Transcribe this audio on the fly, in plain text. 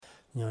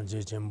냥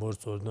제 젠보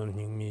소던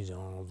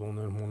닝미장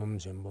종는 모놈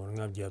젠보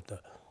납잡다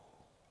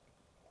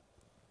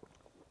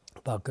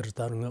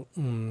바크르타르가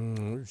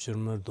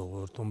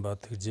셔머도 tom바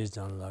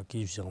특제장라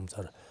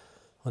기브상살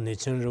어느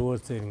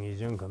천르워스는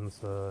이전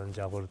검사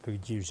자고를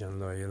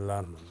특지상라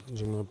일란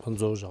지금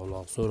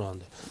번조자로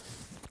소란데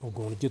我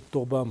公的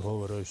多半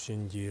跑了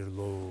新机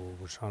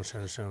路上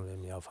山上的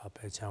苗法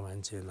白强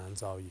完艰难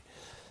遭遇。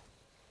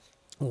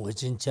我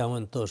今将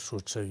问得数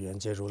之缘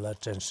皆如来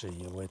真实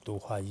意，为度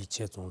化一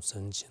切众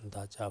生，请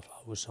大家法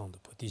无上的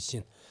菩提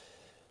心。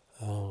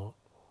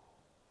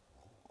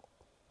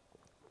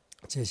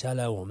接下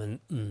来我们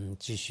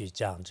继续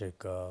讲这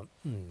个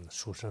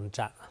殊胜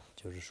赞，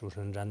就是殊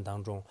胜赞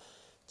当中，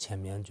前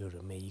面就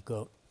是每一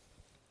个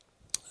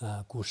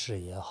故事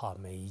也好，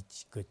每一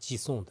个寄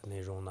送的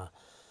内容呢。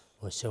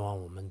我希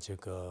望我们这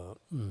个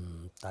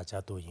大家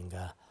都应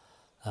该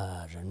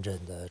认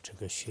真的这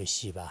个学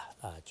习吧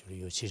就是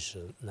尤其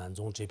是南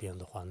宗这边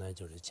的话呢，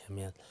就是前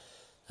面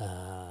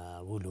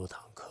5、6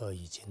堂课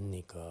已经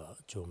那个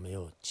就没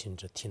有亲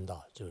自听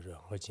到，就是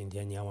和今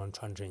天念完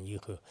传承以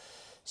后，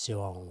希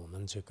望我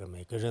们这个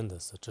每个人的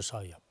是至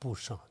少也补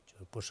上，就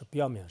是不是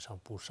表面上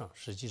补上，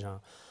实际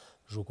上。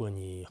如果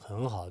你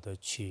很好的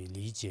去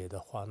理解的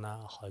话，那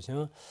好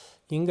像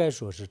应该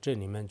说是这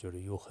里面就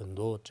是有很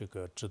多这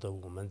个值得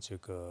我们这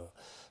个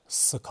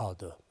思考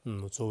的。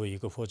作为一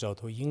个佛教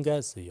徒，应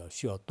该是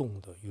需要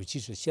懂的，尤其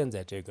是现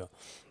在这个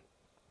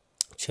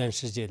全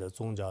世界的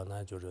宗教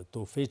呢，就是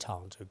都非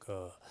常这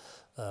个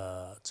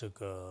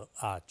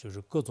就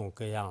是各种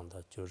各样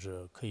的，就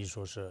是可以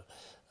说是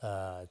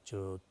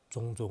就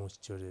种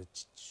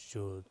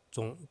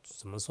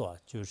怎么说啊，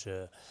就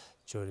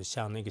是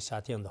像那个夏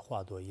天的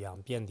花朵一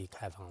样遍地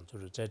开放，就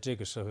是在这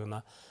个时候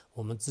呢，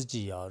我们自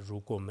己如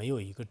果没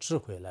有一个智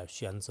慧来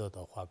选择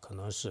的话，可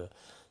能是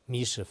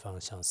迷失方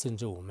向，甚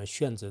至我们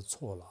选择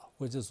错了，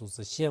或者说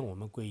是先我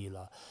们皈依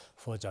了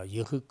佛教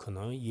以后，可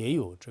能也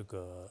有这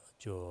个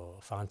就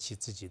放弃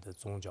自己的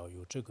宗教，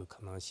有这个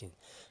可能性。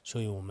所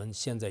以我们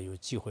现在有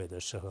机会的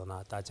时候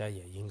呢，大家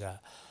也应该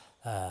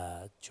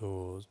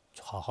就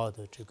好好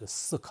的这个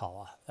思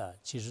考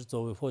其实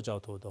作为佛教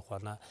徒的话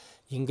呢，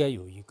应该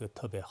有一个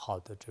特别好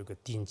的这个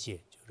定界，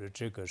就是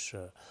这个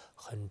是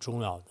很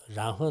重要的。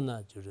然后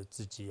呢，就是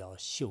自己要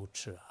修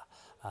持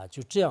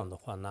就这样的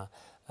话呢，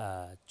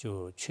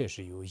就确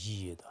实有意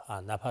义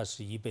的哪怕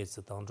是一辈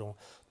子当中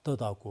得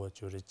到过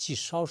就是极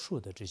少数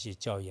的这些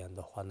教研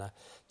的话呢，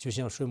就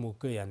像水木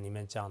格言里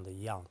面讲的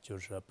一样，就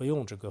是不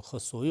用这个喝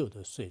所有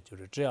的水，就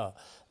是只要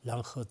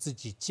能喝自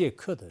己解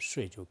渴的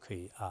水就可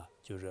以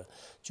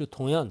就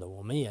同样的，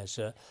我们也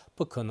是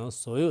不可能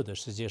所有的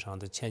世界上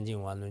的千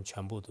经万论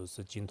全部都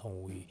是精通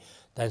无余，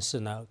但是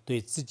呢，对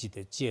自己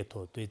的解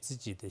脱、对自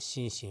己的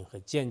信心和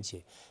见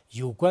解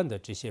有关的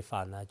这些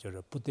法呢，就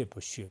是不得不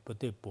学，不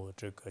得不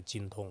这个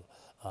精通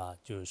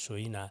就所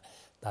以呢，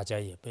大家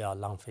也不要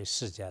浪费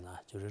时间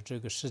了，就是这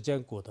个时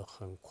间过得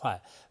很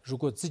快，如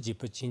果自己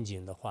不精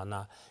进的话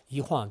呢，一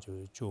晃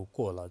就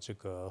过了这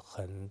个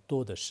很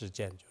多的时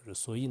间，就是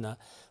所以呢，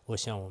我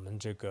想我们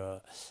这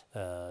个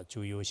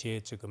就有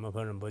些这个摩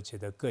诃仁波切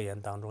的格言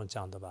当中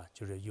讲的吧，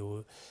就是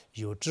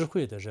有智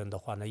慧的人的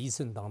话呢，一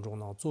生当中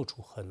能做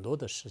出很多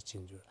的事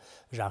情，就是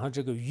然后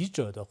这个愚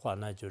者的话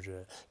呢，就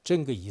是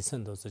整个一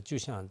生都是就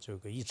像这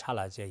个一刹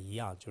那间一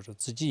样，就是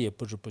自己也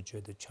不知不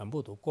觉的全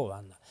部都过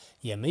完了，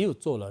也没有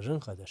做了任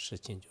何的事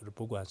情，就是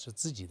不管是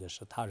自己的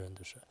事、他人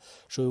的事，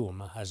所以我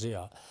们还是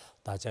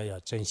大家要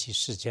珍惜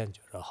时间，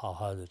就是好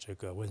好的这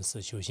个闻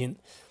思修心。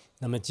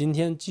那么今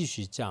天继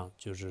续讲，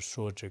就是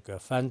说这个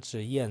翻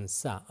之厌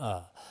散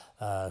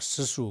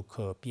实数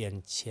可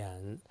变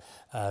迁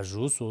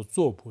如所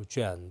作不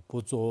倦，不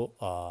作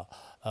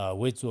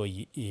未作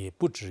也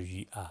不止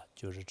于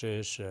就是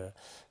这是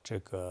这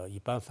个一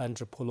般翻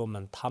之婆罗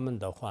门他们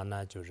的话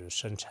呢，就是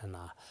生成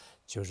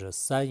就是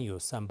三有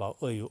三宝，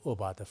二有二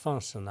宝的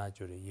方式呢，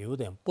就是也有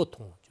点不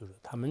同。就是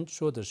他们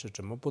说的是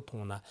怎么不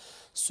同呢？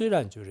虽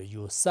然就是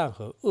有善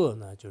和恶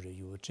呢，就是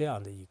有这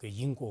样的一个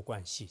因果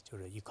关系，就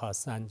是依靠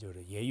善，就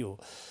是也有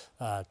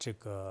这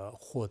个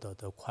获得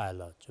的快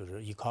乐；就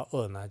是依靠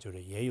恶呢，就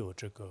是也有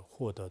这个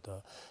获得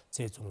的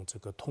这种这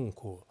个痛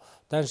苦。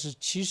但是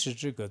其实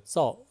这个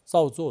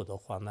造作的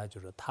话呢，就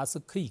是它是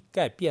可以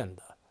改变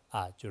的。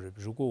就是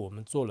如果我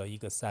们做了一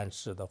个善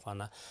事的话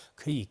呢，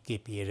可以给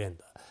别人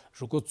的；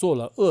如果做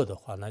了恶的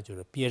话呢，就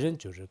是别人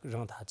就是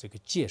让他这个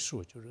结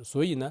束，就是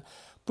所以呢，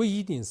不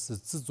一定是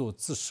自作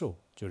自受，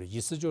就是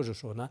意思就是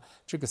说呢，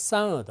这个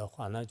善恶的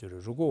话呢，就是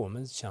如果我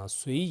们想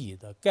随意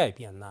的改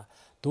变呢，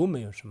都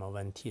没有什么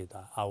问题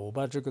的我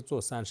把这个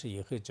做善事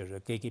以后，就是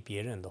给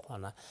别人的话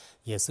呢，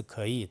也是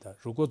可以的。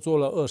如果做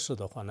了恶事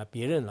的话呢，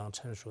别人能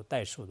承受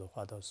代受的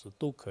话，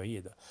都可以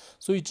的。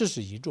所以这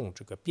是一种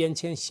这个变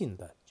迁性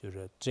的，就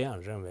是这样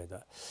认为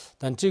的。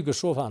但这个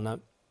说法呢，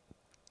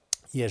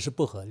也是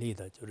不合理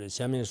的，就是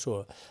下面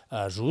说，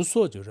如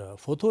所就是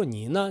佛陀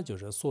尼呢，就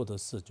是说的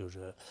是就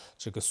是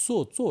这个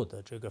所做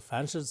的这个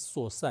凡是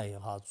做善也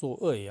好，做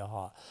恶也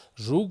好，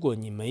如果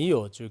你没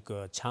有这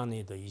个强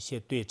烈的一些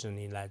对治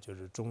力来，就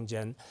是中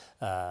间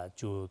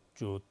就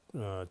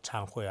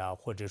忏悔啊，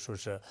或者说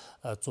是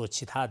做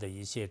其他的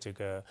一些这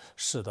个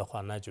事的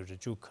话，那就是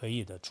就可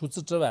以的。除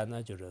此之外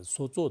呢，就是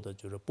所做的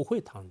就是不会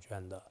唐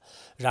捐的，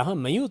然后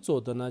没有做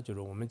的呢，就是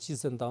我们寄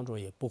生当中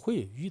也不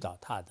会遇到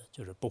他的，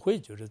就是不会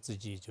就是自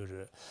己就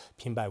是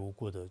平白无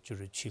故的，就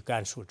是去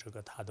干涉这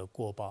个他的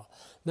果报。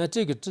那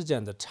这个之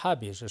间的差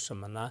别是什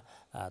么呢？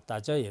大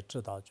家也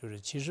知道，就是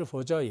其实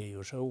佛教也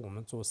有时候我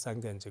们做三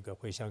根这个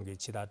回向给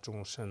其他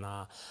众生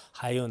啊，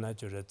还有呢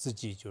就是自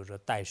己就是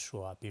代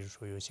数啊，比如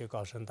说有些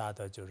高僧大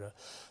德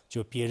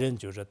就别人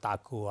就是打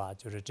勾啊，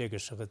就是这个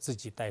时候自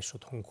己代数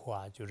痛苦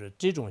啊，就是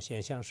这种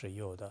现象是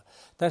有的，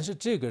但是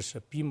这个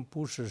并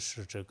不是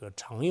这个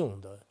常用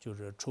的，就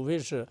是除非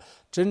是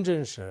真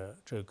正是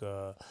这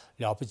个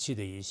了不起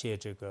的一些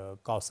这个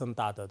高僧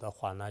大德的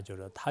话呢，就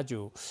是他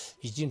就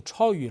已经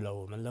超越了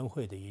我们轮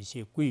回的一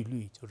些规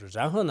律，就是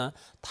然后呢，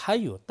他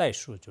有代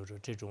数，就是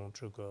这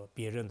个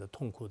别人的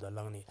痛苦的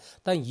能力。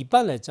但一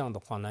般来讲的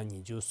话呢，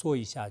你就说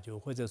一下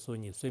或者说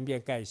你随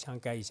便盖一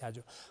下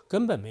就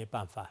根本没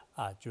办法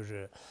啊，就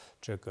是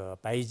这个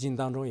白易经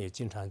当中也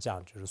经常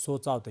讲，就是所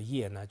造的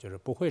业呢，就是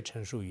不会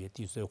成熟于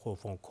地水火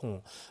风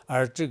空，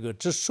而这个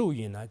之受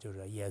益呢，就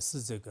是也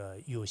是这个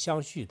有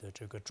相续的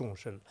这个众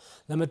生。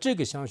那么这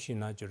个相续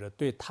呢，就是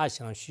对他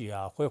相续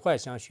啊、毁坏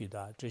相续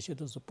的，这些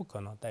都是不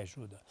可能代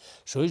数的。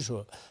所以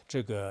说，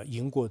这个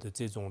因果的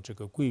这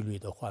个规律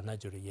的话，那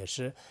就是也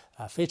是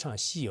非常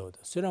稀有的。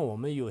虽然我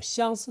们有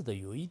相似的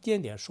有一点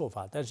点说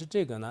法，但是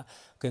这个呢，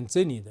跟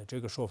真理的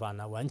这个说法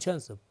呢，完全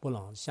是不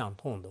能相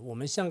通的。我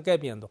们想改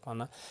变的话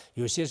呢，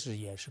有些事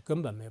也是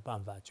根本没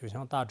办法。就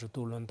像《大智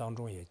度论》当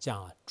中也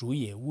讲啊，诸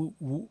业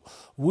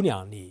无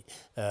量力，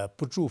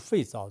不住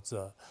废造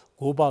者，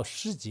果报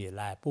世界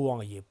来，不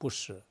忘也不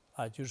是。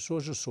就是说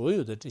是所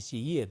有的这些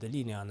业的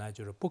力量呢，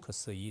就是不可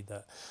思议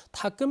的，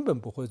他根本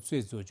不会最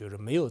终就是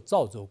没有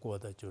造作过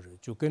的，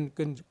就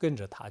跟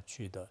着他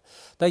去的。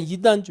但一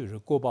旦就是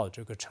果报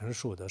这个成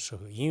熟的时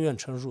候，因缘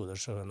成熟的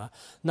时候呢，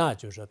那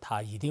就是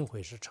他一定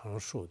会是成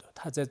熟的，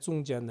他在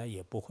中间呢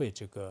也不会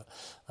这个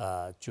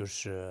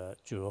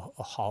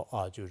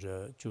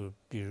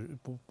比如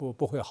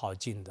不会耗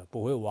尽的，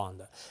不会忘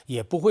的，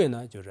也不会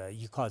呢就是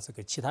依靠这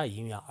个其他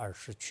因缘而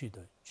失去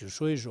的。就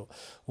所以说，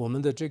我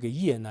们的这个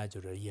业呢，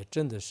就是也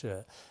真的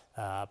是，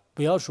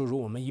不要说是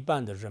我们一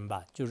般的人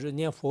吧，就是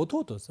连佛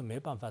陀都是没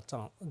办法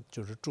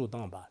就是助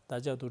挡吧。大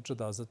家都知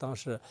道是当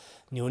时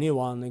牛力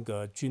王那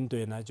个军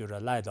队呢，就是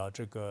来到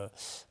这个，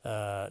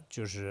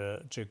就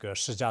是这个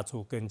释迦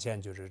族跟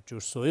前，就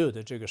所有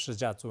的这个释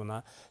迦族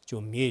呢就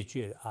灭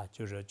绝啊，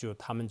就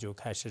他们就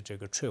开始这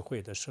个摧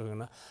毁的时候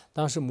呢，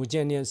当时目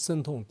犍连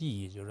神通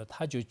第一，就是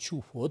他就求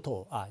佛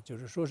陀啊，就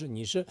是说是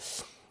你是。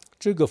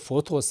这个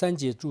佛陀三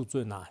界诸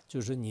尊呐，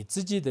就是你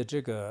自己的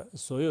这个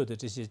所有的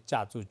这些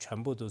家族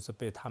全部都是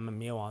被他们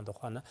灭亡的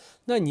话呢，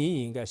那你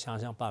也应该想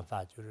想办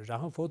法，就是然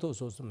后佛陀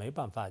说是没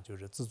办法，就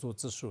是自作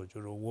自受，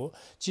就是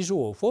即使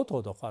我佛陀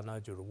的话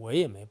呢，就是我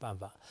也没办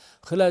法。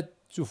后来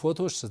就佛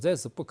陀实在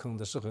是不肯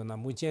的时候呢，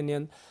目犍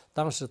连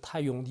当时他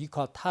依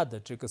靠他的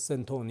这个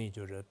神通力，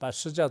就是把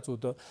释迦族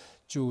的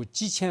就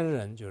几千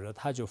人，就是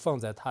他就放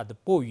在他的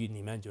钵盂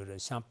里面，就是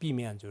想避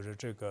免就是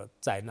这个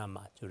灾难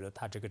嘛，就是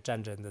他这个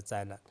战争的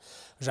灾难。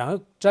然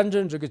后战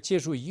争这个结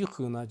束以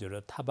后呢，就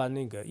是他把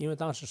那个，因为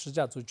当时释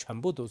迦族全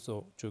部都是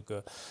这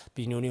个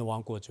比牛力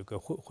王国这个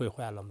毁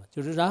坏了嘛，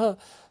就是然后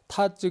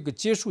他这个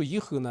结束以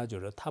后呢，就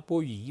是他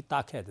钵盂一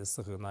打开的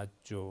时候呢，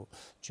就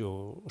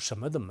什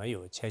么都没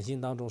有，前心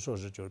当中说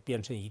是就是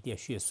变成一点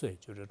血碎，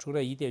就是除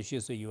了一点血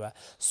碎以外，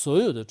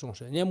所有的众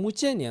生连目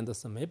犍连的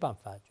是没办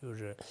法，就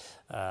是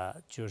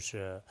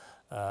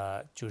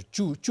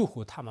救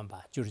活他们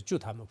吧，就是救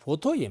他们，佛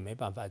陀也没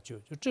办法救，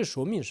就这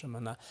说明什么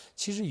呢？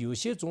其实有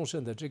些众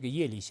生的这个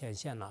业力显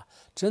现呢，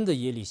真的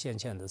业力显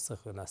现的时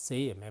候呢，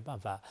谁也没办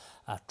法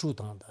阻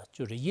挡的，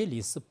就是业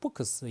力是不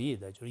可思议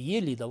的，就是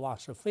业力的网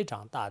是非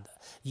常大的，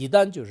一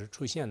旦就是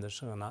出现的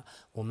时候呢，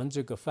我们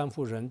这个凡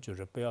夫人就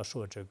是不要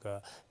说这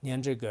个，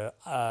连这个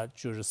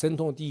就是神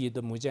通第一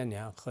的目犍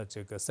连和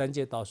这个三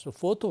界导师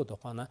佛陀的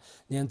话呢，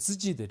连自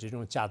己的这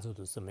种家族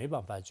都是没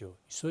办法救，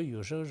所以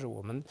有时候是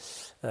我们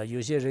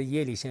有些人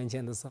业力显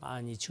现的时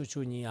候你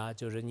求你啊，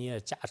就是你也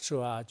加持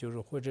啊，就是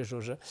或者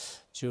说是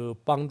就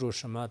帮助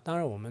什么，当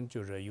然我们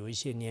就是有一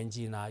些年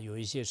纪呢，有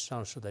一些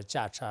上师的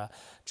加持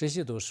这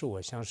些都是我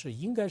想是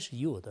应该是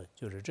有的，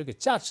就是这个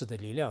加持的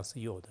力量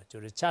是有的，就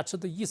是加持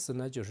的意思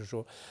呢，就是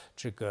说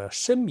这个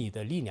神秘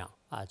的力量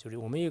就是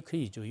我们也可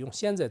以就用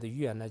现在的语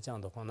言来讲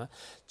的话呢，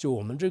就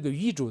我们这个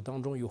宇宙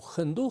当中有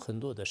很多很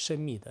多的神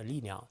秘的力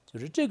量，就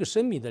是这个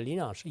神秘的力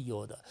量是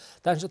有的，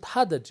但是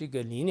它的这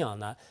个力量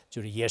呢，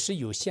就是也是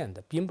有限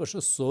的，并不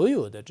是所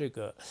有的这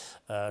个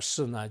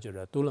事呢，就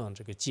是都能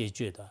这个解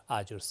决的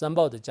就是三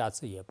宝的加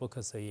持也不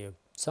可思议。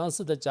上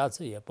师的加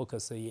持也不可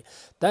思议，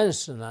但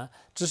是呢，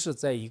只是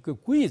在一个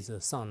规则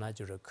上呢，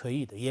就是可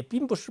以的，也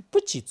并不是不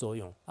起作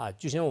用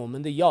就像我们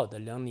的药的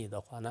量力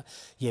的话呢，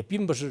也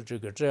并不是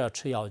只要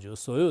吃药就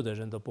所有的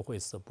人都不会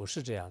死，不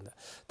是这样的。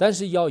但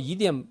是药一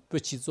点不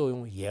起作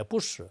用也不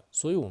是，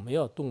所以我们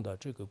要懂得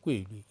这个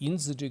规律。因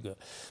此，这个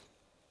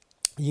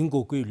因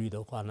果规律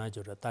的话呢，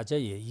就是大家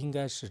也应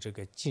该是这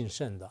个谨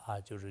慎的啊，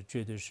就是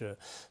绝对是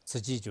自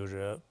己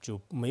就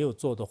没有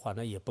做的话，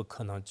那也不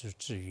可能就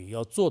至于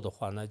要做的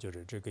话呢，就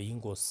是这个因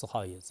果丝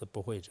毫也是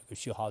不会这个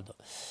虚耗的，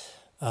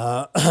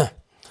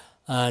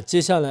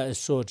接下来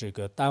说这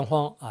个单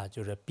簧啊，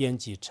就是编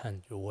辑成，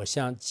就我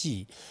想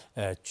记，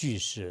句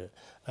是，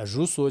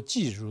如所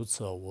记如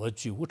此，我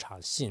举无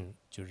常性，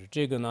就是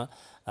这个呢，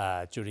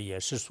就是也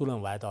是苏伦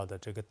外道的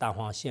这个单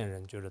簧线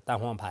人，就是单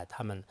簧派，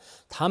他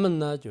们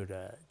呢，就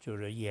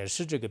是也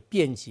是这个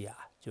编辑啊。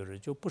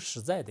就不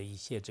实在的一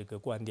些这个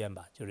观点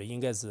吧，就是应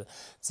该是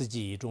自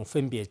己一种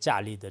分别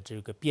价力的这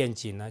个编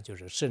辑呢，就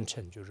是声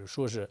称，就是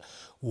说是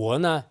我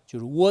呢，就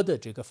是我的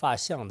这个法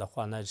相的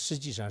话呢，实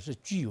际上是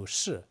具有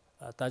事。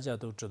大家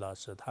都知道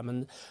是他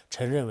们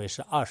承认为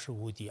是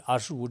25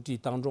谛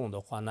当中的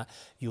话呢，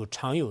有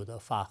常有的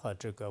法和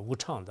这个无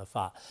常的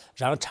法，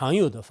然后常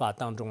有的法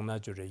当中呢，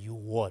就是有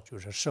我，就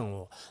是圣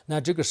我。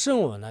那这个圣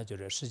我呢，就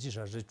是实际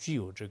上是具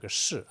有这个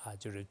事啊，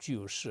就是具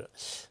有事。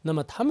那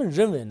么他们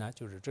认为呢，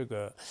就是这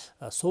个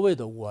所谓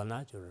的我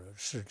呢，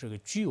是这个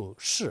具有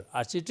事，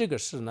而且这个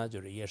事呢，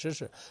就是也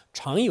是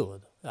常有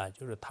的。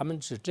就是他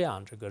们是这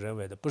样这个认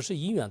为的，不是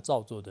因缘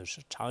造作的，是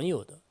常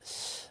有的。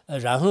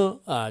然后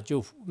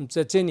就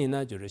在这里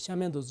呢，就是下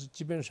面都是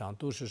基本上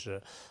都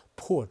是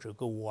破这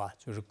个我啊，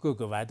就是各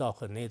个外道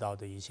和内道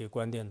的一些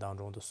观点当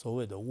中的所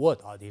谓的我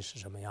到底是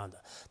什么样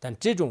的。但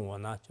这种我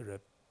呢，就是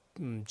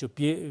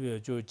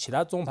就其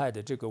他宗派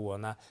的这个我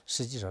呢，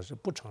实际上是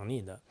不成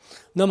立的。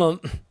那么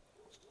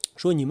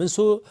说你们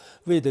所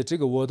谓的这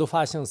个我的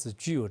法相是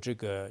具有这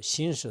个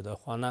心识的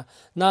话呢，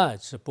那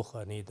是不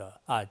合理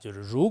的啊。就是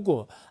如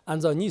果按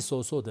照你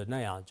所说的那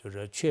样，就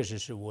是确实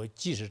是我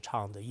既是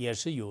常的，也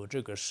是有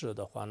这个事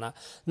的话呢，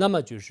那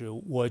么就是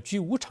我具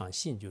无常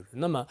性，就是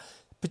那么。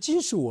不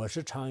仅是我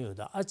是常有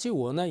的，而且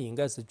我呢应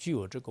该是具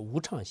有这个无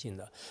常性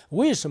的。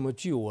为什么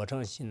具有无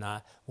常性呢？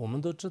我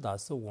们都知道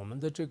是我们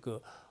的这个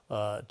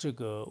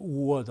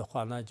我的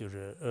话呢，就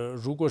是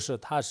如果是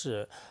它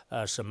是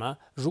什么，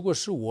如果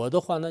是我的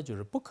话呢，就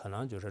是不可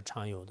能就是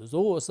常有的；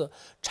如果是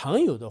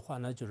常有的话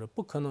呢，就是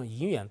不可能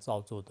因缘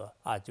造作的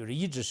啊，就是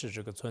一直是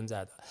这个存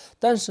在的。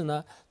但是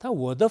呢，它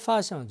我的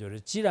法相就是，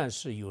既然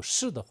是有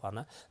事的话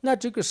呢，那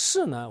这个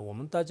事呢，我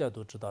们大家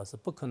都知道是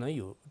不可能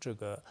有这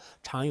个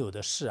常有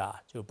的事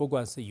啊，就不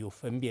管是有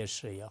分别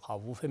事也好，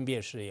无分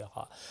别事也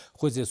好，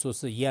或者说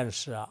是厌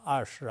事啊、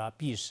二事啊、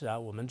闭事啊，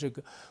我们这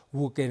个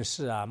无根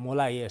事啊、摩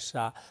赖业事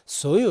啊，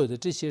所有的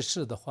这些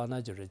事的话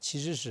呢，就是其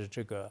实是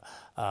这个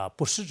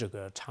不是这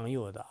个常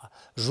有的啊。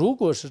如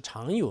果是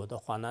常有的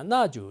话呢，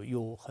那就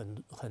有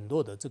很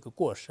多的这个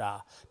过失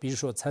啊。比如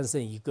说产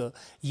生一个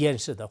厌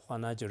事的话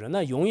呢，就是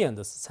那永远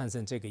都是产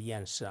生这个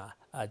厌事啊。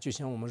就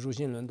像我们入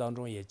心论当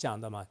中也讲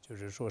的嘛，就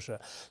是说是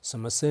什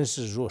么生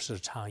世若是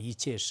常，一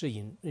切是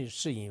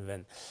因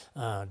闻，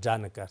这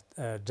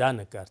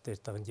个的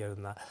等级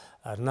呢，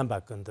那么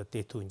跟的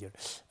对图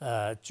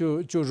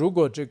就如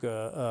果这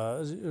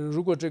个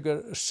如果这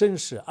个声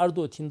势耳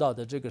朵听到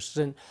的这个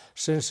声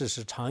势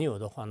是常有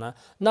的话呢，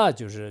那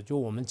就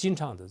我们经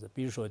常的，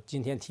比如说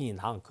今天听一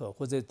堂课，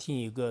或者听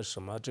一个什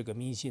么这个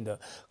明星的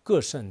歌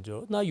声，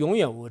那永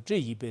远我这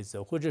一辈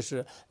子或者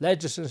是来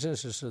之生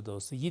世都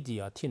是一定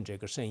要听这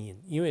个声音，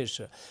因为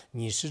是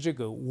你是这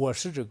个我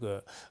是这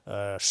个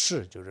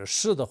是就是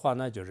是的话，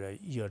那就是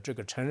有这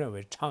个承认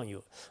为常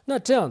有，那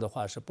这样的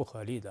话是不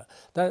合理的。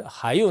但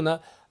还有呢。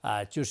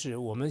就是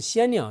我们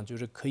先量就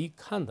是可以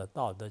看得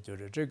到的，就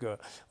是这个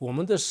我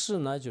们的事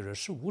呢，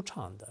是无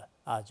常的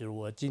啊，就是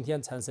我今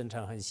天产生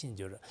嗔恨心，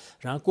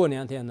然后过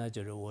2天呢，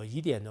就是我一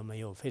点都没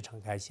有非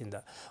常开心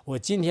的，我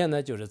今天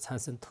呢就是产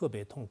生特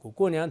别痛苦，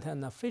过2天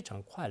呢非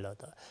常快乐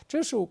的，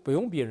这是不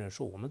用别人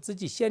说，我们自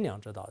己先量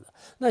知道的。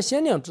那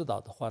先量知道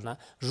的话呢，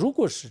如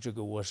果是这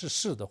个我是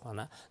事的话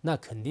呢，那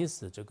肯定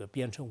是这个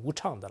变成无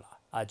常的了。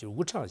就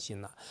无常性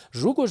了。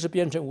如果是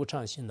变成无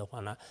常性的话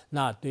呢，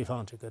那对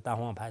方这个单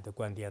簧派的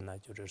观点呢，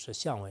是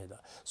相违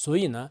的。所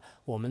以呢，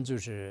我们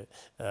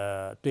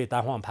对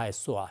单簧派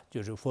说啊，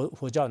就是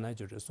佛教呢，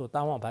就是说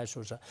单簧派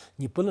说是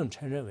你不能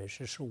承认为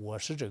是我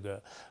是这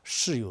个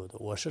事有的，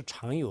我是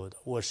常有的，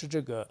我是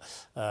这个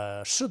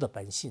事的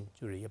本性，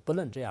也不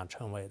能这样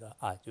称为的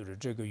啊。就是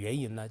这个原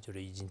因呢，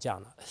已经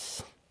讲了。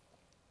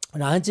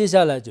然后接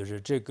下来就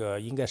是这个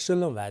应该深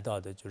论外道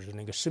的，就是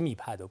那个实密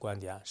派的观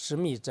点啊，实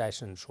密在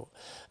胜处，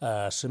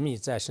实密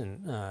在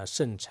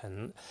胜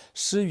成，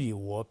实与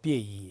我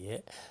别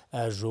也，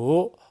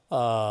若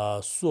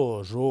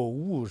若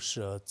物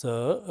舍，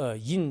则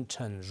应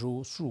成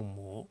如树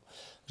木。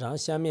然后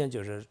下面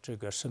就是这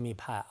个实密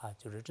派啊，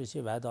就是这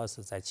些外道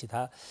是在其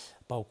他，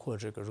包括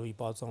这个《如意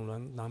宝藏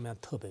论》里面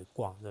特别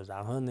广的，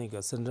然后那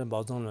个《深圳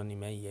宝藏论》里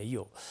面也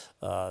有，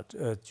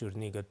就是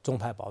那个宗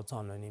派宝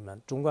藏论里面，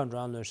中观中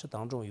央论是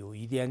当中有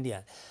一点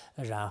点，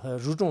然后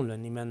入中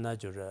论里面呢，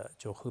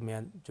就后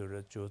面就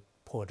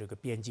破这个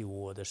边际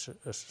无我的是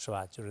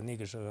吧？就是那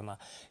个时候呢，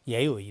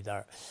也有一点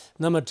儿。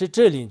那么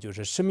这里就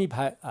是神秘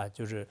派啊，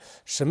就是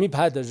神秘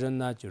派的人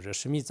呢，就是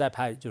神秘在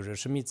派，就是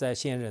神秘在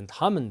线人，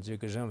他们这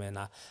个认为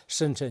呢，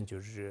声称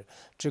就是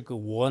这个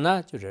我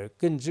呢，就是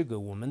跟这个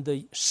我们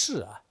的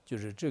事啊。就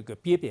是这个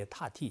别别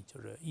他替，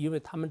就是因为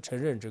他们承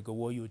认这个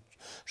我有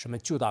什么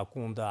巨大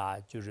功德啊，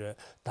就是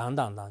等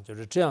等等，就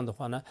是这样的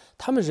话呢，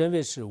他们认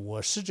为是我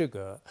是这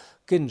个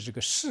跟这个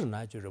事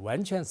呢，就是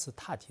完全是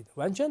他替的，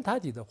完全他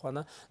替的话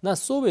呢，那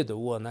所谓的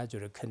我呢，就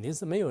是肯定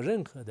是没有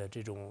任何的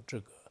这种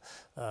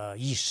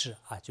意识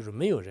啊，就是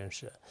没有认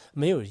识，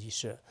没有意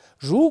识。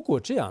如果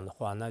这样的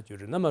话，那就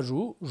是那么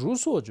如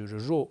所就是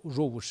若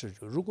无事，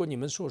就如果你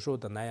们所说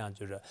的那样，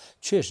就是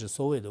确实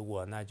所谓的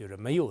我，那就是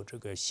没有这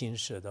个心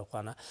识的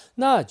话呢，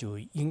那就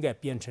应该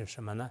变成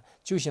什么呢？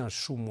就像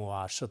树木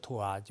啊、石头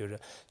啊，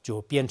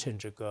就变成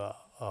这个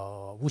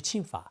无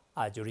情法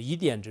啊，就是一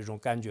点这种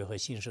感觉和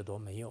心识都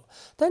没有。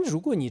但如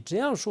果你这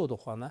样说的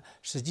话呢，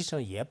实际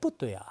上也不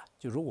对啊。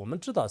就是我们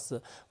知道是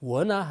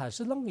我呢，还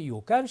是能够有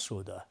感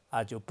受的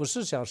啊，就不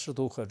是像石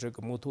头和这个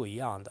木头一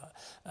样的。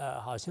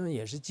好像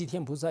也是吉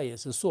天菩萨也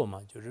是说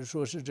嘛，就是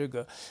说是这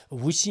个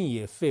无心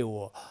也非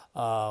我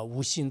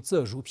无心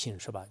则如牝，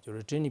是吧？就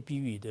是这里比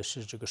喻的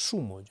是这个树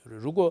木，就是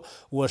如果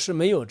我是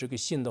没有这个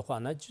心的话，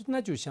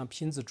那就像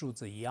瓶子柱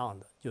子一样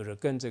的，就是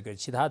跟这个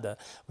其他的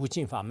无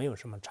尽法没有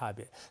什么差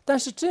别。但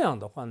是这样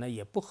的话呢，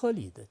也不合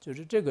理的，就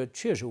是这个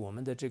确实我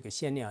们的这个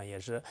限量也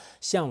是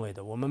相违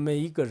的。我们每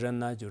一个人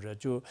呢，就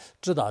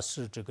知道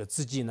是这个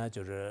自己呢，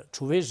就是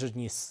除非是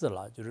你死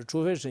了，就是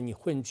除非是你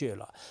昏厥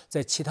了，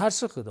在其他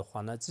时候的话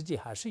呢，自己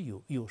还是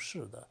有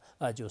事的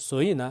啊。就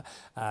所以呢，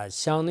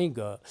像那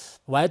个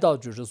外道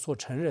就是所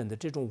承认的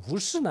这种无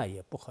事呢，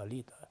也不合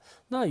理的。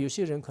那有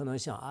些人可能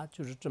想啊，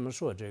就是这么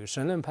说，这个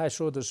神论派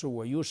说的是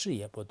我有事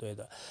也不对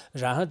的，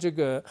然后这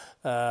个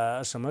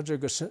什么这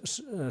个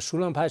数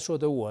论派说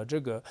的我这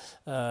个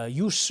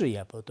有事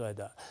也不对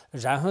的，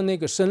然后那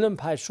个神论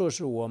派说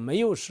是我没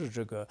有事，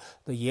这个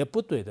也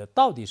不对的，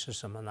到底是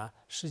什么呢？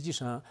实际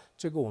上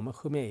这个我们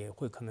后面也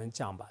会可能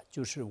讲吧，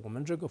就是我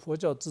们这个佛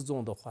教自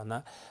宗的话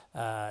呢，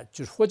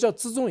就是佛教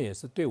自宗也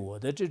是对我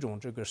的这种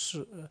这个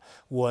事，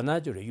我呢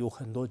就是有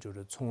很多就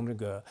是从这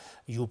个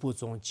有部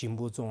宗、经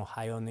部宗，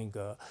还有那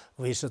个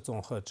唯识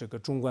宗和这个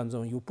中观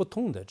宗有不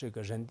同的这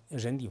个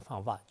认定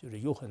方法，就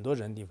是有很多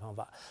认定方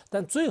法，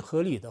但最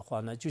合理的话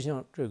呢，就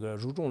像这个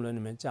儒中论里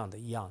面讲的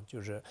一样，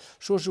就是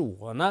说是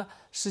我呢，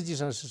实际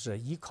上是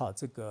依靠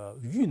这个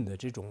运的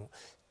这种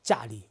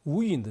价力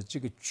无云的这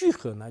个聚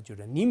合呢，就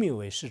是你以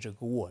为是这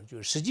个我，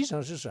就实际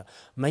上是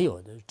没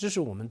有的，这是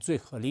我们最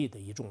合理的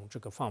一种这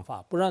个方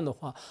法。不然的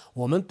话，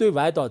我们对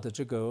外道的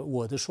这个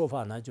我的说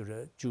法呢，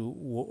就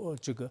我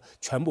这个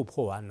全部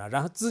破完了，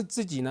然后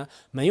自己呢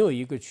没有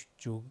一个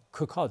就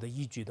可靠的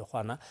依据的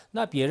话呢，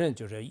那别人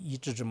就是以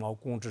知之矛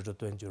攻之之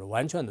盾，就是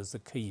完全的是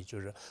可以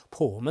就是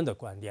破我们的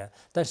观点。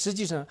但实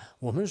际上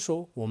我们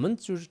说我们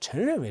就是承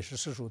认为是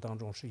世俗当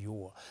中是有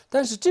我，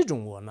但是这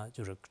种我呢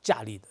就是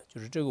假立的，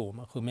就是这个我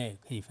们后面也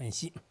可以分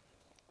析。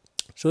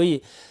所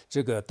以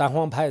这个单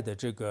簧派的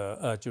这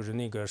个就是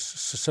那个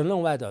神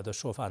论外道的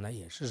说法呢，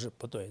也是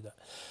不对的。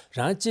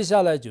然后接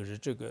下来就是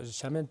这个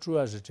下面主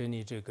要是整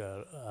理这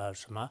个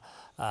什么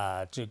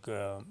这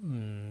个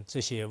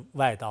这些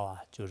外道啊，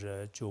就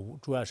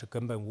主要是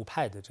根本无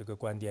派的这个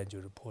观点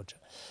就是破折。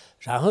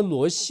然后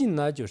罗信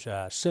呢，就是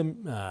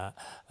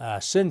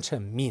生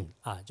成命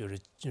啊，就是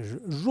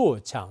弱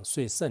强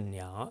虽胜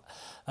良，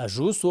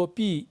如所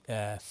必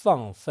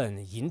放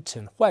分淫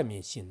成坏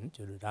灭性，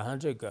就是然后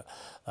这个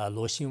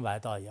罗信外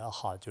道也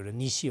好，就是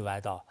逆系外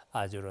道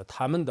啊，就是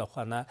他们的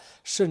话呢，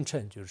声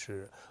称就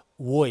是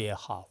我也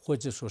好，或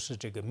者说是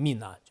这个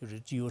命啊，就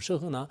是有时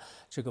候呢，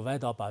这个外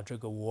道把这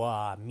个我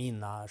啊、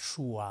命啊、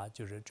数啊，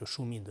就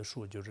宿命的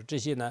数，就是这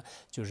些呢，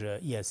就是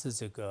也是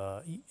这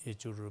个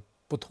就是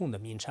不同的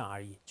名称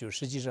而已。就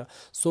实际上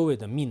所谓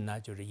的命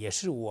呢，就是也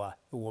是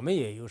我们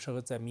也有时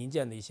候在民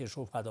间的一些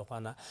说法的话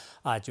呢，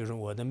就是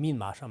我的命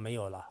马上没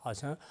有了，好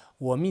像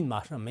我命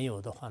马上没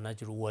有的话呢，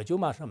就是我就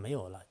马上没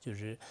有了，就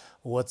是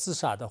我自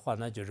杀的话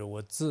呢，就是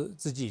我自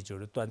己就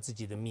是断自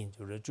己的命，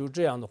就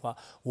这样的话，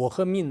我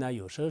和命呢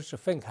有时候是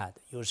分开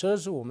的，有时候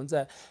是我们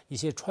在一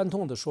些传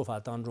统的说法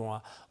当中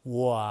啊，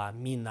我啊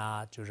命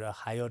啊，就是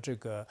还有这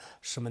个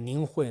什么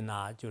灵魂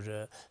呐，就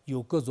是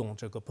有各种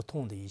这个不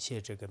同的一些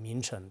这个名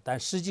称，但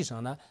实际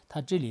上呢，它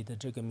这里的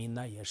这个命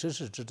呢，也是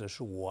指的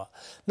是我。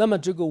那么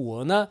这个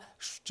我呢，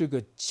这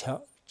个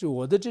强，就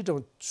我的这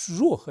种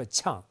弱和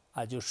强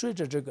就随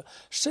着这个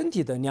身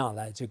体的量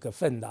来这个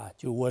分的，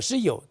就我是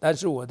有，但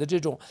是我的这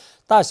种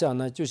大小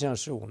呢，就像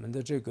是我们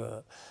的这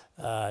个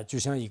就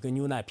像一个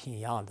牛奶瓶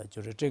一样的，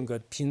就是整个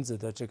瓶子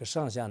的这个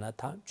上下呢，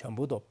它全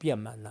部都变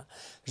满了，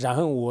然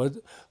后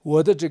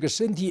我的这个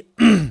身体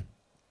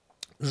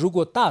如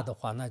果大的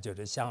话，那就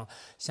是像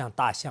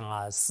大象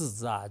啊、狮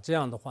子啊这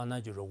样的话，那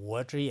就是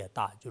我执也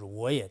大，就是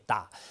我也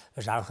大。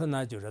然后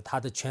呢，就是它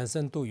的全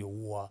身都有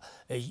我，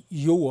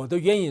有我的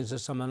原因是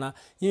什么呢？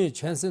因为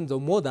全身都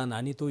摸到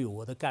哪里都有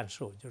我的感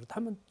受，就是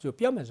他们就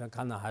表面上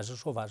看呢，还是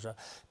说法是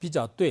比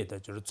较对的，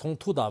就是从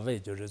头到尾，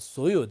就是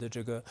所有的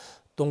这个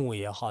动物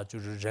也好，就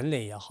是人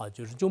类也好，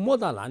就摸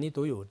到哪里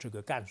都有这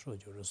个感受，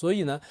就是所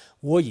以呢，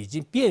我已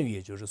经便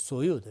于就是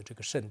所有的这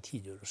个身体，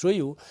就是所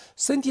有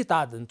身体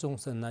大的众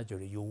生呢，就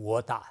是有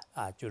我大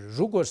啊，就是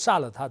如果杀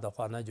了他的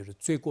话，那就是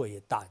罪过也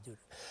大，就是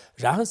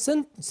然后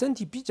身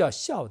体比较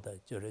小的，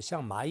就是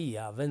像蚂蚁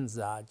啊、蚊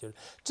子啊，就是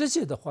这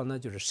些的话呢，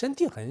就是身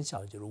体很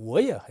小，就是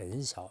我也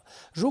很小。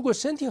如果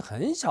身体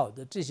很小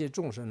的这些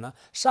众生呢，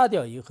杀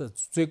掉以后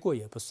罪过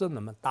也不是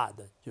那么大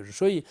的，就是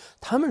所以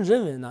他们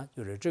认为呢，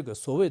就是这个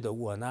所谓的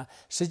我呢，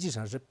实际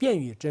上是便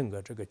于整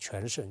个这个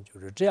全身，就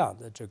是这样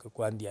的这个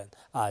观点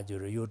啊，就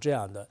是有这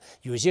样的，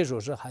有些说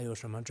是还有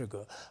什么这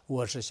个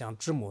我是像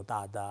智母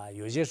大的，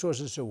有些说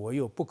是我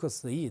有不可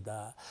思议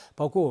的，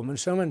包括我们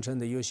身份证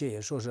的有些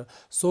也说是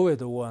所谓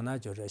的我呢，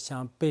就是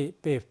像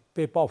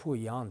被包袱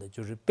一样的，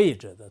就是背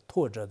着的、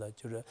拖着的，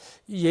就是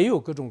也有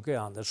各种各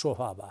样的说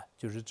法吧。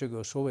就是这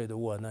个所谓的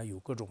我呢，有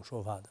各种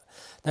说法的。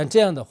但这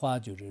样的话，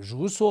就是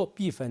如说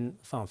必分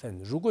放分。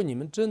如果你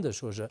们真的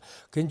说是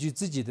根据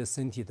自己的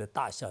身体的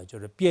大小，就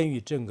是便于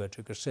整个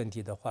这个身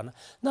体的话呢，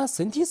那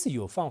身体是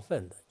有放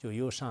分的，就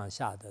有上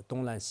下的、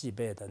东南西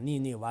北的、内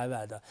内外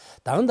外的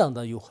等等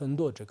的，有很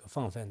多这个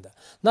放分的。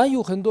那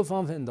有很多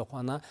放分的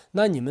话呢，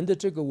那你们的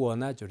这个我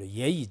呢，就是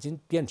也已经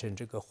变成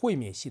这个毁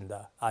灭性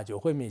的啊，就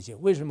毁灭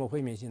性。为什么毁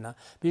灭性呢？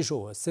比如说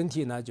我身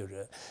体呢，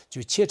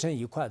就切成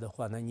一块的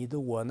话呢，你的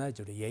我呢，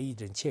就是也已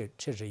经切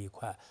成一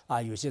块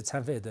啊。有些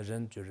残废的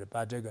人就是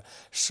把这个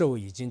手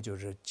已经就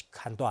是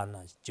砍断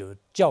了，就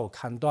脚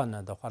砍断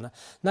了的话呢，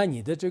那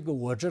你的这个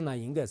我执呢，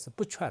应该是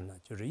不全的，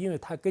就是因为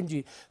它根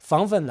据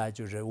方分来，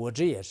就是我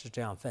执也是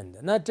这样分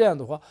的。那这样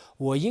的话，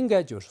我应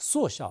该就是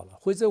缩小了，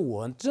或者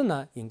我执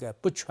呢应该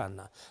不全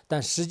了。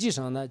但实际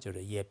上呢，就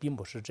是也并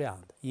不是这样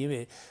的，因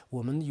为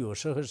我们有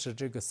时候是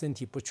这个身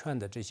体不全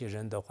的这些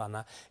人的话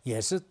呢，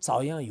也是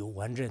照样有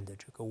完整的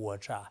这个我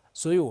执啊，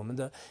所以我们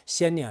的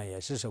限量也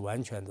是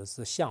完全的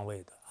是相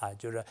位的啊，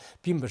就是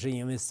并不是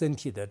因为身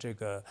体的这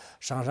个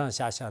上上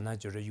下下呢，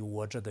就是有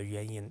我执的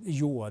原因，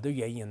有我的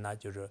原因呢，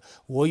就是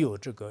我有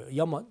这个，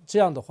要么这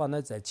样的话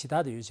呢，在其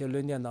他的有些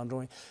论点当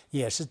中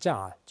也是这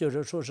样啊，就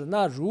是说是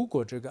那如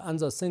果这个按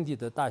照身体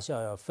的大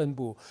小要分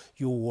布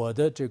有我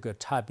的这个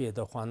差别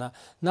的话呢，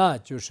那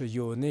就是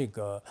有那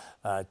个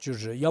就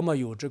是要么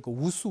有这个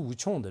无数无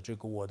穷的这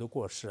个我的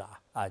过失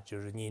啊，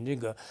就是你那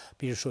个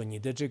比如说你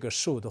的这个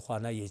手的话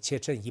呢，也切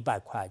成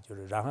100块，就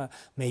是然后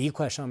每一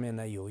块上面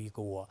呢有一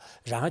个我，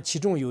然后其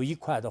中有一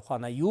块的话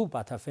呢，又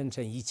把它分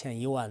成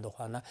1000、10000的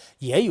话呢，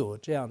也有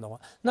这样的话，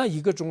那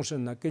一个众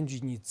生呢，根据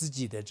你自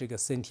己的这个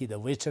身体的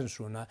微乘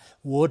数呢，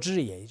我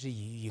执也是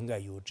应该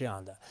有这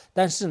样的。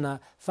但是呢，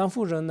凡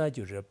夫人呢，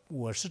就是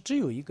我是只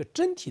有一个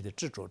整体的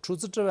执着，除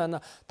此之外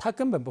呢，他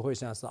根本不会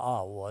想是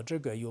我这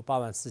个有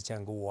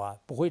84000个我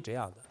不会这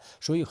样的。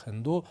所以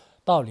很多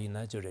道理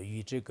呢，就是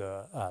与这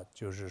个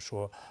就是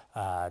说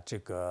这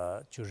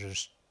个就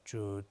是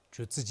就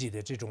自己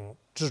的这种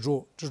制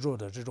作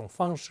的这种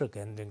方式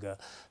跟这个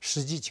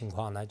实际情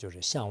况呢，就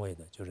是相违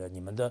的，就是你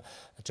们的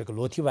这个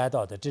裸体外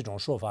道的这种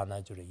说法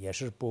呢，就是也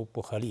是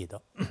不合理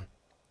的。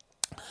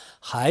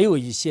还有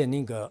一些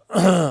那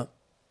个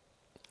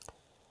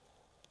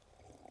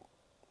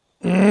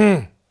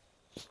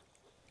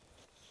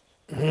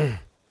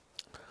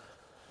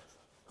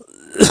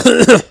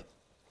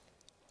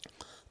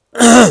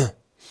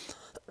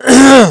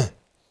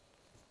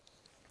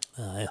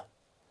哎呀。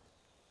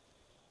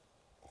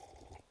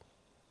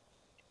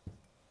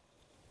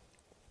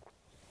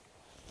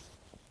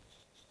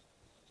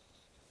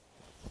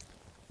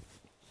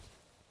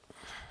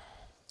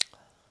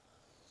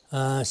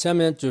下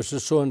面就是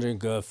说这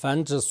个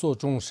凡之所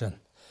众生，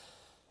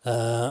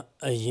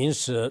因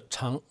是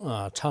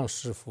常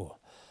师傅，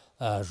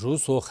如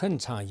所恒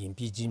常因，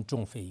毕竟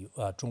众非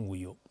有众无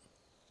有。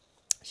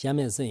下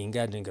面是应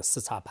该那个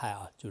四叉派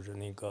啊，就是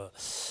那个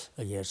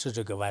也是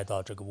这个外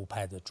道这个五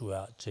派的主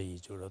要之一，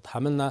就是他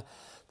们呢，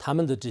他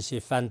们的这些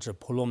梵志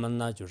婆罗门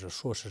呢，就是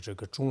说是这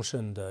个众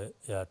生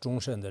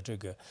的这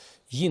个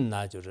因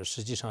呢，就是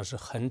实际上是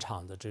恒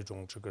常的这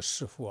个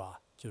师傅啊。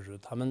就是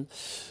他们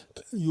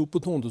有不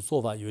同的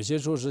做法，有些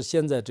说是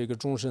现在这个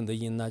众生的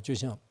因呢，就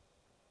像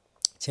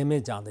前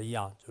面讲的一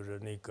样，就是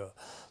那个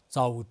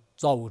造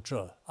物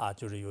者啊，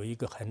就是有一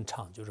个很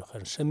长，就是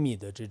很神秘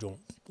的这种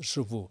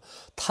师傅，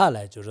他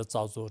来就是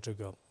造作这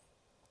个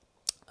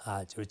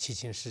就是七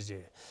情世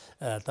界。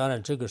当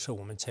然这个是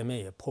我们前面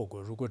也破过，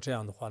如果这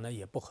样的话呢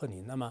也不合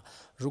理。那么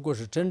如果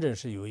是真正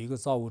是有一个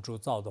造物主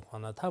造的话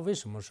呢，他为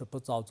什么是不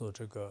造作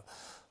这个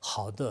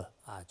好的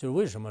啊，就是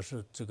为什么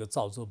是这个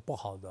造作不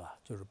好的，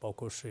就是包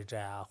括水灾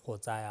啊、火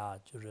灾啊，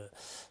就是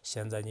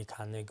现在你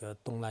看那个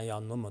东南亚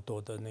那么多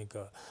的那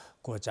个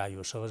国家，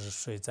有时候是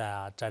水灾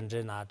啊、战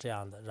争啊这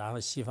样的，然后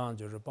西方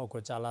就是包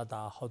括加拿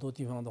大好多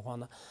地方的话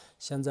呢，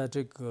现在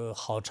这个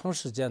好长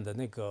时间的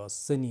那个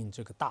森林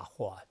这个大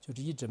火啊，就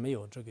是一直没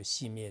有这个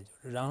熄灭，就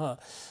是然后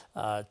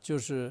就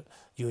是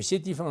有些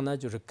地方呢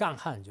就是干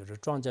旱，就是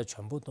庄稼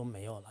全部都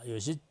没有了，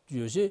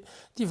有些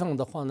地方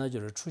的话呢就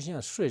是出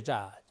现水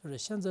灾，就是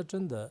现在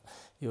真的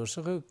有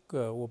时候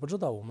我不知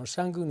道，我们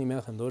山沟里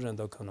面很多人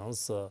都可能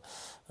是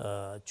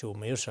就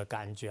没有啥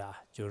感觉啊，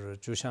就是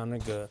就像那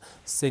个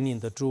森林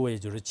的周围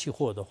就是起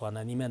火的话，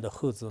那里面的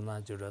猴子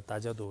呢就是大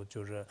家都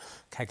就是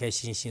开开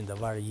心心的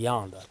玩一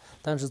样的，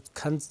但是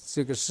看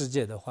这个世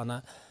界的话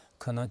呢，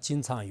可能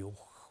经常有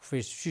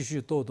会许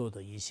许多多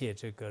的一些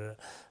这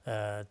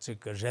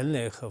个人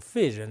类和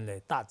非人类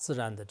大自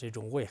然的这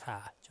种危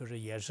害，就是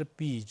也是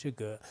比这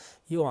个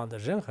以往的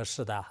任何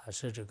时代还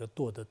是这个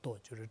多得多。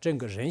就是整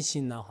个人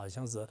心呢，好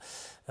像是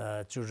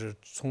就是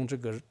从这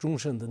个众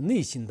生的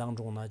内心当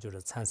中呢，就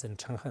是产生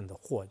嗔恨的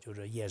祸，就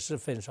是也是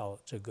焚烧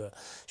这个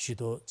许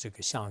多这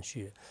个相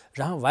续。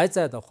然后外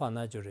在的话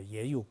呢，就是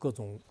也有各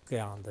种各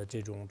样的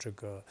这种这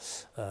个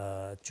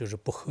就是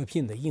不和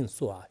平的因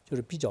素啊，就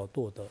是比较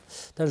多的。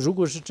但如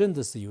果是真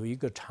的是有一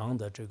个长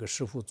的这个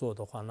师傅做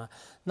的话呢，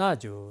那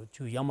就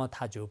要么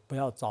他就不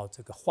要造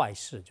这个坏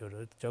事，就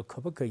是就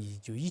可不可以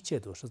就一切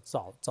都是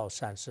造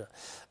善事，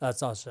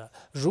造事。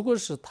如果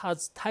是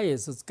他也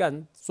是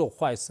做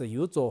坏事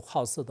又做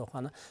好事的话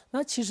呢，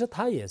那其实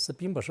他也是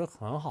并不是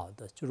很好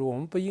的，就是我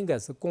们不应该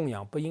是供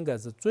养，不应该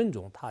是尊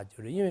重他，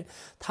就是因为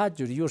他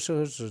就是有时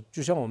候是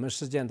就像我们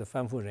世间的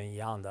凡夫人一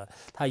样的，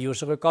他有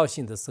时候高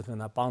兴的时候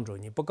呢帮助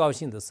你，不高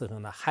兴的时候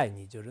呢害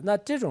你，就是那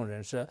这种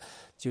人是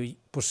就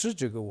不是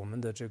这个我们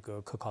的这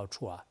个可靠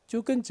处啊，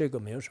就跟这个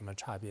没有什么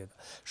差别的。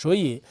所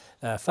以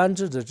翻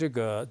制的这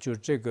个就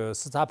这个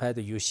四杂牌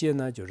的有些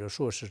呢，就是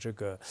说是这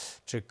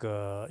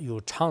个有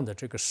唱的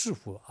这个师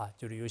傅啊，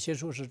就是有些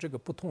说是这个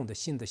不同的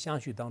新的相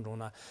续当中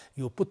呢，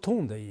有不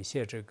同的一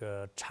些这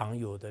个常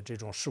有的这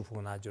种师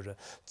傅呢，就是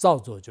造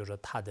作就是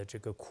他的这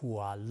个苦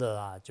啊乐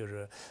啊，就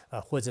是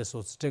或者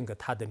说是整个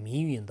他的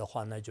命运的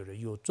话呢，就是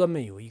专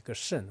门有一个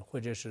神，或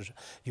者是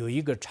有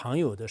一个常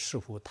有的师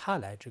傅，他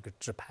来这个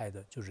指派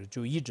的，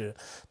就一直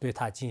对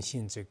他进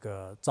行这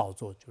个造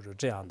作，就是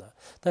这样的。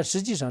但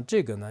实际上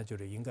这个呢，就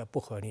是应该不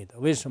合理的。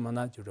为什么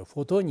呢？就是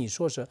佛陀你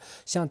说是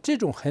像这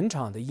种很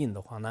长的印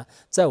的话呢，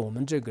在我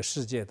们这个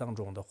世界当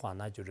中的话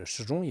呢，就是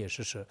始终也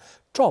是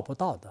照不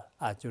到的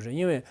啊。就是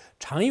因为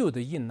常有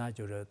的印呢，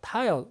就是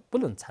它不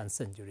能产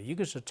生，就是一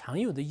个是常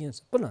有的印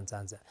是不能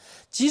产生，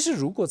即使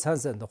如果产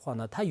生的话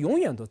呢，它永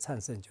远都产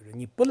生，就是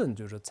你不能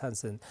就是产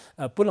生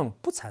不能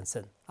不产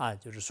生啊。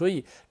就是所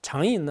以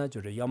常印呢，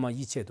就是要么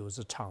一切都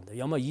是常的，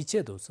要么一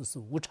切都是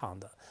无常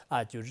的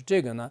啊。就是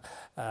这个呢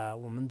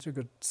我们这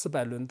个四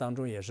百论当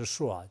中也是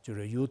说啊，就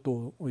是有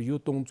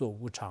动作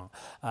无常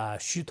啊，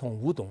虚通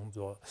无动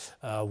作，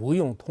无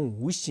用通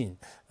无性，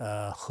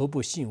何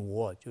不信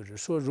我？就是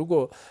说，如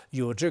果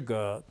有这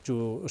个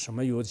就什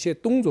么有些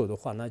动作的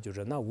话，那就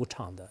是那无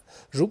常的；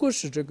如果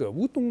是这个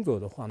无动作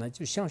的话呢，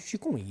就像虚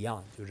空一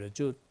样，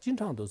就经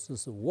常都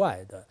是无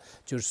碍的。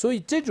就是所以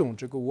这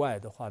个无碍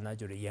的话呢，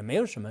就是也没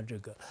有什么这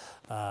个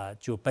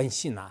就本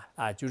性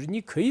啊，就是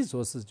你可以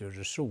说是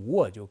是无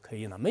我就可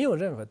以了，没有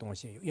任何东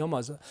西，要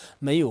么是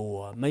没有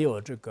我，没有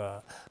这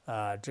个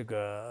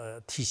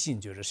体性，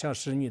就是像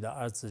使女的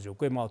儿子就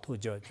龟毛脱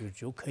臼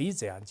就可以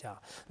这样讲。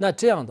那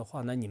这样的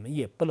话呢，你们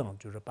也不能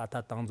就是把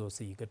它当做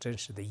是一个真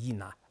实的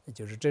因啊，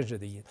就是真实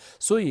的因。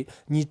所以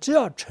你只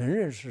要承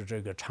认是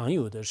这个常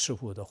有的事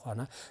物的话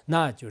呢，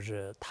那就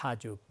是它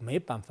就没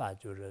办法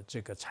就是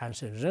这个产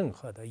生任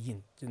何的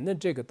因。那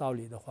这个道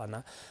理的话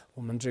呢，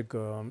我们这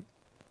个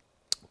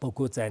包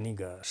括在那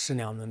个释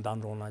量论当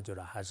中呢，就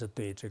是还是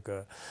对这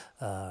个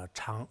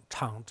常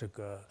这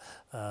个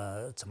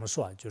怎么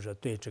说啊，就是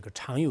对这个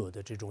常有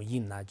的这种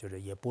因呢，就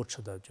是也驳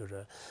斥的就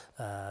是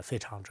非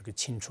常这个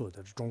清楚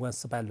的。中观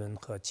四百论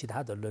和其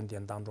他的论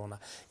点当中呢，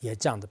也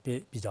讲的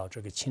比较这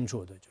个清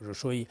楚的，就是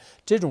所以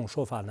这种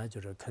说法呢，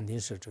就是肯定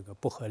是这个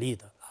不合理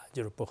的啊，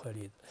就是不合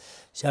理的。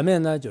下面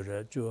呢，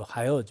就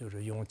还有就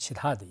是用其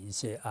他的一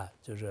些啊，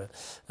就是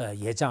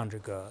也讲这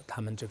个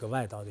他们这个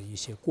外道的一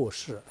些过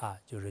失啊，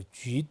就是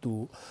居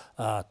都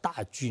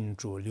大君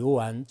主6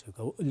万这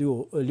个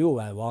六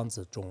万王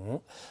子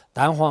中，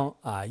丹皇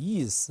啊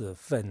意思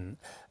分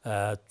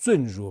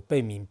尊入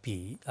北冥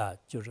比啊，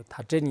就是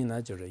他这里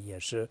呢，就是也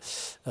是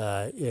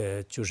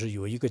就是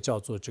有一个叫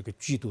做这个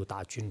居都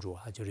大君主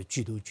啊，就是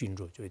居都君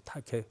主，就是他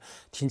可以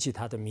听起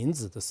他的名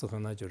字的时候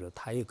呢，就是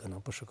他也可能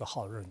不是个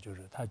好人，就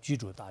是他居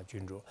住大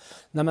君主。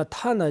那么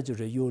他呢，就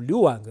是有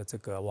6万个这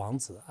个王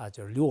子啊，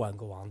就是6万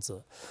个王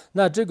子。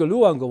那这个6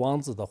万个王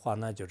子的话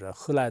呢，就是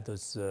后来都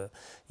是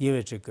因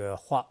为这个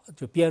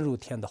就变入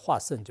天的化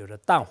身，就是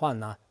淡化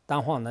呢。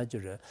蛋黄呢，就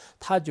是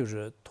它就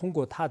是通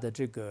过它的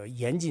这个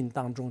眼睛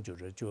当中，就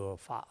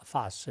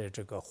发射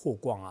这个火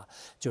光啊，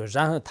就是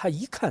然后他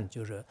一看，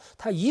就是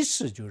他一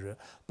试，就是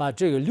把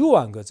这个6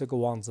万个这个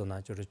王子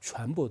呢，就是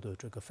全部都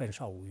这个焚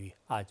烧无余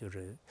啊，就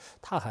是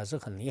他还是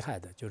很厉害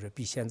的，就是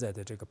比现在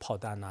的这个炮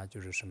弹呐，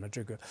就是什么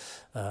这个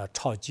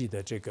超级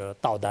的这个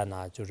导弹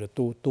呐，就是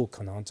都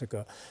可能这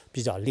个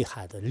比较厉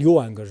害的。6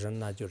万个人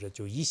呢，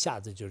就一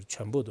下子就是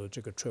全部都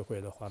这个摧毁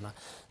的话呢，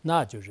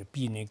那就是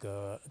比那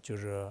个就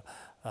是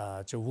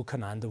这乌克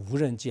兰的无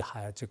人机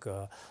还这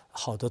个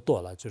好得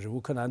多了。就是乌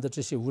克兰的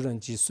这些无人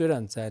机虽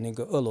然在那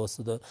个俄罗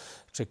斯的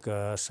这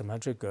个什么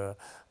这个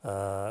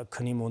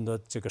克里姆的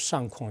这个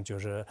上空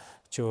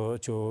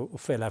就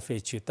飞来飞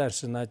去，但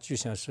是呢就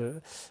像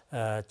是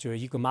就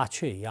一个麻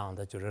雀一样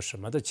的，就是什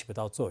么都起不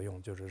到作用。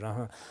就是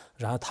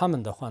然后他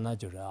们的话呢，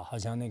就是好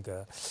像那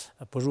个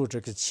不如这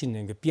个气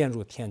那个便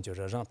如天，就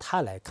是让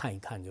他来看一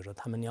看，就是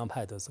他们两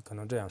派都是可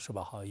能这样说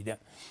吧好一点。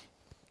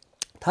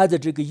他的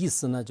这个意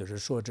思呢，就是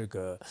说这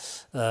个，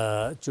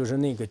就是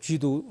那个基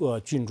督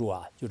君主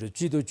啊，就是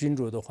基督君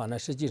主的话呢，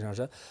实际上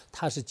是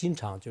他是经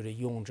常就是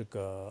用这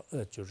个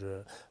就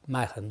是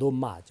买很多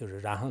马，就是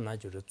然后呢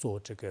就是做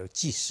这个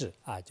祭祀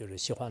啊，就是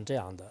喜欢这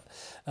样的，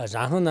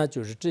然后呢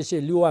就是这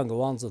些6万个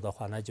王子的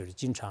话呢，就是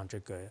经常这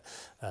个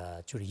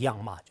就是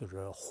养马，就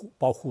是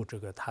保护这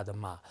个他的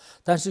马。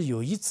但是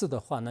有一次的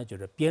话呢，就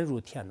是边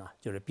如天呢，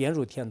就是边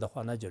如天的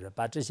话呢，就是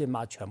把这些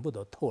马全部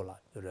都偷了，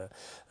就是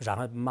然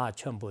后马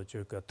全部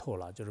这个偷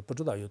了，就是不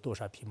知道有多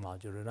少匹马，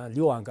就是那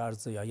6万个儿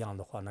子要养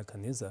的话，那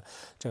肯定是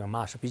这个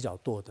马是比较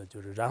多的，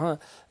就是然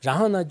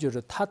后呢，就是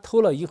他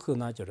偷了以后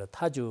呢，就是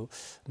他就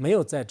没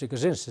有在这个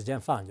人世间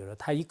放，就是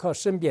他依靠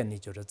身边的，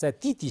就是在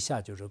地底下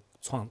就是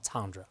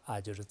藏着啊，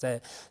就是在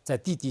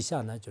地底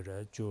下呢，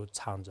就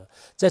藏着。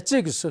在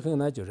这个时候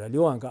呢，就是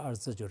6万个儿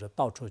子就是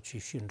到处去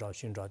寻找，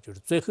就是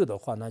最后的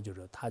话呢，就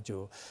是他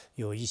就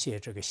有一些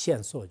这个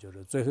线索，就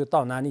是最后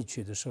到哪里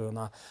去的时候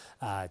呢，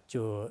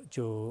就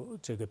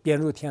这个边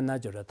如天呢，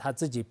就是他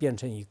自己变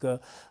成一个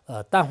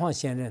蛋黄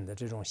仙人的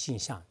这种形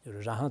象，就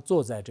是然后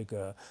坐在这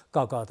个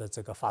高高的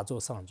这个法座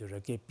上，就是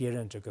给别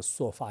人这个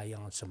说法一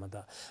样什么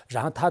的。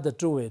然后他的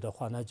周围的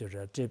话呢，就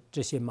是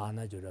这些马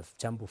呢，就是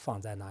全部放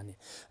在那里。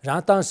然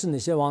后当时那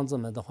些王子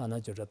们的话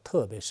呢，就是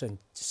特别生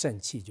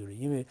气，就是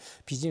因为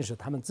毕竟是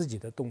他们自己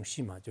的东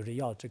西嘛，就是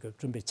要这个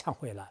准备抢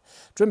回来。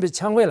准备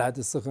抢回来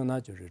的时候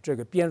呢，就是这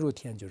个边如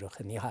天就是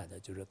很厉害的，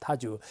就是他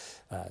就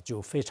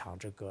非常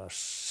这个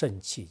生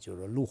气，就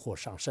是怒火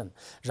上身。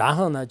然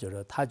后呢，就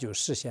是他就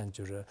实现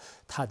就是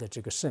他的这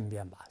个圣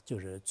变吧，就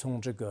是从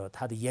这个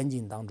他的眼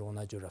睛当中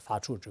呢，就是发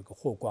出这个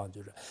火光，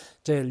就是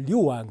这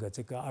6万个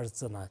这个儿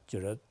子呢，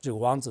就是这个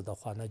王子的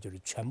话呢，就是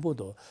全部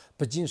都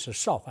不仅是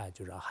烧坏，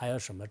就是还有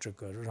什么这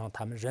个让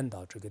他们扔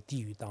到这个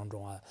地狱当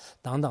中啊，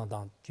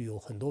等，就有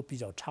很多比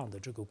较长的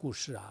这个故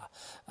事啊。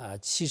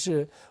其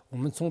实我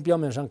们从表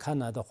面上看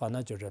来的话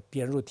呢，就是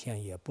边如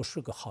天也不是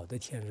个好的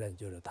天人，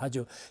就是他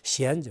就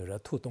先就是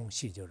偷东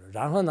西，就是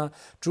然后呢，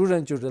主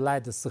人就是来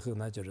的时候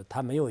呢，就是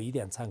他没有一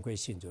点惭愧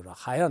心，就是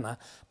还要呢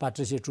把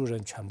这些主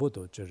人全部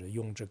都就是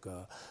用这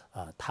个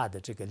他的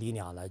这个力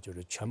量来就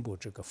是全部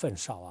这个焚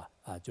烧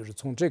就是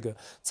从这个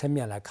层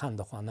面来看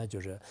的话呢，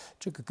就是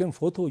这个跟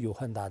佛陀有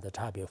很大的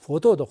差别。佛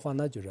陀的话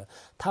呢，就是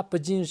他不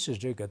仅是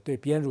这个对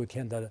边如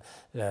天的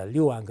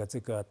6万个这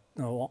个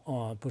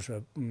不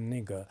是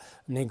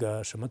那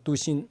个什么笃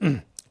信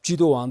基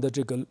督王的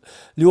这个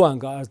6万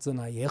个儿子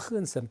呢，也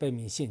很生悲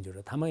悯心，就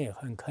是他们也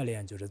很可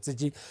怜，就是自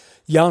己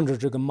养着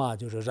这个马，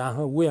就是然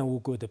后无缘无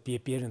故的被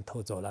别人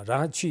偷走了，然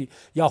后去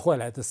要回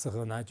来的时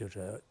候呢，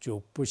就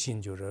不幸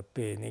就是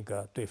被那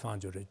个对方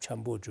就是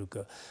全部这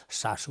个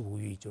杀死无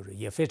余，就是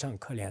也非常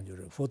可怜。就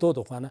是佛陀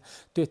的话呢，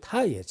对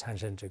他也产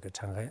生这个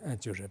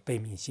就是悲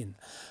悯心，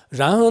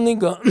然后那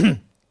个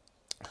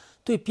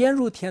对边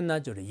如天呢，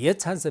就是也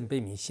产生悲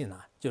悯心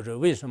了。就是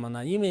为什么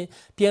呢？因为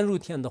边如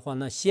天的话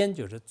呢，先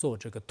就是做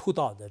这个屠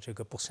盗的这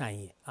个不善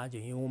业就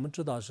因为我们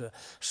知道是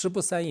十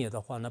不善业的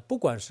话呢，不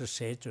管是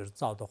谁就是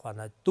造的话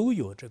呢，都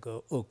有这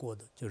个恶果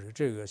的。就是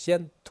这个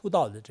先屠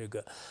盗的这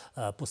个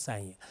不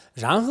善业，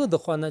然后的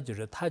话呢，就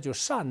是他就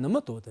杀那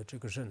么多的这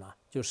个人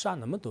就杀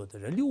那么多的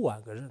人，6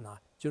万个人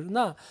就是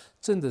那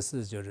真的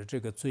是就是这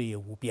个罪业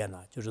无边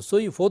了。就是所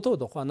以佛陀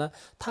的话呢，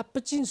他不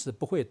仅是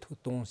不会偷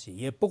东西，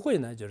也不会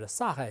呢就是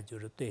杀害就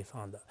是对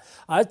方的，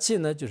而且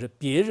呢就是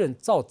别人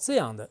造这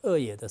样的恶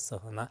业的时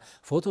候呢，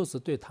佛陀是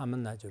对他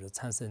们呢就是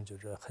产生就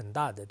是很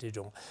大的这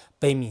种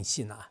悲悯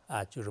心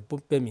就是不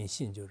悲悯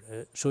心，就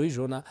是所以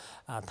说呢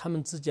他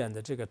们之间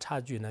的这个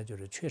差距呢，就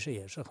是确实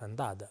也是很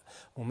大的。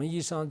我们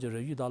以上就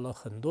是遇到了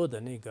很多的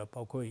那个，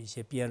包括一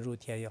些边如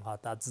天也好，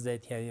大自在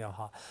天也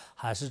好，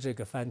还是这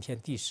个梵天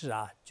帝释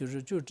就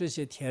是这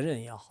些天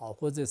人也好，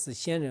或者是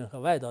仙人和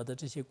外道的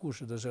这些故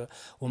事的时候，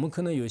我们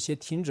可能有些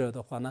听者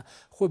的话呢，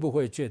会不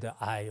会觉得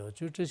哎呦，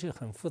就这些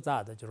很复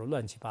杂的，就是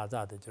乱七八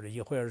糟的，就是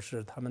一会儿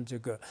是他们这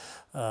个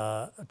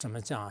怎么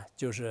讲啊，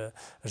就是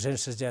人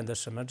世间的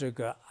什么这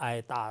个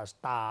爱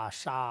大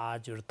杀，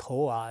就是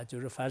头啊，就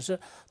是凡是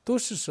都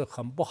是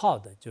很不好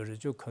的，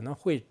就可能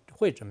会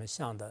这么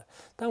想的。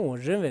但我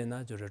认为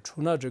呢，就是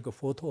除了这个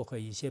佛陀和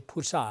一些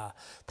菩萨啊，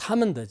他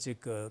们的这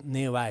个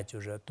内外就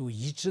是都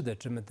一致的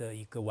这么的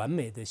一个完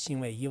美的行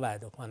为以外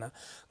的话呢，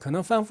可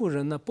能凡夫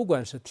人呢，不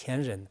管是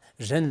天人、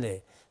人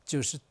类，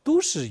就是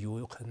都是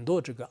有很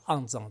多这个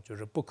肮脏，就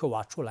是不可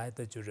挖出来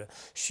的，就是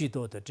许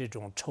多的这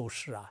种丑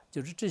事啊，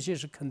就是这些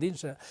是肯定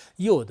是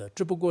有的，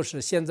只不过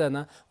是现在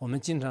呢，我们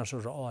经常说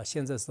哦，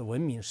现在是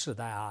文明时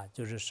代啊，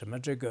就是什么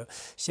这个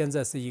现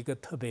在是一个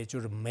特别就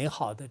是美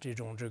好的这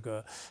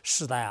个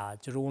时代啊，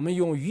就是我们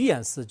用语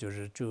言词就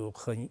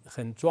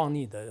很壮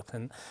丽的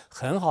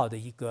很好的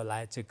一个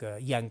来这个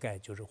掩盖，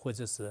就是或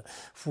者是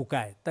覆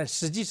盖，但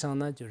实际上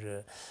呢，就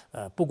是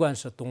不管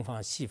是东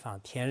方西方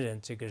天人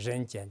这个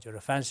人间，就是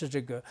凡是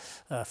这个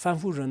凡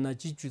夫人呢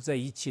集聚在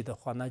一起的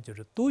话，那就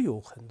是都有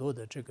很多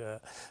的这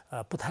个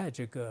不太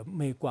这个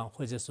美观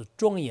或者是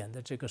庄严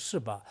的这个事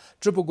吧。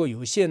只不过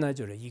有些呢，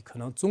就是以可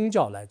能宗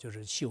教来就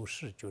是修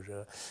饰，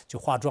就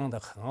化妆的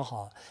很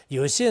好；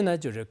有些呢，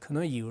就是可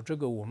能有这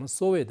个我们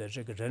所谓的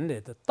这个人类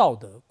的道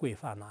德规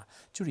范呢，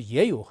就是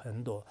也有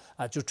很多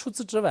啊。就除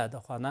此之外的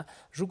话呢，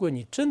如果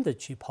你真的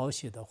去剖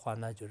析的话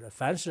呢，就是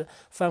凡是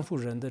凡夫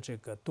人的这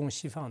个东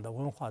西方的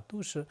文化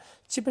都是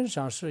基本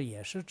上是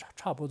也是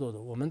差不多的。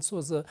我们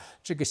说是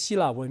这个希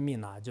腊文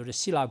明啊，就是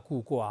希腊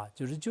古国啊，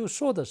就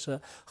说的是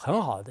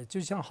很好的，就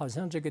像好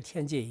像这个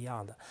天界一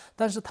样的。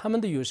但是他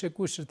们的有些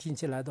故事听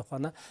起来的话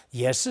呢，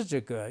也是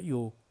这个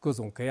有各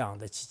种各样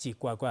的奇奇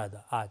怪怪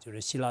的啊，就是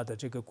希腊的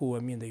这个古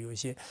文明的有一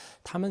些，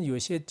他们有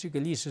些这个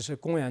历史是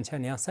公元前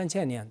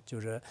3000年，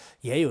就是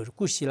也有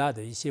古希腊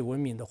的一些文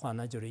明的话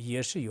呢，就是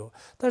也是有，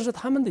但是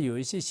他们的有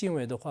一些行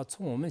为的话，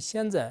从我们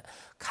现在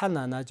看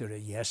来呢，就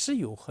是也是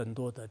有很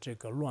多的这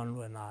个乱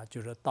伦啊，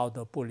就是道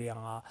德不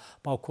良啊，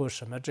包括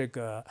什么这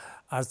个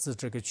儿子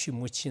这个娶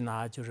母亲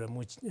啊，就是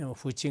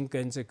父亲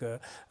跟这个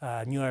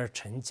女儿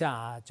成家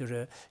啊，就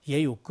是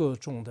也有各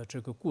种的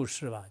这个故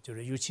事吧，就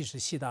是尤其是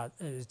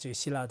这个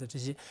希腊的这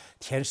些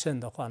天神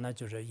的话呢，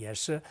就是也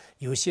是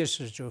有些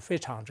是就非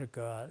常这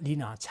个力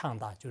量强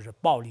大，就是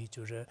暴力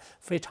就是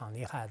非常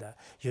厉害的，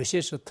有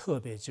些是特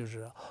别就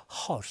是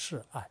好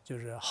事啊，就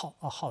是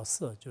好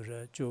色，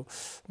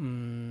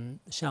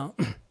像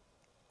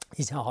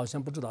以前好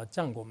像不知道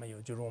讲过没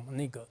有，就是我们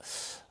那个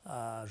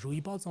如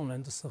意宝藏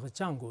人的时候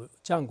讲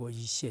过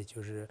一些，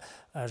就是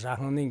然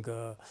后那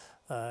个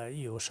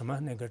有什么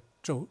那个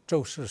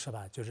宙斯是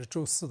吧？就是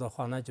宙斯的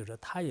话呢，就是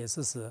他也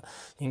是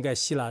应该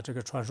希腊这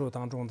个传说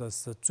当中的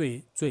是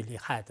最厉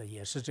害的，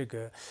也是这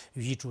个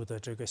宇宙的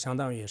这个相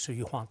当于也是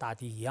玉皇大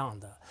帝一样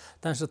的。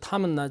但是他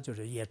们呢，就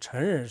是也承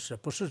认是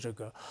不是这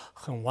个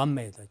很完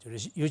美的，就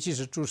是尤其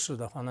是宙斯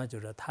的话呢，就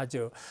是他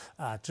就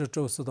这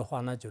宙斯的话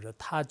呢，就是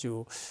他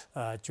就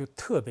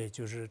特别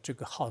就是这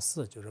个好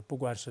色，就是不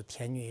管是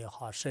天女也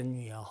好，神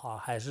女也好，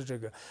还是这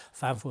个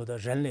凡夫的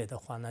人类的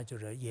话呢，就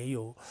是也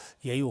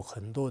有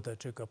很多的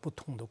这个不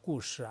同的故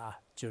事啊，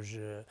就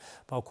是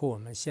包括我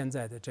们现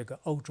在的这个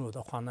欧洲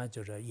的话呢，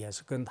就是也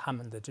是跟他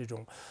们的这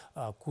种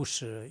故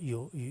事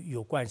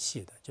有关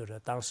系的。就是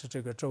当时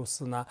这个宙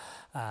斯呢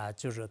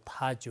就是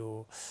他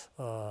就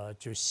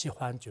喜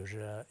欢就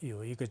是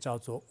有一个叫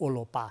做欧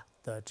罗巴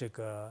的这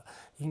个，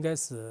应该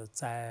是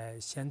在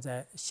现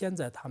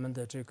在他们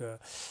的这个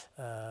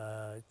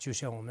就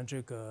像我们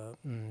这个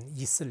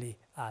以色列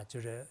啊，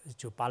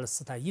就巴勒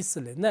斯坦以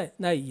色列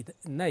那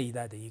一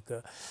带的一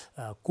个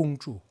公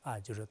主啊，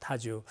就是他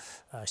就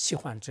喜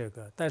欢这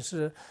个，但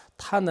是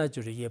他呢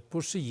就是也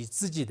不是以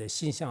自己的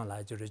形象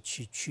来就是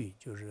去，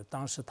就是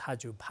当时他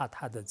就怕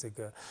他的这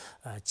个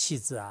妻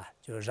子啊，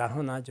就然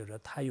后呢就是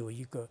他有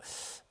一个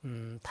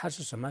他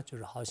是什么，就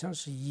是好像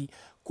是以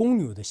公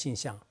牛的形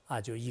象啊，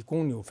就以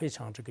公牛非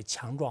常这个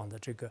强壮的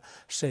这个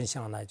身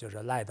象呢，就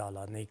是来到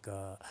了那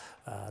个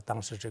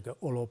当时这个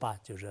欧罗巴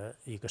就是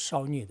一个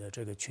少女的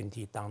这个群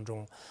体当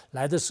中。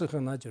来的时候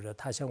呢，就是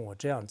他像我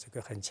这样这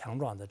个很强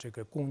壮的这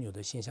个公牛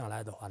的形象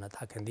来的话呢，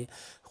他肯定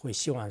会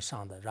喜欢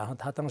上的。然后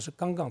他当时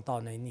刚刚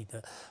到那里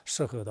的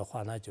时候的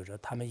话呢，就是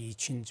他们一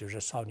群就是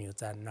少女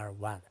在那儿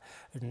玩，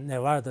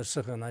玩的时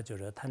候呢，就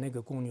是他那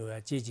个公牛要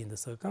接近的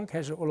时候，刚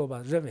开始欧罗巴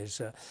认为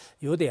是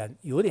有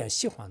点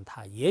喜欢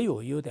他，也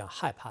有点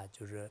害怕，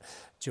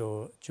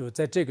就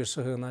在这个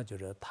时候呢，就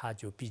是他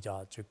就比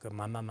较这个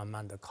慢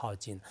慢的靠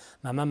近，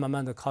慢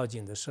慢的靠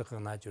近的时候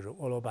呢，就是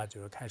欧罗巴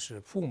就是开始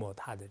抚摸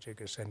他的这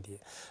个身体，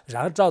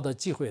然后找到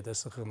机会的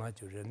时候呢，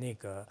就是那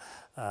个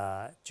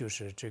就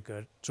是这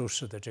个宙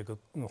斯的这个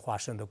化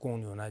身的公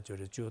牛呢，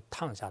就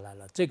躺下来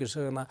了。这个时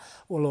候呢，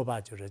欧罗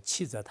巴就是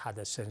骑在他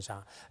的身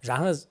上，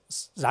然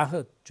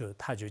后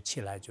他就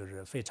起来，就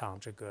是非常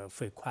这个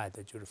飞快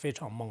的，就是非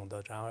常猛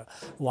的，然后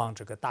往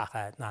这个大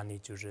海那里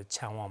就是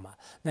前往嘛。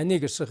那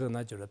个时候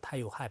呢，就是他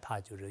又害怕，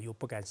就是又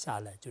不敢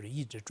下来，就是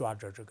一直抓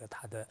着这个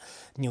他的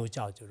牛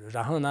角，就是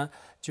然后呢，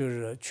就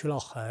是去了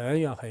很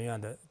远很远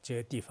的这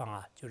个地方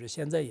啊，就是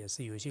现在也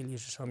是有些历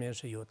史上面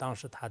是有当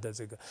时他的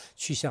这个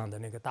去向的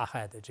那个大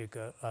海的这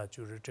个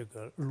就是这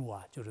个路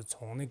啊，就是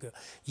从那个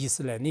伊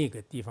斯兰那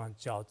个地方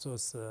叫做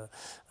是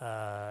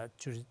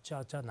就是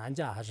叫南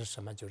迦还是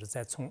什么，就是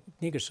在从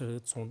那个时候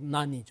从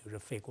那里就是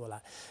飞过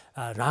来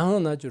然后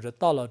呢就是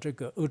到了这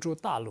个欧洲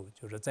大陆，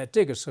就是在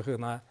这个时候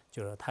呢。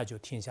就是他就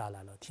停下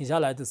来了，停下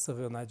来的时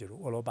候呢，就是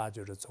欧罗巴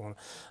就是从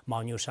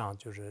牦牛上，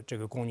就是这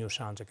个公牛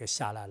上这个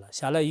下来了。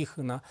下来以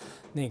后呢，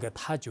那个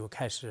他就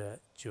开始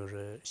就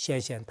是显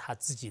现他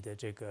自己的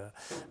这个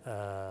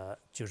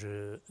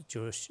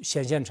就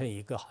显现成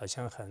一个好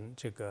像很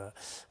这个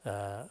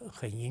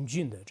很英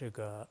俊的这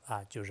个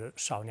就是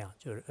少娘，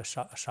就是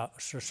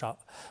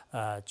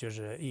就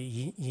是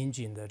英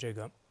俊的这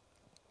个。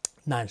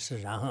男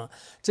士，然后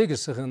这个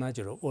时候呢，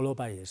就是欧罗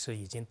巴也是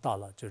已经到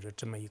了就是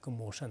这么一个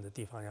陌生的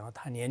地方，然后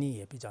他年龄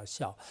也比较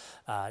小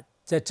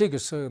在这个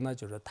时候呢，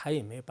就是他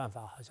也没有办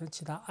法，好像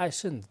其他爱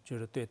甚就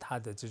是对他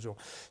的这种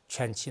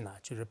权戚呢，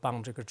就是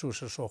帮这个主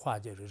事说话，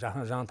就是然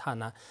后让他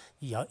呢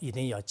一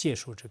定要结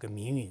束这个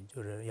命运，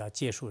就是要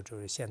结束就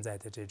是现在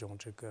的这种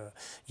这个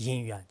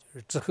姻缘，就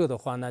是之后的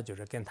话呢，就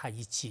是跟他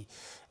一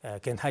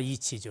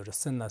起就是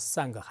生了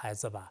3个孩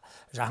子吧，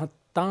然后。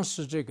当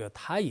时这个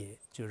他也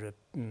就是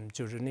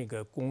就是那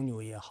个公牛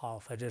也好，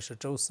或者是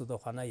宙斯的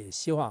话呢，也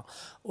希望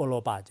欧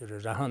罗巴就是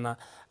然后呢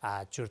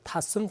就是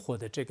他生活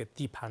的这个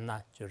地盘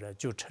呢，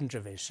就称之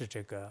为是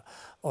这个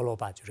欧罗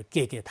巴，就是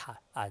给他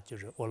就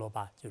是欧罗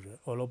巴，就是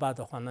欧罗巴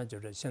的话呢，就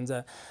是现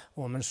在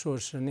我们说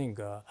是那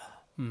个。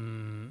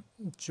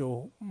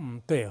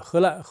对，后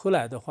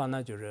来的话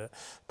呢，就是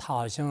他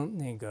好像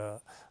那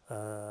个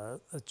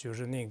就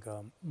是那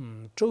个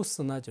宙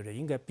斯呢，就是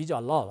应该比较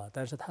老了，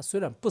但是他虽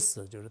然不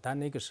死，就是他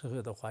那个时候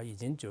的话已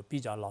经就比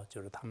较老，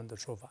就是他们的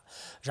说法。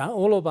然后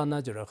欧罗巴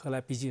呢，就是后来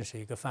毕竟是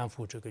一个反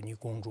腐这个女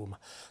公主嘛，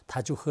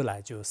她就后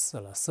来就死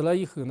了。死了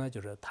以后呢，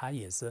就是她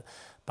也是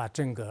把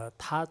整个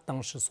她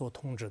当时所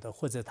统治的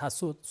或者她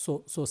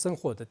所生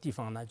活的地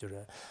方呢，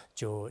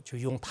就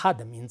用她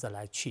的名字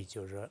来取，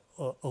就是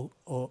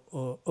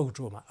欧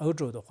洲嘛。欧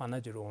洲的话呢，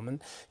就是我们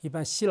一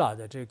般希腊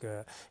的这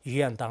个语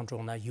言当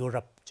中呢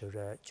 ，Europe 就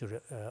是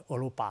欧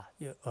罗巴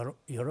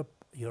Europe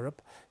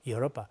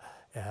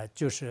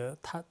就是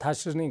它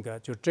是那个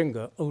就整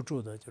个欧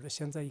洲的，就是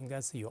现在应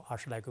该是有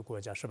20来个国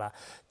家是吧？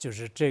就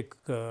是这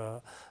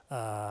个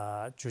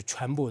就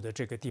全部的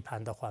这个地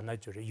盘的话，那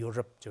就是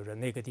Europe 就是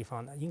那个地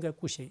方呢，应该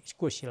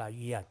过希腊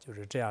语言就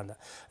是这样的。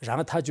然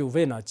后他就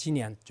为了纪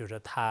念，就是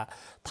他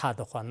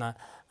的话呢。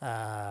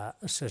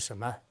是什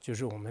么？就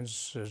是我们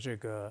是这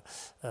个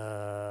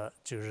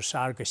就是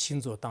12个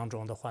星座当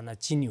中的话呢，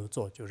金牛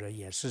座就是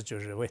也是就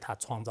是为他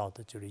创造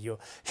的，就是有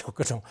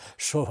各种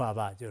说法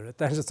吧。就是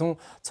但是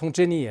从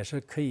这里也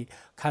是可以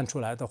看出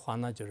来的话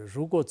呢，就是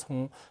如果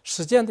从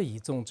时间的移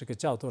动这个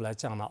角度来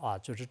讲呢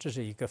就是这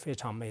是一个非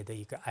常美的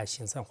一个爱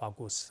情神话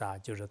故事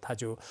就是他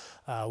就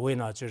为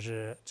了就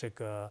是这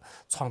个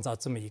创造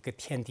这么一个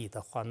天地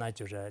的话，那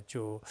就是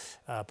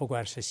不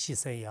管是牺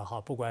牲也好，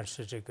不管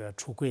是这个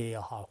出轨也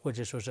好。或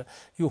者说是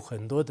有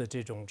很多的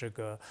这种这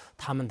个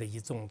他们的一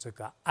种这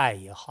个爱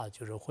也好，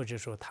就是或者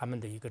说他们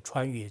的一个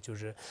穿越，就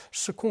是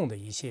失控的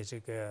一些这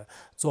个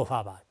做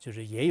法吧，就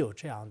是也有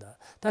这样的。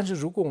但是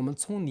如果我们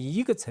从另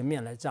一个层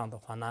面来讲的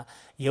话呢，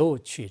也有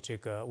去这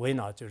个为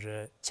了就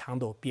是抢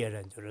夺别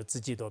人，就是自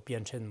己都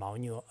变成牦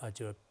牛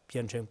就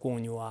变成公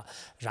牛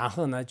然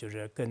后呢，就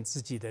是跟自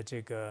己的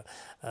这个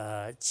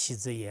妻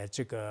子也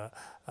这个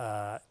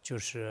就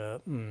是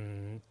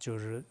就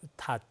是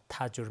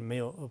他就是没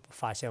有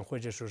发现，或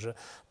者说是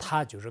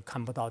他就是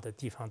看不到的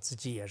地方，自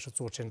己也是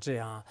做成这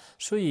样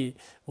所以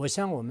我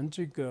想我们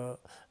这个。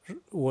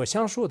我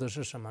想说的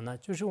是什么呢？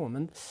就是我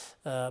们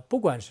不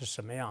管是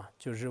什么样，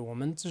就是我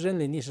们人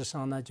类历史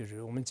上呢，就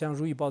是我们讲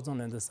如意宝藏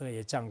人的时候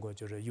也讲过，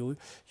就是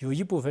有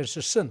一部分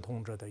是神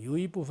统治的，有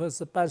一部分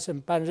是半神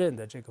半人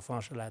的这个方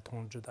式来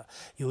统治的，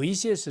有一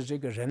些是这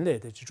个人类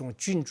的这种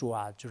君主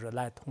就是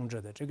来统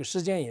治的。这个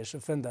时间也是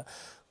分的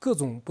各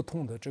种不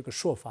同的这个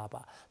说法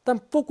吧。但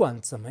不管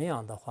怎么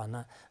样的话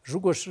呢，如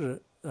果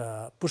是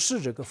不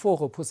是这个佛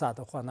和菩萨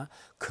的话呢，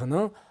可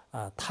能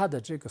他的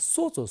这个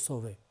所作所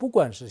为，不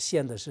管是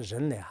现的是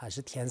人类还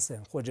是天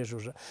神，或者说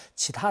是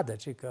其他的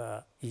这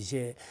个一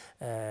些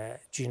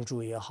君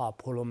主也好，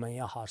婆罗门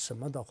也好，什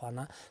么的话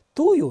呢，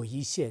都有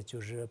一些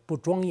就是不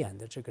庄严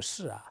的这个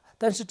事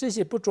但是这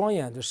些不庄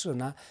严的事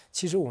呢，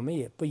其实我们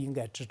也不应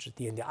该指指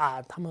点点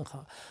他们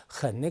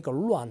很那个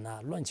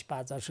乱七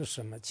八糟是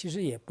什么？其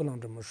实也不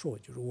能这么说。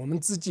就是我们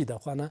自己的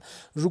话呢，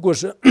如果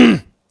是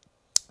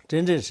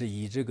真正是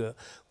以这个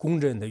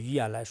公正的语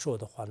言来说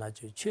的话呢，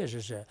就确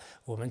实是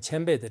我们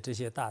前辈的这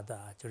些大的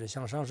就是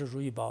像上师如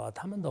意宝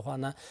他们的话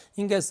呢，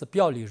应该是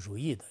表里如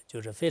一的，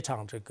就是非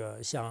常这个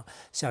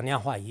像莲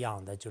花一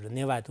样的，就是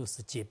内外都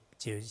是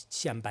就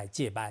献拜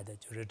祭拜的，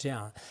就是这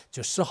样，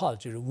就10号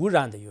就是污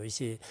染的有一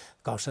些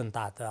高僧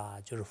大德啊，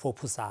就是佛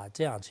菩萨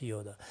这样是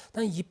有的。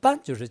但一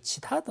般就是其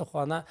他的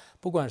话呢，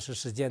不管是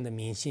世间的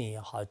明星也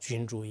好，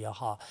君主也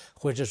好，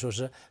或者说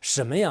是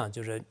什么样，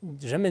就是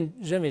人们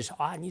认为是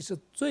你是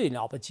最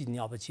了不起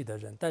的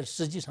人，但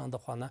实际上的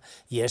话呢，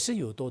也是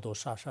有多多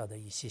少少的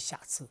一些瑕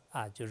疵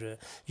啊，就是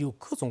有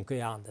各种各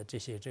样的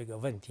这个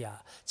问题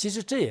啊。其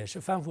实这也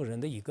是凡夫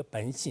人的一个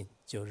本性。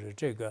就是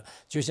这个，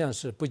就像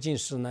是不净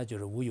时呢，就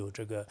是无有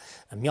这个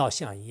妙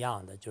相一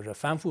样的，就是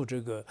凡夫这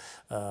个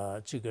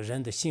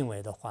人的行为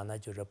的话呢，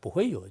就是不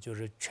会有就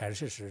是全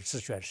是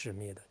全是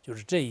灭的，就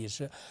是这也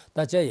是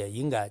大家也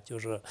应该就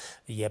是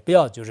也不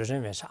要就是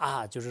认为是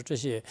就是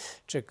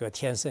这个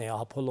天神也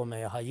好，婆罗门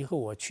也好，以后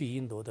我去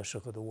印度的时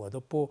候的我都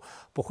不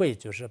会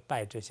就是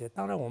拜这些，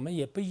当然我们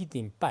也不一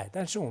定拜，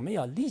但是我们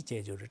要理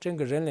解就是整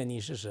个人类历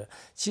史是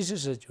其实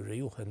是就是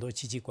有很多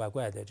奇奇怪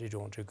怪的这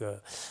种这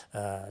个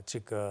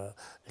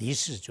历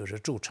史就是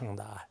铸成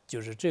的啊，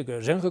就是这个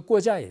任何国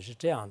家也是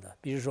这样的。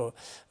比如说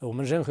我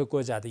们任何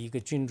国家的一个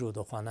君主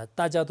的话呢，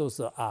大家都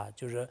是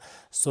就是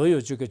所有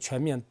这个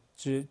全民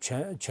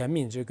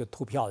这个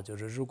投票，就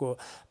是如果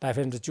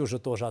90%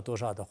多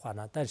少的话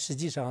呢，但实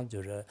际上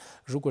就是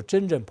如果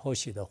真正剖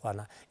析的话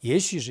呢，也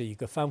许是一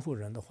个凡夫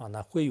人的话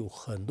呢，会有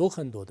很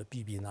多的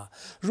弊病呢。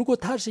如果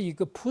他是一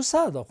个菩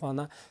萨的话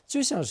呢，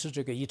就像是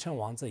这个一尘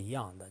王子一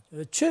样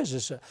的，确实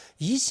是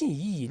一心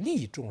一意利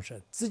益众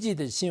生，自己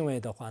的行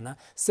为的话呢，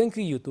身口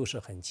意都是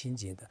很清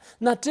净的。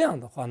那这样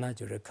的话呢，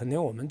就是肯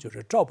定我们就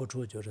是照不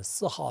出就是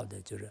丝毫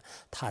的，就是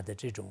他的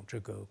这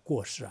个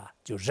过失啊，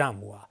就染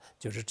污啊，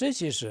就是这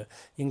些是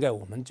应该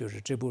我们就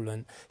是这部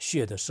论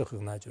学的时候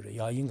呢，就是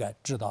应该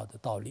知道的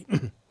道理。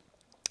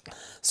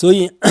所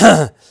以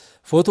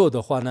佛陀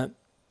的话呢，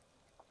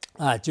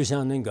就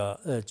像那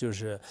个就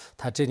是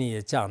他这里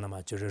也讲了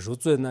嘛，就是如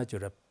尊呢，就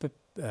是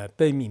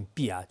悲悯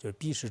彼就是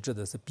彼是指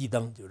的是彼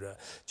等，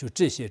就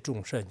这些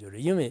众生，就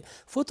是因为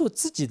佛陀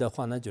自己的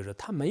话呢，就是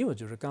他没有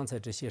就是刚才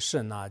这些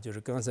神就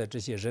是刚才这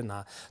些人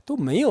都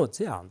没有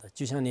这样的，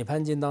就像《涅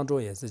槃经》当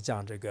中也是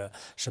讲这个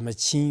什么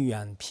亲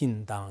缘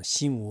平等，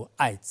心无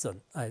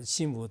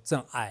心无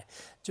憎爱，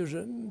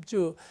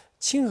就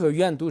亲和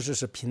愿都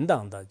是平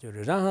等的，就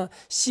是然后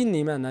心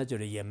里面呢，就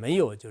是也没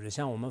有就是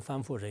像我们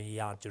凡夫人一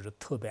样，就是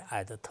特别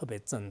爱的、特别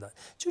憎的，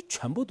就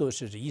全部都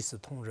是一视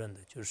同仁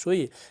的，就是所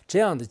以这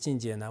样的境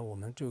界呢，我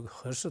们就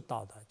合适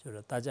到的，就是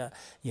大家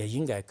也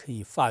应该可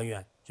以发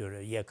愿。就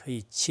是也可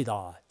以祈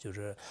祷就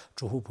是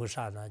诸佛菩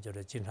萨呢，就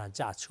是经常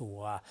加持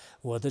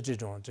我的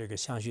这个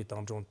相续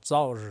当中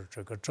早日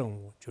这个证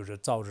悟，就是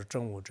早日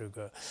证悟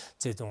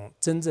这种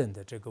真正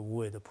的这个无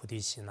为的菩提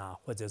心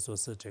或者说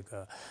是这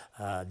个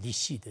离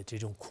系的这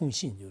种空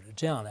性，就是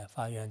这样来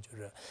发愿，就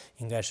是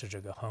应该是这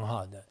个很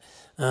好的，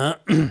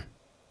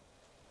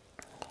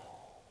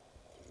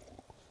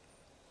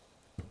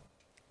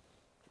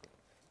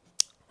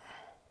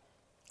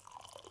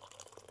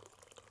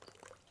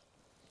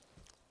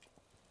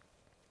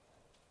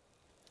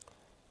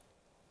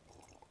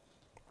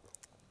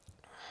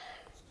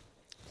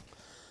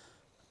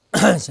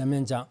下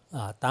面讲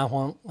丹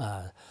黄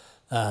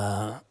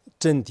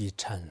真谛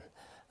禅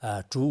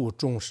诸无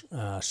众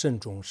生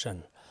众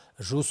生，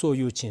如所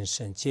有情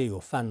生，皆有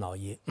烦恼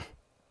也。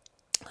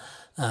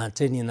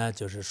这里呢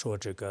就是说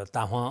这个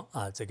大荒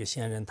这个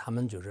仙人他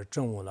们就是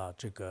证悟了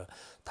这个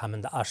他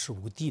们的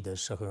25地的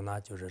时候呢，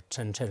就是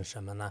真诚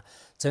什么呢？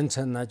真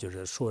诚呢就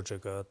是说这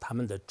个他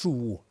们的诸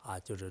物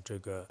就是这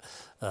个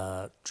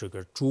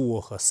诸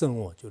物和圣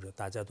物，就是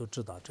大家都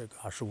知道这个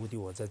25地，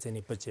我在这里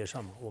不介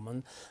绍嘛。我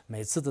们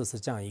每次都是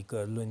这样一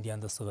个论点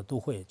的时候，都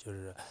会就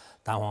是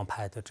大荒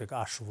派的这个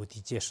25地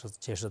解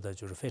释的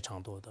就是非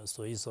常多的，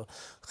所以说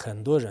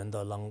很多人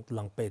都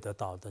能背得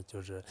到的，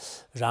就是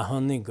然后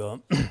那个。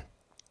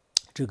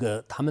这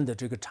个他们的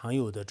这个常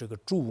有的这个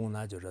诸物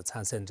呢，就是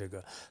产生这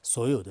个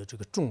所有的这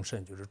个众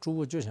生，就是诸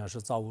物就像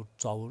是造物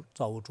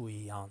主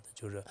一样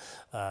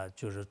的，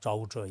就是造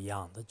物者一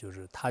样的，就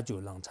是他就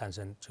能产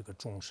生这个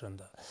众生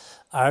的。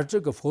而这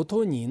个佛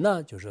陀尼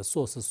呢，就是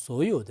说是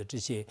所有的这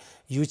些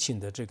有情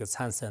的这个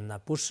产生呢，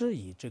不是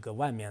以这个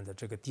外面的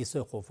这个地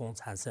水火风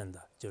产生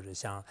的，就是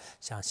像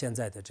现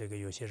在的这个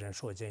有些人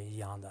说这一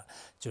样的，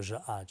就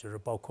是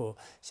包括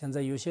现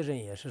在有些人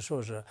也是说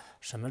是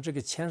什么这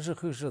个前世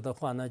后世的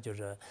话呢，就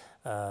是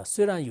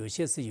虽然有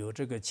些是有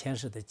这个前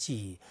世的记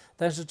忆，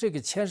但是这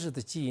个前世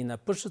的记忆呢，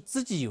不是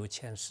自己有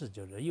前世，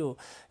就是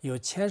有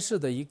前世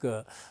的一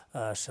个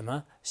什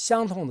么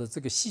相同的这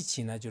个习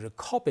气呢，就是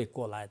拷贝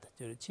过来的，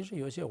就是其实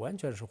有些完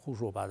全是胡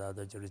说八道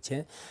的，就是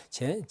前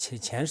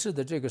世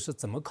的这个是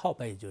怎么拷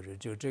贝，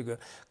就这个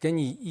跟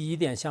你一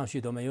点相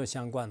续都没有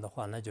相关的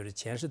话，那就是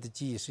前世的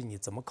记忆是你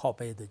怎么拷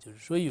贝的，就是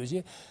所以有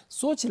些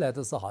说起来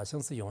的是好像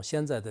是用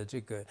现在的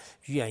这个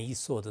语言一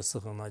说的时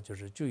候呢，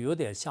就有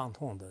点相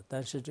同的。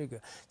但是这个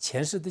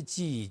前世的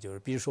记忆，就是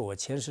比如说我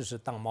前世是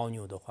当牦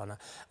牛的话呢，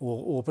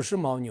我不是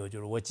牦牛，就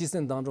是我寄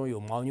生当中有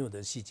牦牛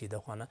的习气的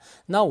话呢，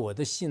那我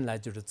的心来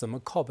就是怎么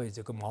靠背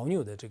这个牦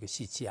牛的这个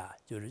习气啊？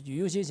就是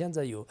有些现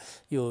在有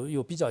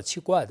比较奇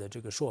怪的这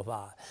个说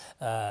法，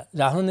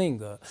然后那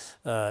个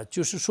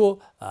就是说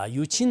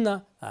有亲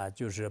呢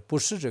就是不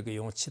是这个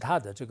用其他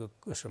的这个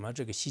什么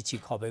这个习气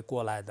靠背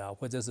过来的，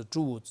或者是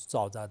诸物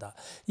造作的，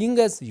应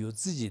该是有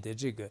自己的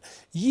这个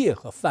业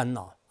和烦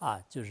恼。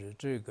就是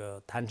这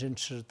个贪嗔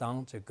痴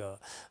当这个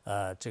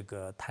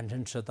贪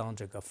嗔痴当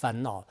这个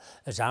烦恼，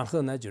然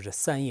后呢就是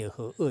善业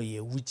和恶业、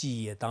无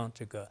记业当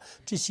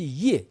这些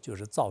业就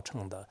是造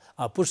成的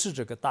不是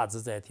这个大自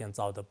在天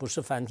造的，不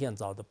是梵天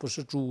造的，不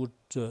是诸物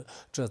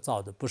这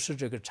造的，不是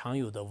这个常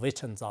有的微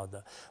尘造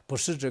的，不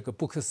是这个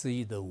不可思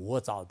议的我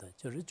造的，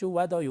就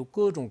外道有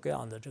各种各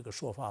样的这个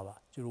说法吧。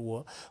就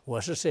是我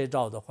是谁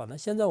造的话呢？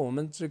现在我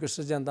们这个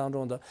世界当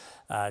中的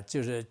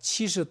就是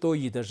70多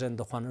亿的人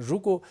的话呢，如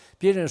果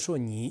别人说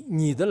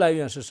你的来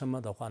源是什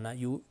么的话呢，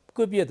有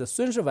个别的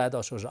孙氏外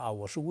道说是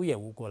我是无缘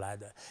无故来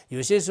的，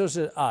有些说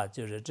是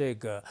就是这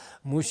个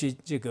母系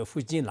这个附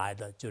近来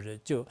的，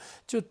就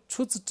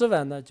除此之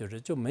外呢，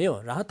就没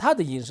有。然后他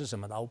的因是什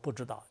么的我不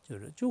知道，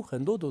就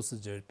很多都是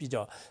就是比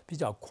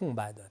较空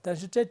白的。但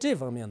是在这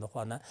方面的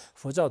话呢，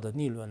佛教的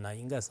理论呢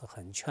应该是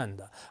很全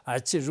的，而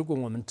且如果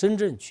我们真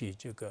正去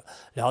这个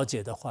了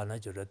解的话呢，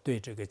就是对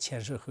这个前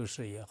世后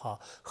世也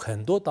好，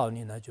很多道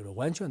理呢就是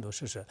完全都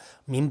是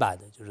明白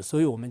的。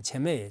所以我们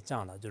前面也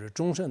讲了，就是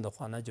终生的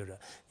话呢，就是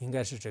应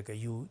该是这个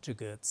有这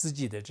个自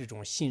己的这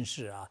种心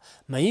事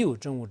没有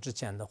证悟之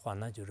前的话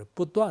呢，就是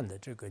不断的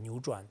这个扭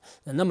转。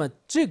那么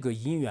这个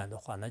因缘的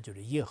话呢，就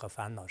是业和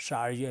烦恼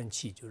12缘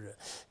起，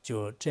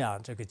就这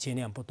样这个接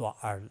连不断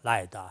而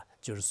来的。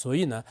所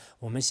以呢，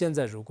我们现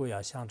在如果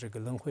要像这个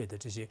轮回的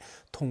这些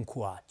痛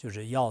苦就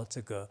是要这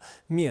个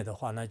灭的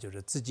话呢，就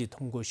是自己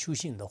通过修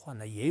行的话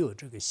呢，也有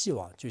这个希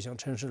望。就像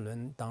陈世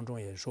伦当中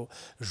也说，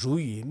如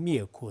于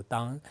灭苦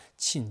当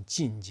勤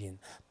精进，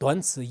断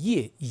此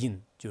业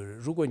因。就是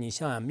如果你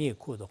想要灭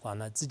苦的话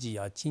呢，自己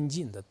要精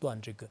进的断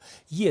这个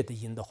业的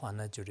因的话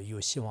呢，就是有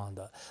希望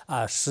的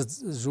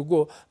如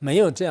果没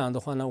有这样的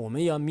话呢，我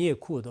们要灭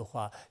苦的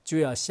话，就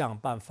要想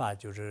办法，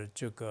就是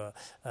这个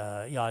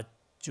要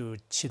就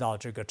祈祷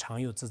这个常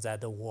有自在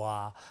的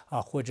我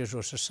或者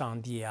说是上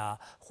帝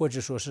或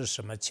者说是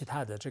什么其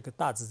他的这个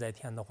大自在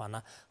天的话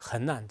呢，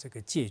很难这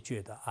个解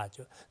决的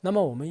那么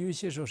我们有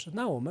些时候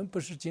那我们不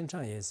是经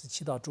常也是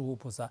祈祷诸佛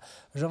菩萨，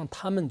让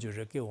他们就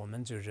是给我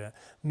们就是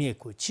灭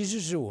苦。其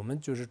实是我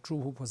们就是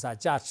诸佛菩萨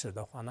加持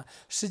的话呢，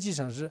实际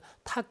上是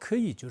他可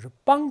以就是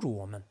帮助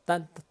我们，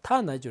但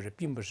他呢就是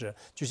并不是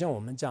就像我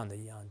们讲的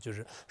一样，就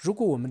是如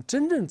果我们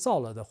真正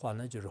造了的话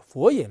呢，就是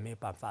佛也没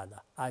办法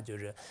的就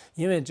是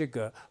因为这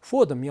个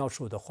佛的描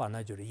述的话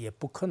呢，就是也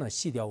不可能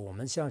洗掉我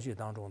们相续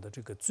当中的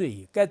这个罪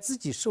业，该自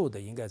己受的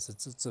应该是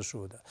自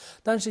受的。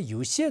但是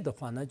有些的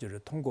话呢，就是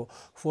通过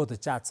佛的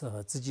加持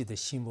和自己的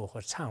心魔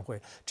和忏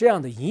悔这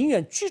样的因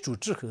缘具足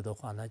之后的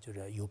话呢，就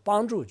是有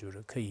帮助，就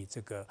是可以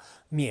这个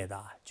灭的。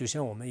就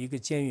像我们一个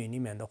监狱里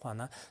面的话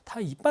呢，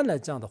它一般来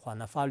讲的话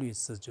呢，法律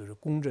是就是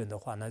公正的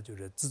话呢，就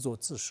是自作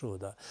自受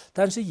的。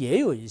但是也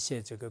有一些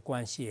这个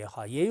关系也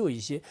好，也有一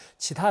些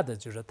其他的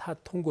就是他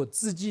通过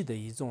自己的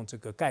一种这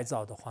个改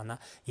造的话呢，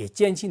也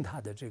减轻他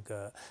的这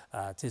个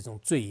这种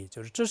罪业，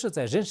就是这是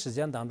在人世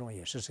间当中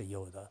也是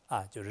有的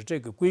就是这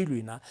个规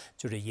律呢，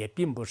就是也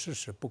并不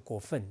是不过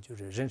分，就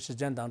是人世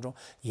间当中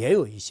也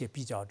有一些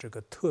比较这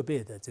个特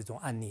别的这种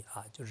案例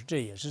就是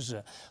这也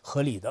是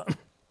合理的。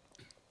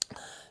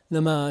那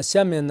么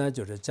下面呢，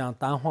就是将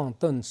单黄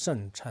顿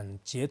生成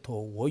解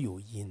脱我有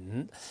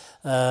因，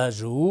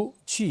如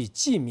去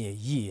寂灭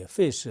业，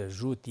非是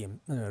如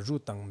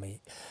等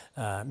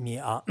灭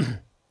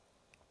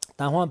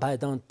单黄派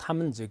等他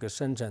们这个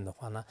生成的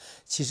话呢，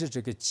其实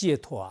这个解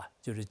脱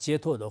就是解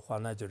脱的话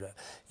呢，就是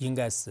应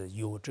该是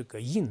有这个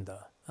因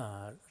的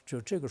就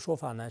这个说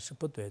法呢是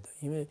不对的，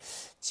因为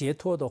解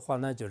脱的话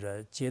呢，就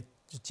是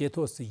解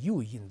脱是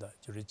有因的，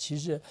就是其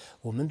实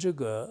我们这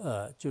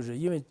个就是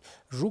因为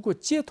如果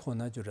解脱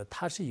呢，就是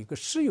它是一个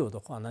实有的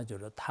话呢，就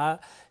是它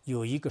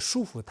有一个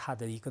束缚它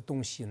的一个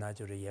东西呢，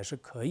就是也是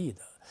可以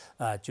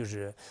的就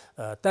是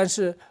但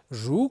是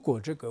如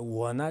果这个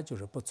我呢就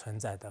是不存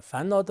在的，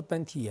烦恼的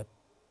本体也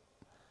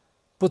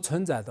不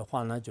存在的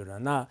话呢，就是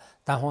那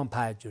单黄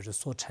派就是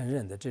所承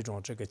认的这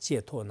种这个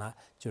解脱呢，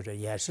就是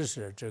也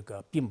是这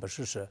个并不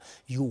是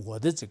有我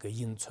的这个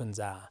因存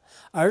在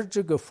而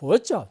这个佛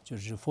教就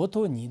是佛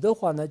陀你的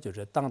话呢，就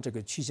是当这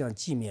个趋向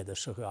寂灭的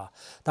时候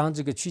当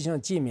这个趋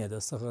向寂灭的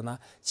时候呢，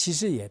其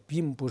实也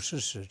并不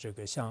是这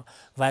个像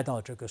外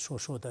道这个所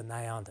说的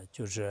那样的，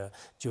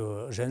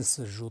就人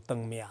死如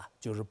灯灭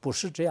就是不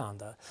是这样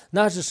的。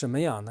那是什么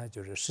样呢？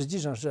就是实际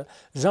上是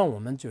让我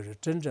们就是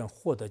真正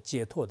获得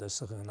解脱的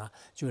时候呢，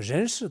就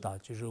认识到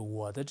就是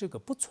我的这个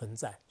不存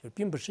在，就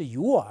并不是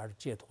由我而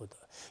解脱的。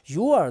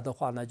由我而的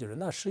话呢，就是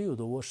那实有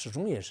的我始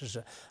终也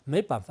是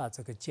没办法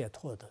这个解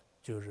脱的。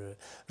就是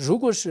如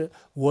果是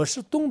我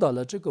是动到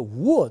了这个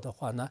无我的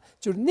话呢，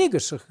就是那个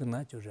时候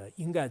呢，就是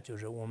应该就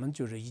是我们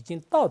就是已经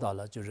到达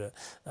了就是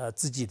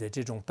自己的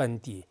这种本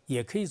地，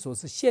也可以说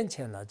是现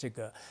前了这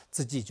个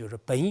自己就是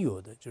本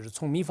有的，就是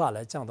从密法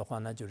来讲的话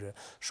呢，就是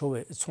所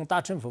谓从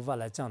大乘佛法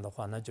来讲的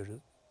话呢，就是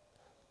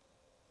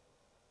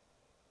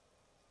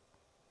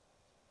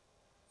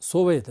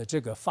所谓的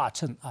这个法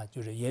称啊，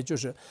就是也就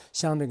是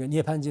像那个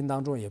涅槃经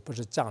当中也不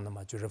是讲的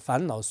嘛，就是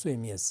烦恼虽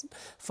灭，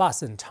法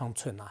身常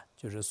存啊，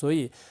就是所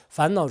以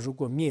烦恼如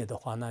果灭的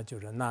话，那就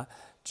是那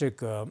这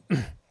个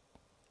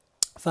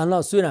烦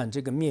恼虽然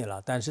这个灭了，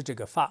但是这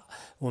个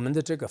我们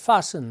的这个法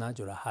身呢，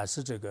就是还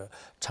是这个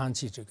长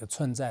期这个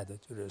存在的，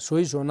就是所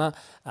以说呢，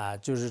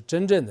就是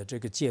真正的这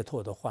个解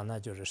脱的话，那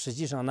就是实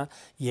际上呢，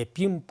也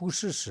并不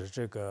是使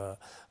这个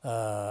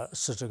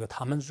是这个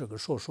他们这个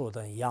所说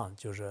的一样，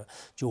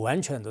就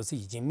完全都是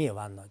已经灭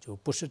完了，就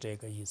不是这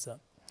个意思。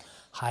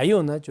还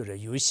有呢，就是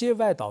有一些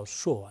外道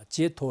说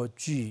解脱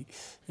具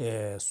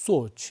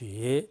所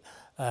取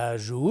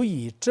如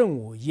以正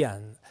无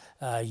言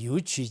有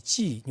取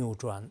即扭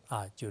转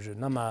啊，就是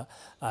那么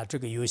这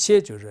个有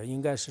些就是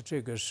应该是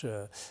这个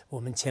是我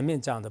们前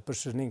面讲的，不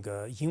是那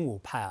个鹦鹉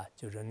派啊，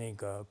就是那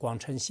个广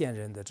成仙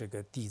人的这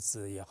个弟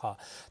子也好，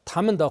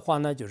他们的话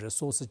呢，就是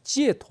说是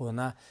解脱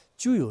呢。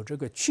就有这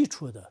个去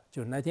处的，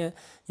就是那天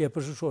也不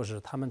是说是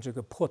他们这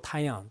个破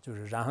太阳，就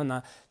是然后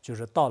呢，就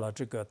是到了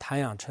这个太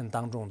阳城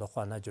当中的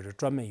话，那就是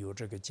专门有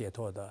这个解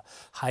脱的。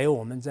还有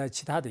我们在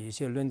其他的一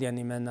些论点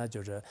里面呢，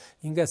就是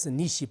应该是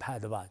逆袭派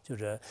的吧，就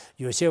是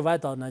有些外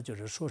道呢，就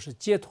是说是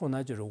解脱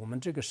呢，就是我们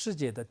这个世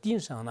界的顶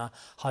上呢，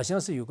好像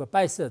是有个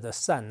白色的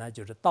山呢，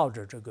就是倒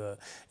着这个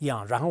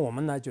样，然后我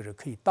们呢，就是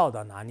可以到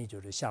哪里，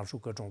就是享受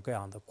各种各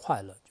样的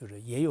快乐，就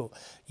是也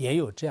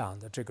有这样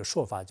的这个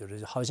说法，就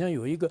是好像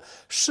有一个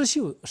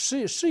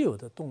是有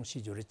的东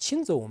西，就是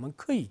亲自我们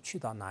可以去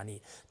到哪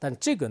里，但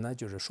这个呢，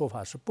就是说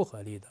法是不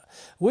合理的。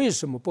为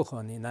什么不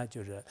合理呢？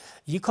就是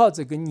依靠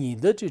这个你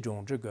的这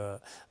种这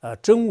个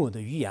真我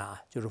的语言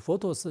啊，就是佛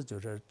陀是就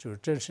是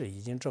真是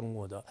已经真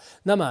我的。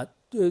那么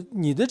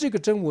你的这个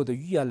真我的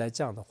语言来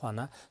讲的话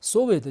呢，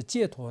所谓的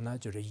解脱呢，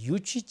就是有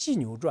去即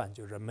扭转，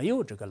就是没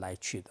有这个来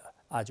去的。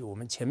就我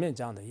们前面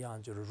讲的一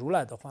样，就是如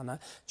来的话呢，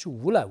就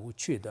无来无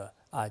去的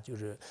就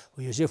是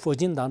有些佛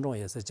经当中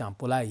也是讲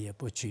不来也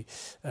不去，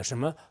什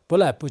么不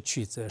来不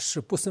去则是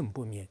不生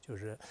不灭，就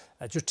是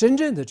就真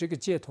正的这个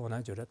解脱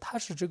呢，就是它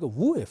是这个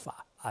无为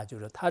法就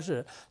是它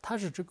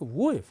是这个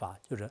无为法，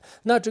就是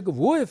那这个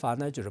无为法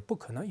呢，就是不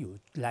可能有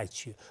来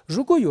去，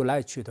如果有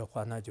来去的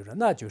话，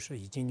那就是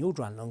已经扭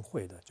转轮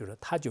回的，就是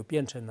它就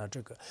变成了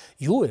这个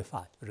有为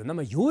法，就是那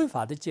么有为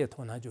法的解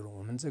脱呢，就是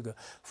我们这个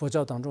佛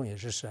教当中也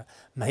是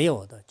没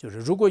有的，就是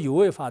如果有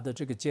为法的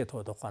这个解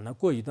脱的话，那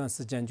过一段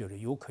时间就是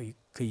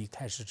可以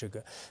开始这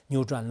个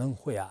扭转轮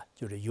回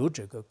就是有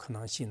这个可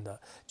能性的，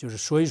就是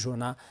所以说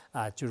呢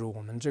就是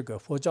我们这个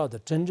佛教的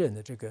真正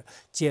的这个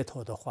解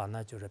脱的话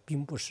呢，就是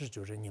并不是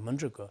就是你们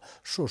这个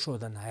所说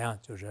的那样，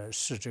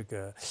是这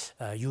个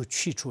有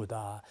去处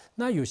的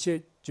那有些。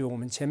就我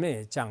们前面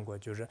也讲过，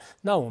就是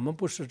那我们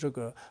不是这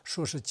个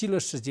说是极乐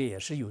世界也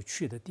是有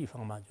趣的地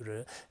方嘛？就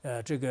是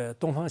这个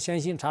东方显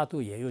性插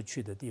图也有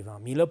趣的地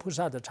方，弥勒菩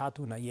萨的插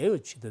图呢也有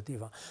趣的地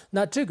方。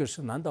那这个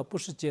难道不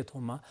是解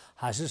脱吗？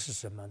还是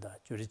什么的？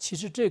就是其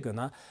实这个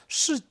呢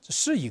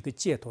是一个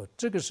解脱，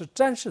这个是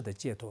暂时的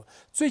解脱。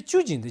最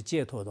究竟的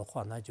解脱的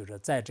话呢，就是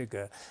在这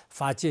个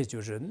法界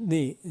就是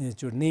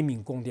内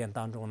明宫殿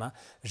当中呢，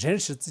认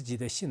识自己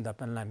的心的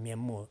本来面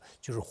目，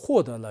就是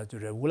获得了就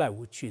是无来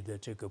无去的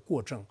这个过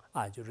程。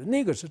就是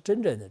那个是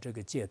真正的这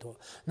个解脱。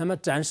那么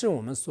展示我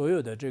们所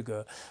有的这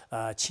个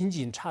情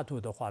景插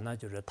图的话呢，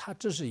就是它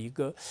这是一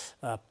个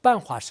半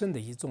化身的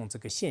一种这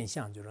个现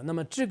象，就是那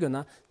么这个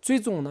呢，最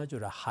终呢就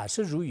是还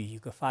是如于一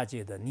个法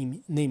界的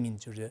内明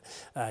就是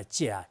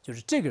界就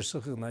是这个时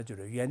候呢，就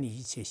是远离一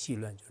切戏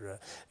论，就是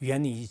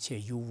远离一切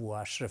有无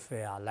是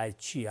非来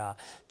去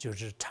就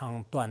是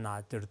长短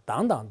就是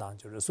等，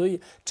就是所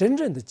以真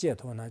正的解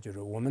脱呢，就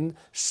是我们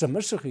什么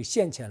时候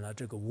现前了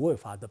这个无为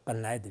法的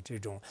本来的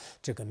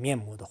这个面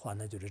目的话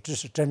呢，就是这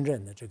是真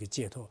正的这个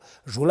解脱。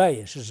如来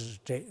也是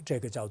这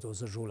个叫做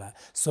是如来，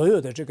所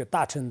有的这个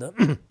大乘的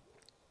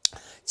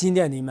经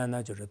典里面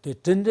呢，就是对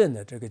真正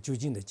的这个究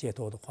竟的解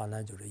脱的话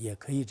呢，就是也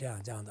可以这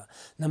样讲的。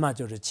那么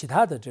就是其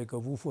他的这个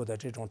无复的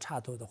这种插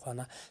图的话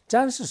呢，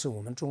暂时是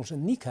我们终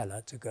身离开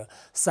了这个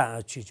三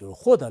恶趣，就是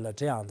获得了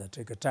这样的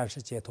这个暂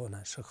时解脱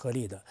呢，是合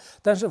理的。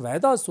但是外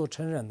道所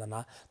承认的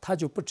呢，他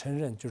就不承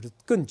认就是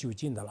更究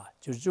竟的了，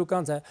就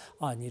刚才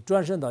你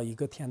转生到一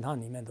个天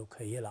堂里面都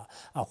可以了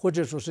或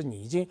者说是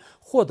你已经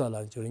获得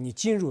了，就是你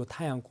进入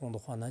太阳宫的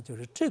话呢，就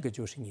是这个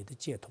就是你的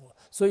解脱。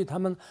所以他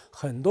们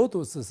很多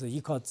都是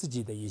依靠自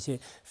己的一些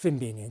分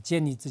别念，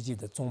建立自己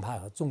的宗派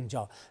和宗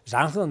教，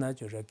然后呢，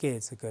就是给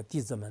这个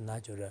弟子们呢，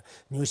就是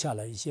留下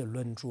了一些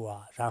论著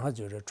然后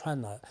就是传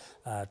了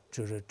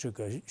就是这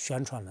个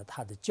宣传了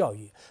他的教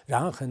育，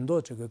然后很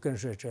多这个跟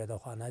随者的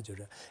话呢，就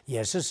是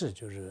也是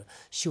就是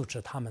修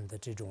持他们的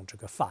这种这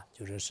个法，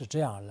是这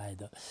样来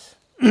的。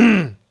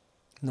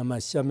那么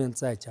下面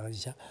再讲一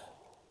下。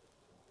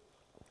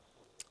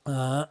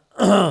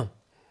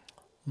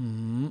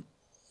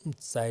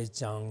再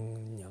讲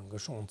2个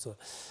宋字，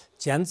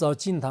建造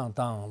金堂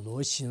当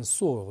罗心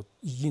所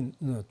因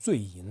罪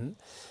因，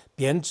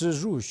编织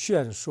入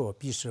玄说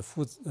必是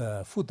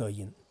福德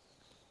因。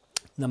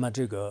那么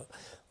这个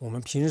我们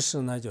平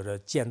时呢，就是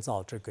建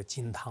造这个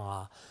金堂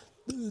啊，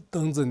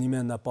灯子里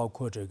面呢，包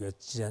括这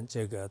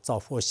个造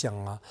佛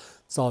像啊，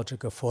造这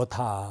个佛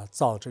塔啊，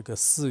造这个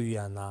寺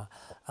院呐，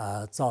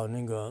造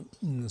那个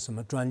什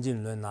么转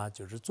经轮呐，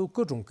就是做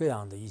各种各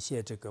样的一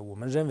些这个我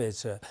们认为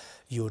是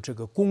有这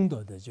个功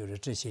德的，就是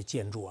这些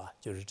建筑啊，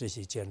就是这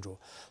些建筑。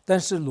但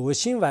是罗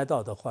心外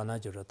道的话呢，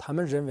就是他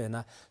们认为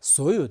呢，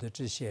所有的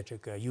这些这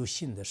个有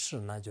心的事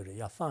呢，就是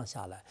要放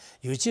下来，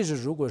尤其是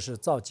如果是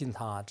造金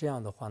堂啊这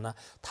样的话呢，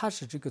它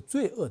是这个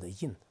罪恶的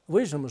因。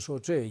为什么说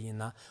罪恶因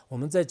呢？我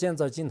们在建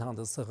造金堂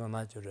的时候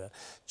呢，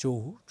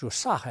就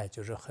杀害，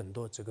就是很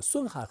多这个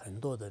损害很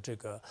多的这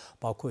个，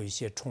包括一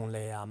些虫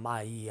类啊、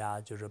蚂蚁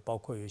啊，就是包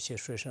括有一些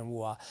水生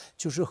物啊，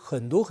就是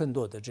很多很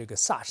多的这个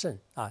杀生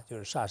啊，就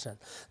是杀生。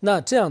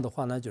那这样的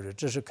话呢，就是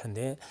这是肯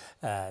定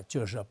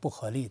就是不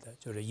合理的，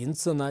就是因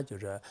此呢，就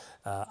是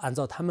按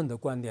照他们的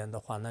观点的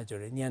话呢，就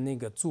是念那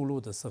个筑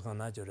路的时候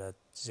呢，就是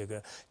这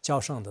个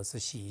浇上的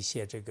是一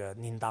些这个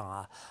铃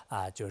铛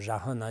就然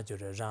后呢，就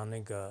是让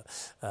那个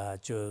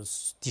就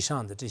地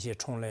上的这些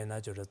虫类呢，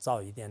就是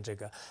造一点这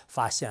个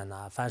发现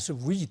呐，凡是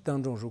无意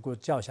当中如果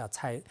叫下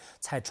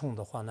菜虫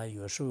的话呢，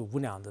也是无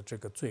量的这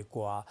个罪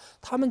过啊。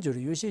他们就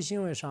是有些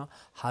行为上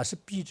还是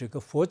比这个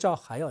佛教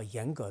还要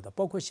严格的，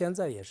包括现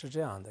在也是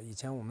这样的。以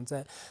前我们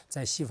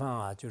在西方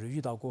啊，就是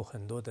遇到过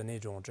很多的那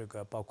种这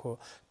个，包括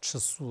吃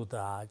素的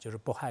啊，就是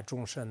不害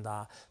众生的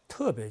啊，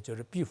特别就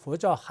是比佛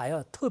教还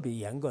要特别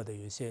严格的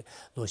有一些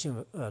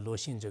罗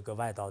信这个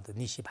外道的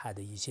逆袭派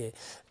的一些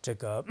这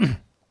个。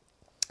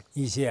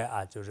一些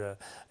啊，就是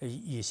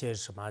一些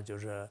什么，就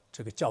是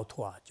这个教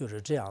徒啊，就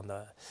是这样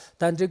的。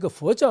但这个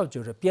佛教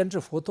就是编制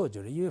佛陀，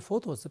就是因为佛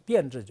陀是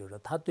编制，就是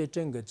他对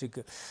整个这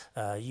个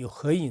有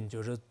合影，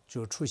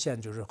就出现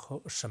就是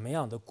什么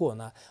样的过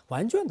呢，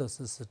完全都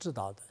是知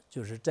道的。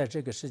就是在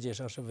这个世界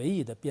上是唯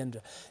一的编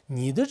制。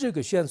你的这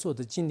个玄素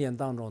的经典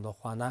当中的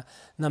话呢，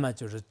那么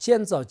就是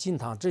建造金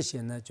堂这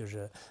些呢，就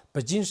是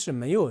不仅是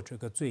没有这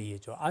个罪业，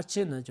而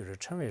且呢，就是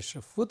称为是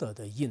福德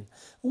的因。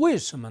为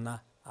什么呢？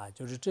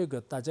就是这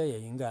个大家也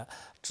应该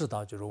知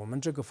道，就是我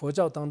们这个佛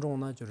教当中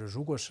呢，就是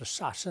如果是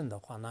杀生的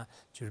话呢，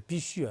就是必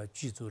须要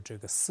具足这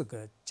个4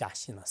个加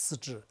行了，4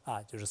智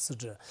啊，就是4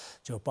智，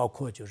就包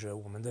括就是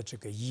我们的这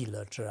个意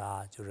乐智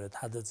啊，就是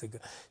他的这个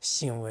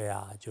行为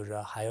啊，就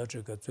是还有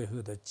这个最后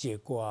的结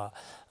果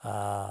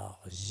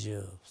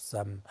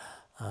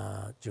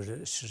就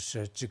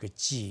是这个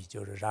记，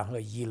就是然后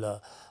意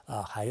乐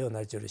还有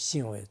呢就是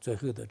行为，最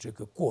后的这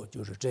个过，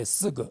就是这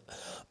4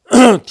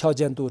个条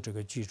件都这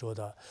个具足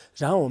的。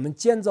然后我们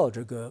建造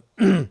这个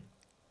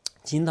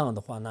金堂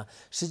的话呢，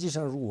实际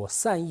上如果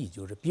善意，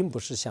就是并不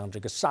是像这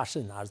个杀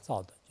生而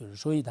造的，就是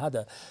所以它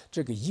的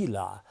这个意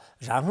乐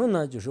然后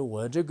呢，就是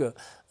我这个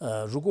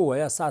如果我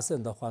要杀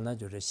生的话呢，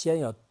就是先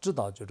要知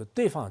道就是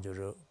对方就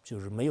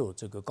是没有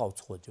这个搞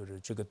错，就是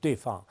这个对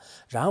方，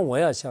然后我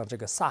要想这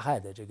个杀害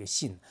的这个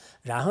心，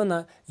然后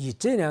呢以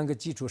这2个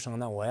基础上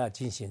呢，我要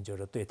进行就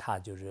是对他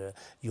就是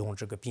用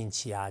这个兵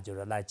器就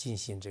是来进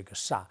行这个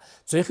杀，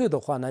最后的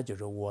话呢，就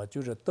是我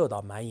就是得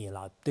到满意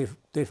了，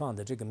对方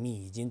的这个命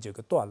已经这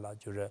个断了，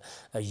就是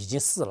已经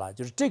死了，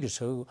就是这个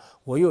时候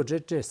我有这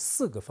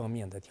4个方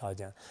面的条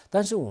件。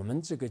但是我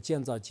们这个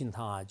建造金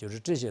堂就是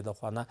这些的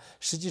话呢，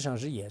实际上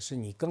也是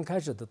你刚开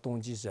始的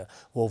动机是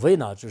我为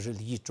了就是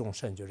利益众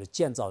生，就是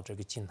建造这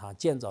个金堂，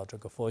建造这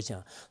个佛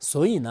像。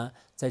所以呢，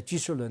在居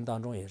士论当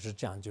中也是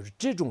这样，就是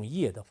这种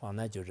业的话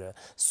呢，就是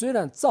虽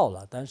然造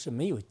了，但是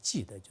没有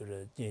记的，就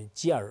是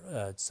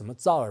什么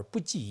造而不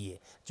记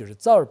业，就是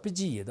造而不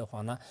记业的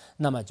话呢，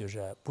那么就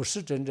是不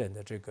是真正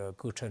的这个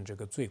构成这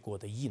个罪过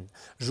的因。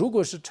如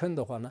果是成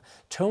的话呢，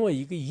成为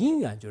一个因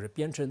缘，就是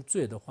变成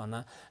罪的话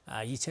呢，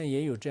以前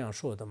也有这样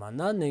说的嘛，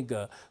那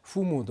个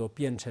父母都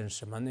变成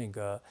什么那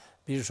个，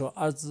比如说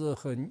儿子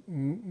和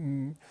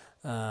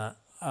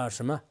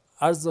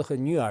儿子和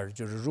女儿，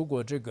就是如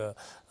果这个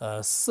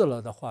死了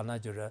的话，那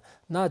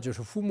就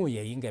是父母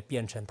也应该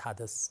变成他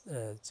的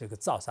这个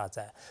造杀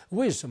在。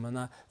为什么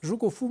呢？如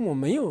果父母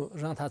没有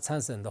让他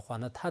产生的话，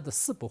那他的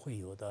死不会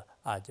有的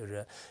就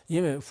是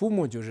因为父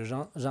母就是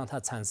让他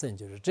产生，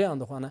就是这样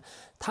的话呢，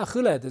他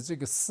后来的这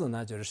个死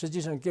呢，就是实际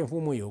上跟父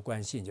母有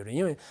关系，就是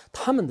因为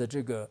他们的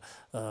这个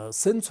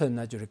生存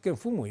呢，就是跟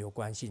父母有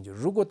关系。就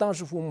是如果当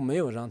时父母没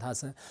有让他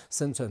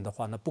生存的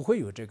话，那不会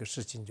有这个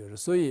事情。就是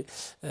所以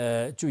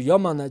就要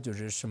么呢就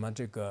是什么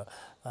这个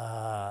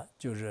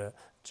就是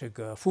这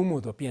个父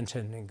母都变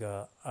成那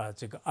个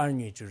这个儿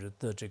女就是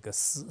的这个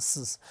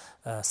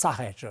杀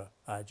害者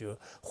就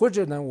或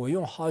者呢我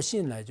用好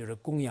心来就是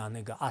供养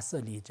那个阿舍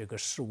利这个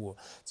食物，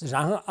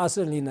然后阿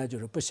舍利呢就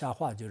是不消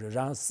化，就是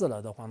然后死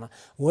了的话呢，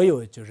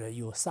我就是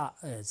有杀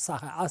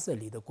害阿舍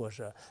利的过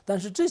失，但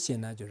是这些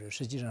呢就是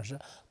实际上是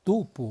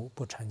都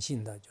不诚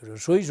信的，就是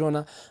所以说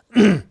呢。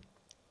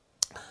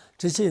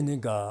这些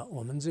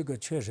我们这个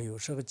确实有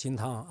时候金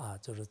堂啊，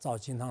就是造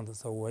金堂的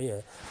时候，我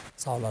也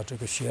造了这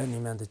个学院里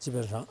面的，基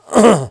本上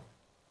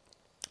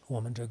我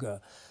们这个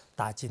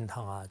大金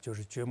堂啊，就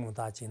是掘墓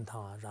大金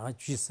堂啊，然后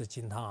巨石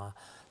金堂啊，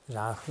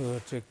然后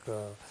这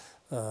个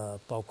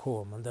包括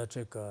我们的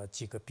这个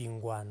几个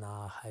宾馆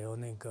呐，还有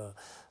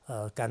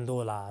甘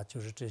多拉，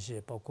就是这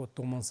些，包括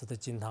东蒙斯的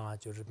金堂啊，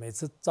就是每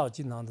次造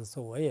金堂的时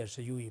候，我也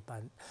是犹豫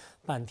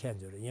半天，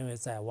就是因为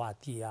在挖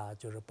地啊，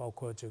就是包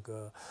括这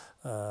个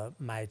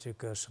买这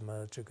个什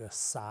么这个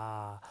沙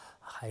啊，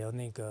还有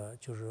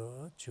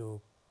就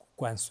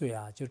关税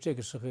啊，就这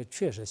个时候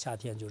确实夏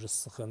天就是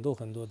死很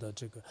多的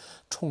这个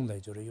虫类，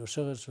就是有时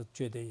候是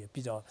觉得也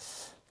比较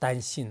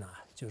担心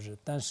啊，就是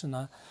但是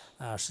呢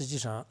实际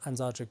上按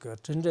照这个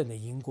真正的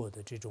因果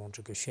的这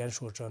个宣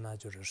说者呢，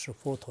是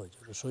佛陀，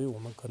所以我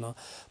们可能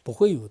不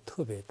会有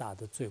特别大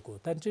的罪过，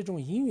但这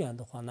种因缘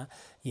的话呢，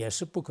也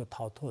是不可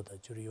逃脱的，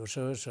就是有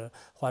时候是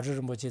华智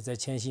仁波切在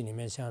迁徙里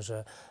面，像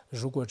是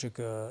如果这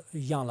个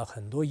养了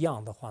很多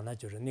羊的话，那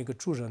那个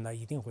主人呢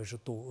一定会是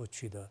多恶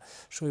趣的，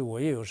所以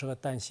我也有时候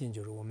担心，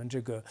就是我们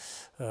这个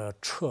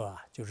车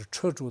啊，就是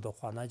车主的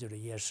话，那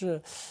也是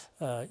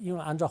因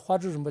为按照华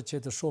智仁波切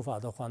的说法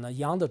的话呢，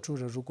羊的主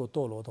人如果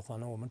堕落的话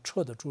呢，我们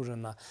车的主人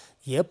呢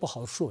也不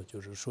好说，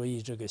所以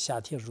这个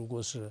夏天如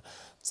果是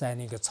在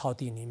那个草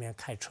地里面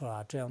开车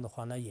啊，这样的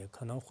话呢，也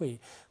可能会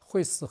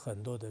死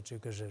很多的这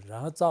个人，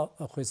然后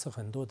会死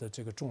很多的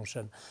这个众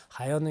生，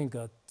还有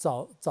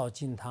造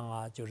金堂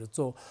啊，就是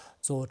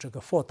做这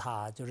个佛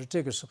塔，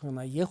这个时候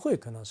呢也会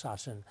可能杀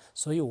生，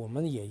所以我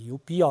们也有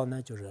必要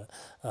呢，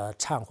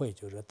忏悔，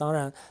当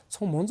然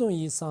从某种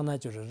意义上呢，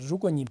如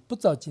果你不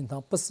造金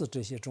堂，不死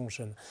这些众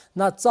生，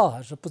那造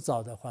还是不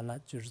造的话呢，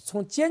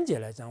从间接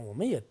来讲，我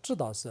们也知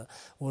道是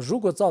我如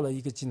果造了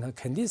一个金堂，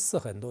肯定死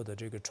很多的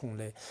这个虫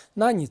类，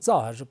那你造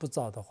还是不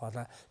造的话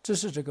呢，这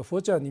是这个佛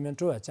教里面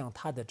主要讲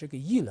它的这个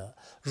义了。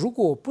如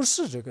果不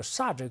是这个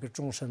杀这个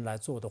众生来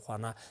做的话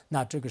呢，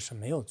那这个是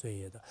没有罪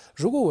业的。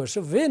如果我是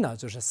为了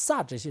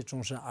杀这些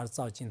众生而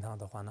造金堂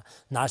的话呢，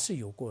那是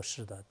有过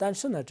失的。但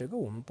是呢，这个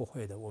我们不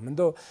会的，我们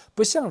都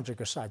不像这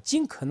个杀，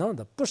尽可能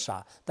的不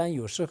杀，但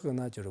有时候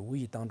呢，无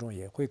意当中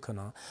也会可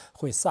能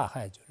会杀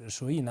害，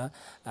所以呢，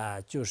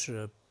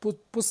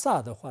不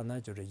杀的话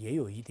呢，也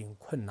有一定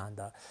困难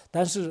的。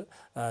但是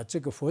这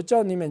个佛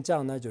教里面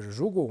讲呢，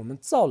如果我们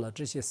造了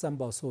这些三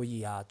宝所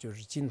依啊，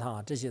金堂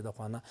啊这些的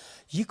话呢，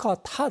依靠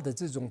它的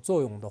这种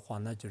作用的话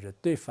呢，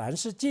对凡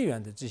是结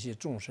缘的这些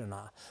众生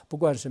啊，不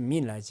管是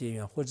命来结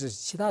缘或者是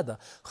其他的，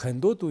很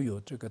多都有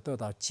这个得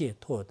到解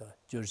脱的。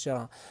就是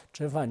像《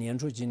真法念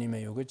处经》里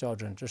面有个教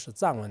证，这是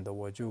藏文的，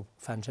我就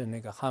翻成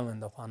那个汉文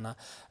的话呢，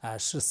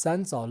是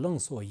三造楞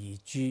所依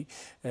居，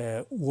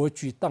我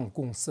居当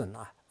共生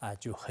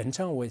就恒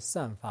常为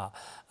三法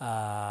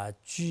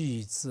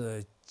居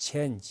自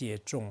千劫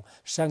中，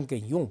善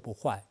根永不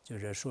坏。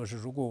说是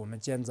如果我们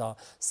建造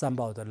三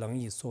宝的楞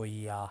依所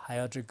依啊，还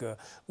有这个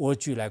我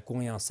居来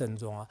供养僧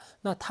众啊，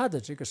那他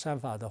的这个善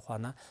法的话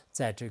呢，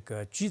在这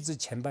个居自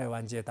千百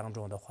万劫当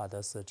中的话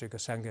的是这个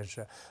善根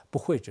是不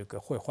会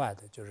会坏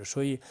的。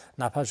所以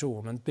哪怕是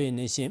我们对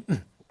那些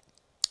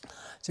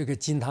这个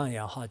金堂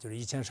也好，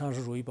以前上师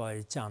如意宝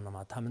也讲的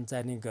嘛，他们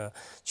在那个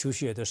求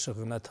学的时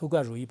候呢，头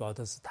冠如意宝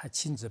都是他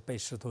亲自背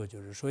石头，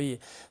所以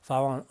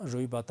法王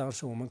如意宝当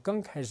时我们刚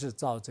开始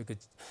造这个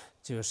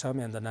上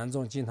面的南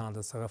宗金堂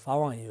的时候，法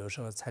王也有时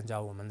候参加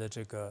我们的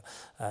这个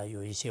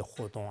有一些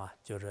活动啊，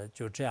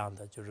就这样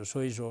的，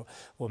所以说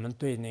我们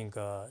对那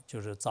个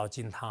造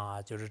金堂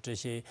啊，这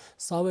些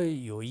稍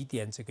微有一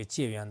点这个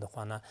结缘的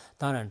话呢，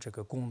当然这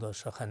个功德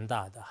是很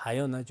大的。还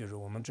有呢，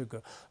我们这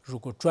个如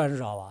果转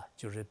绕啊，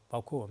包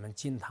括我们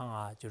金堂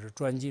啊，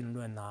转经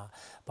论啊，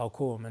包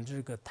括我们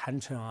这个坛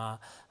城啊，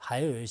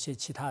还有一些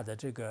其他的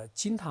这个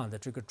金堂的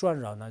这个转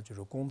绕呢，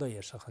功德也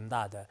是很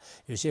大的。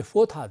有些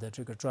佛塔的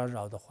这个转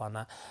绕的话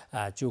呢，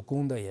就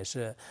功德也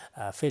是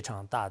非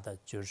常大的。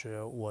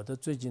我的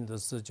最近的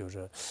是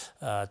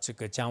这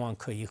个讲完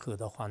课以后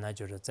的话呢，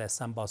在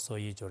三宝所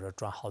依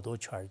转好多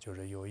圈，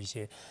有一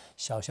些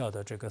小小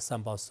的这个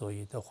三宝所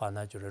依的话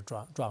呢，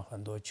转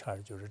很多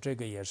圈，这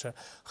个也是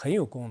很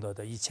有功德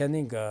的。以前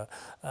那个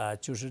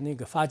那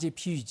个法界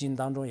譬喻经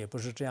当中也不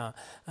是这样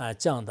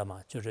讲的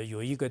嘛，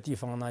有一个地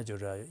方呢，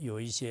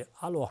有一些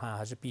阿罗汉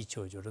还是比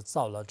丘，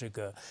造了这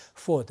个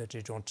佛的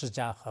这种指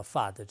甲和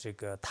发的这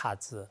个塔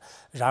子，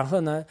然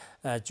后呢，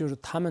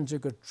他们这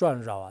个转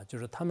绕啊，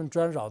他们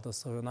转绕的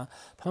时候呢，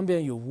旁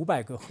边有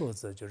500个猴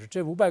子，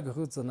这500个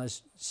猴子呢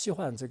喜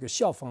欢这个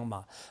效仿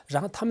嘛，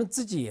然后他们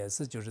自己也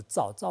是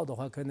造的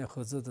话，跟那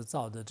猴子的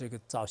造的这个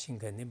造型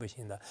肯定不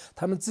行的，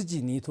他们自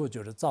己泥土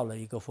造了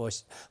一个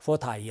佛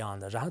塔一样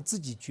的，然后自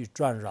己去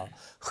转绕，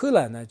后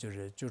来呢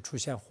就出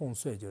现洪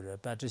水，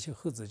把这些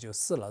猴子就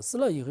死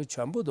了以后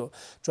全部都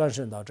转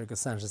生到这个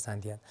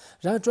33天，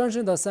然后转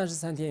生到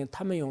33天，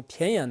他们用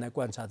天眼来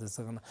观察的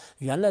时候呢，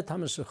原来他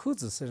们是猴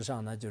子身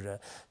上呢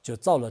就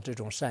造了这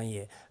种善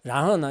业，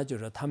然后呢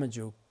他们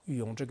就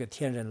用这个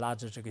天人拉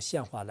着这个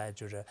鲜花来，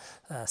就是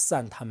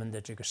散他们的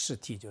这个尸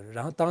体，就是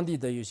然后当地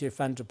的有些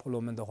番智婆罗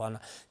门的话呢，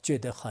觉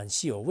得很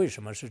稀有，为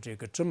什么是这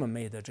个这么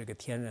美的这个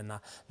天人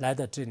呢，来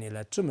到这里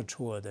来这么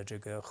丑恶的这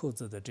个猴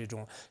子的这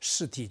种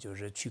尸体，就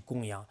是去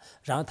供养，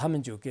然后他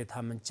们就给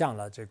他们降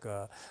了这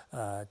个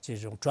这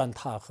种砖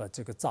塔和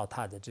这个灶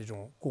塔的这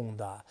种供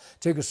的。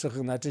这个时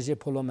候呢，这些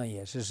婆罗门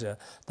也是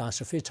当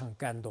时非常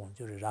感动，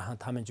就是然后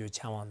他们就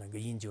前往那个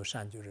印鹫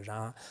山，就是然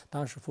后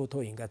当时佛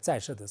陀应该在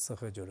世的时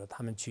候，就是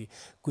他们去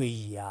皈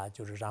依啊，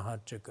就是然后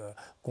这个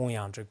供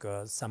养这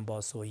个三宝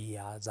所依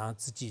啊，然后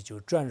自己就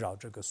转绕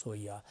这个所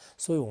依啊。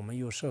所以我们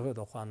有时候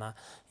的话呢，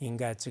应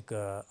该这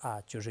个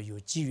就是有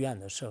机缘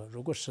的时候，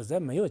如果实在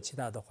没有其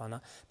他的话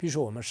呢，比如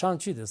说我们上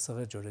去的时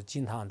候，就是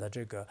经常的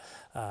这个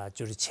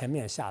就是前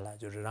面下来，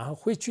就是然后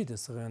回去的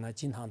时候呢，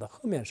经常的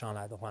后面上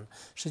来的话呢，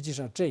实际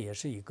上这也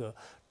是一个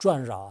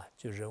转绕啊。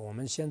就是我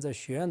们现在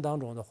学院当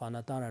中的话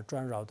呢，当然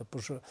转绕的不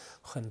是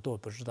很多，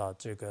不知道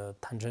这个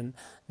坛城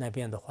那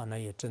边的话呢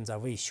也正在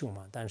维修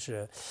嘛，但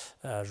是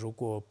如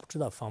果不知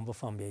道方不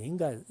方便，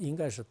应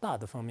该是大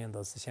的方面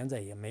的是现在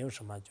也没有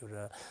什么，就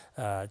是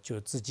就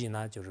自己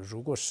呢，就是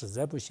如果实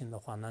在不行的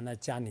话呢，那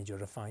家里就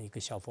是放一个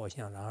小佛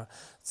像，然后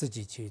自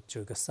己去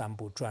这个散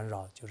步转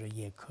绕，就是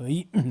也可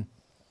以。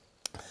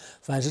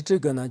凡是这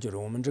个呢，就是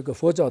我们这个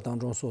佛教当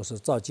中说是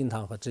造经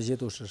堂和这些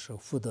都是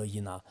福德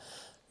因啊。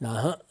然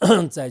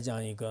后再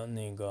讲一个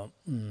那个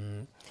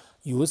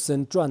有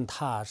生转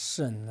塔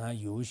圣啊，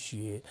有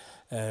学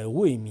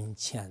为民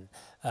前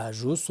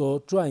如所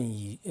转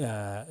移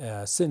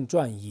圣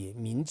转移，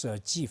民者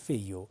既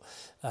非有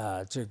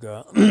这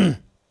个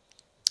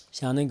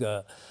像那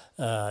个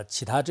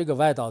其他这个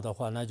外道的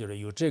话，那就是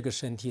有这个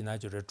身体呢，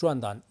就是转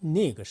到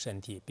那个身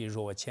体，比如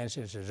说我前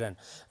身是人，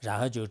然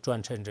后就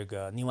转成这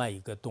个另外一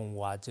个动物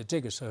啊，就这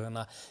个时候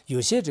呢，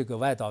有些这个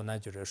外道呢，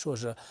就是说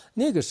是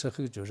那个时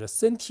候就是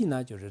身体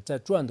呢，就是在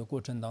转的过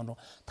程当中，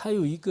它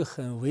有一个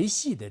很维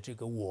系的这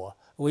个我。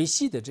维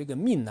系的这个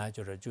命呢，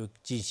就是就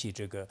激起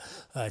这个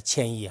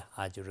迁移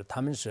啊，就是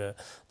他们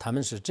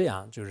是这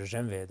样就是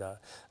认为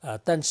的，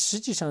但实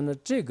际上呢，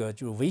这个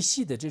就是维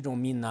系的这种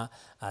命呢，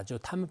就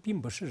他们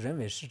并不是认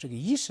为是这个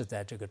意识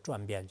在这个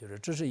转变，就是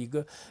这是一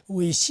个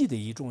维系的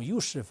一种有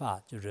识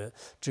法，就是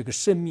这个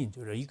生命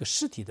就是一个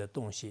实体的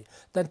东西，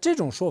但这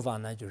种说法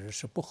呢，就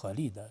是不合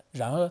理的。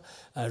然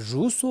而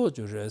如说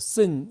就是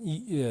圣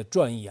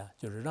转移啊，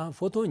就是让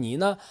佛陀尼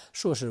呢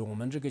说是我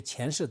们这个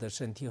前世的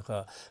身体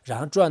和然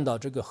后转到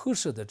这个后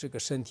世的这个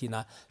身体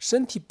呢，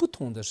身体不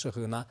同的时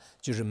候呢，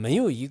就是没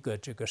有一个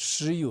这个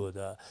实有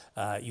的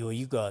有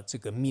一个这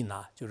个命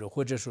啊，就是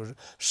或者说是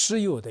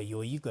实有的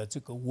有一个这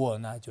个我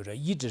呢，就是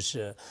一直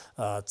是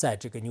在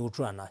这个扭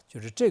转呢，就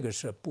是这个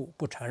是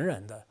不承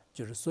认的。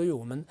就是所以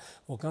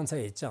我刚才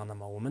也讲了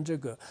嘛，我们这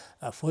个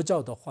佛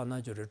教的话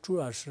呢，就是主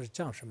要是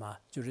讲什么？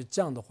就是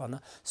讲的话呢，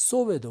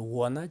所谓的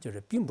我呢，就是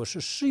并不是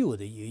实有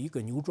的有一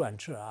个扭转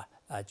者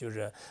就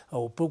是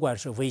不管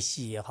是维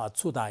系也好，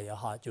粗大也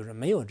好，就是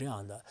没有这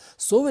样的。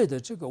所谓的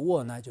这个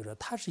我呢，就是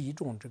它是一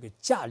种这个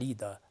价力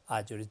的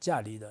就是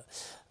价力的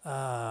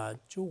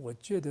就我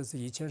觉得是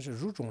以前是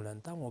รู中人，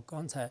但我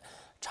刚才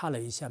查了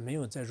一下，没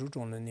有在รู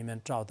中人里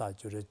面找到，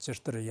就是这是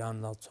的样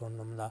子从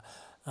那么的。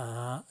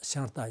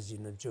相当于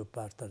呢，就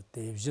把它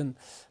对人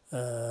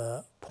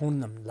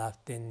碰那么拉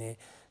的呢，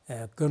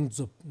跟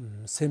着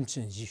深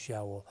圳医学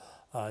我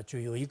就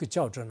有一个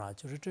校正呢，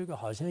就是这个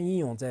好像应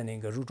用在那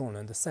个รู中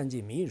人的三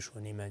界密书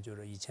里面，就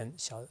是以前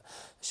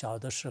小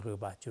的时候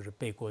吧，就是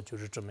背过就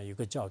是这么一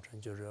个校正，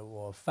就是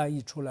我翻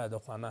译出来的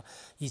话呢，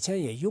以前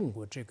也用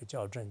过这个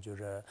校正，就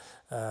是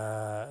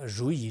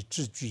如以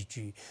智具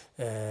句，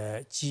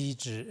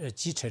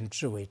积成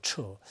智为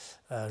彻。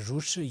如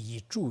是以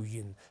助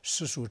运，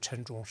世俗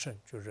成众生，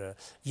就是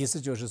意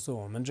思就是说，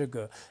我们这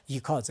个依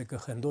靠这个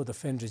很多的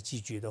分支积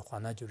聚的话，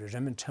那就是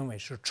人们称为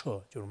是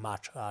车，就是马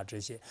车啊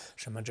这些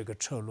什么这个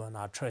车轮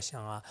啊、车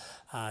厢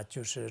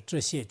就是这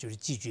些就是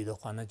积聚的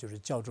话，那就是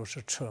叫做是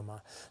车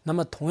嘛。那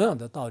么同样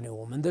的道理，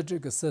我们的这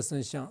个色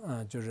身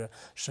相就是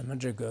什么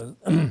这个。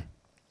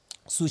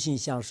苏性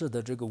相似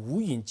的这个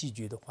无云积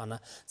聚的话呢，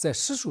在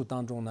世俗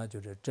当中呢，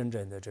就是真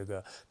正的这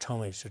个称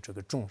为是这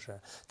个众生。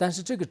但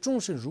是这个众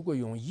生如果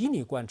用依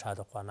理观察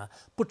的话呢，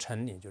不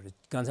成立，就是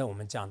刚才我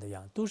们讲的一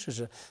样，都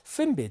是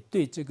分别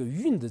对这个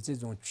云的这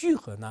种聚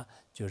合呢，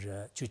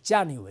就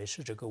加你为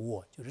是这个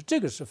我，就是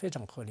这个是非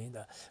常合理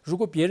的。如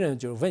果别人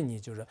就问你，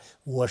就是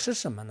我是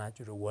什么呢？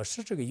就是我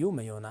是这个有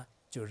没有呢？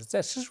就是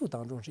在世俗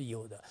当中是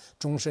有的，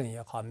众生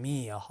也好，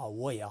命也好，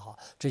我也好，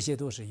这些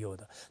都是有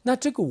的。那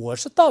这个我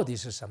是到底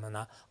是什么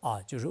呢？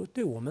就是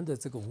对我们的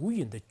这个无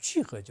云的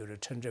聚合，就是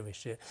称之为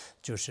是，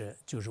就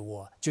是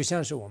我，就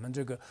像是我们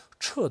这个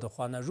彻的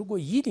话呢，如果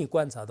依理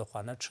观察的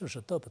话，那彻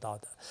是得不到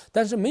的。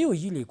但是没有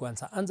依理观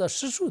察，按照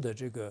世俗的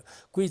这个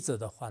规则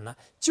的话呢，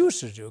就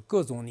是就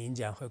各种零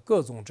件和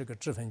各种这个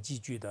质分积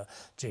聚的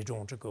这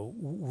种这个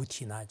物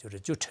体呢，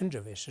就称之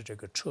为是这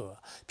个彻，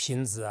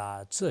瓶子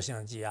啊、摄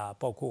像机啊，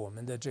包括我们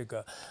们的这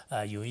个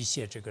有一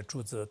些这个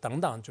柱子等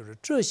等，就是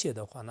这些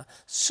的话呢，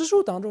实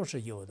数当中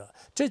是有的，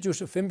这就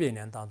是分别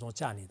念当中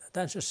加你的。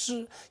但是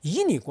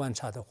以你观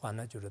察的话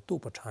呢，就是都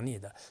不成立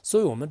的。所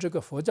以我们这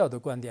个佛教的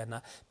观点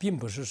呢，并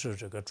不是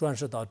这个转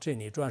世到这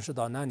里，转世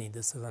到那里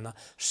的时候呢，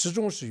始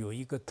终是有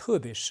一个特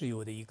别实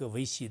有的一个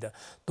维系的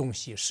东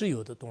西，实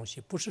有的东西，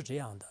不是这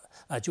样的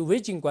啊。就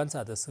唯境观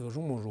察的时候，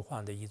如梦如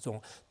幻的一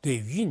种对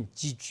蕴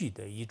积聚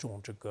的一种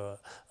这个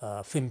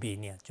分别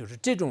念，就是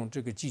这种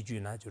这个积聚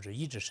呢，就是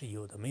一直是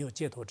有的，没有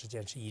解脱之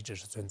间是一直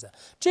是存在。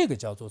这个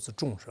叫做是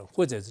众生，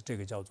或者是这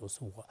个叫做是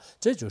我，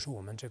这就是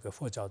我们这个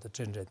佛教的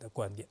真正的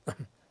观点。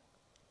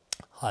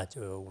好，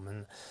就我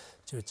们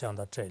就讲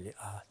到这里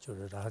啊，就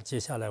是然后接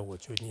下来我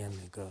就念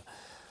那个。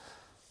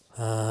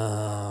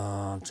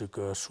这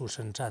个殊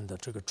胜赞的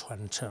这个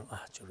传承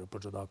啊，就是不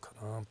知道可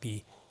能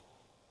比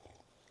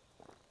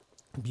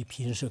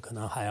平时可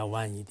能还要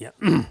晚一点。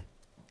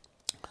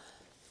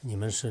你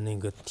们是那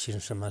个听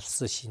什么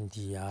四心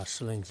地啊、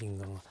十轮金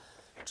刚啊，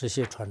这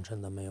些传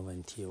承的没有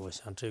问题。我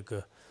想这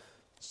个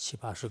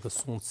70-80个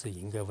宋词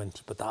应该问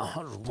题不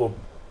大。如果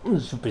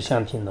是不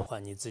想听的话，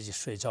你自己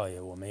睡觉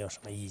也我没有什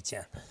么意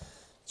见。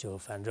就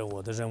反正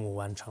我的任务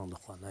完成的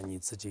话，那你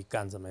自己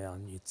干怎么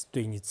样，你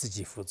对你自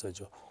己负责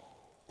就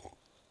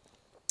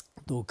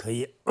都可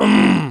以。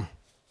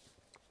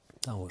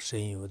但我声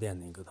音有点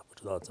那个的，不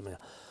知道怎么样。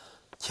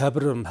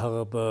캬브름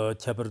파가바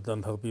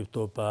캬브르던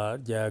파비토바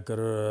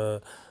야그르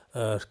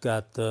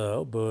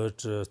스카트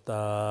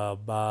버츠다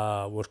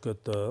바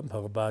워스카트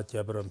파가바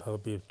캬브름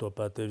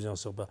파비토바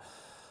대장서바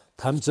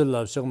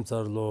탐질랍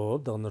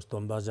시금살로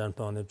더너스톤 바잔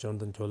파네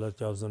정든 졸라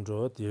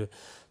잡선조 디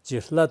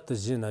지슬라트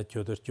지나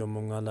교더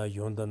교몽하나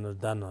용단을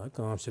다나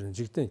강암시는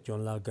직된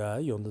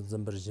존라가 용단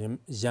점버짐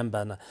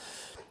잠바나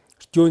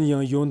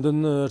교니양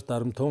용단을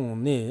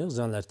다름통네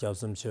잔라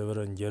잡섬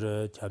쳬버는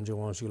여러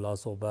참정원식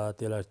라소바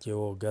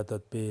텔라티오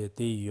가tat베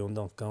디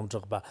용단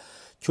감적바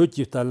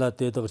교집달라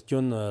때더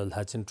존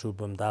하친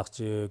주범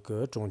다치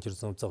그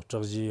종질성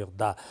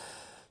적적지다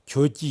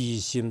교지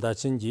심다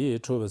진지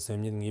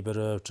초በsem님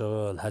이버러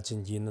저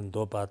하친지는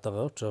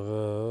도바다가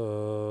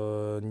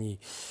저니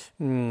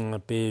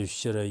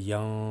배시러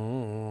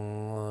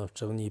양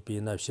정리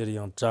비나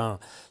시령 장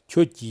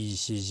교지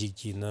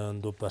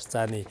시직지는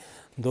도바산이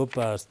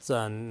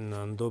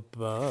도바산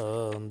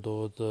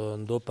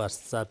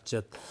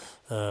도바삽jet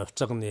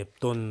정리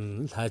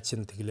돈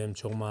하친 되길em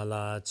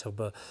정말라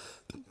저바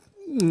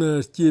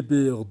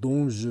스티베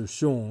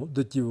동주숑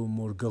드티브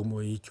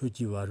모르가모이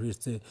교지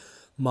와르세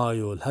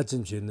마요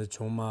하진지는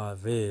정말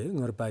왜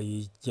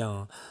응어바이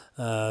장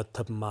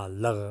탑마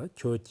라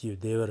교지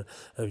데버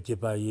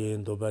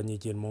어지바이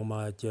도바니진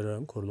모마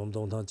저런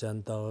콜롬동당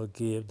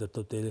잔다기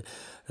더토데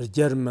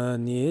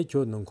저머니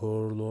교는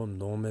콜롬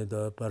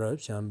노메다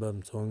바랍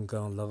샴밤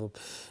송강 라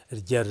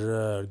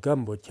저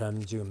감보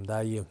참 지금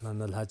다이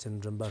나는 하진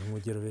좀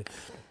바무지르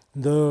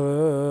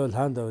더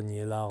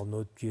한다니라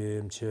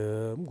노쯤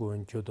참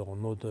군교도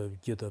노도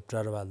기도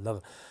자르발라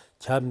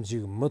참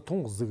지금 뭐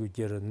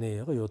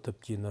통즈그게르네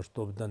요탑지너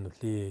스톱단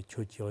리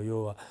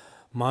초치요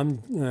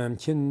맘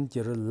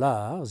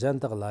친지르라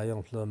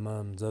잔다라용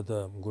플럼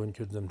저도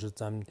군주점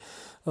좀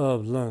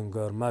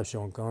런거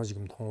마숑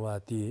강지금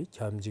통화디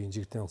참 지금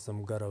직등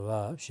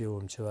섬가라와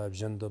시험치와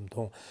전dom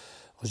통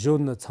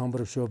존나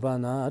참버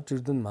쇼바나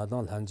지든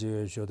마당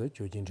한지 쇼도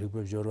조진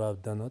직법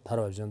조라다나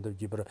타라전도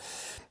기브라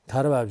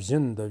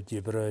타라바전도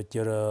기브라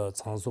저러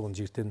창송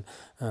직든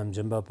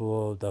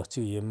점바보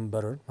닥치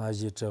임버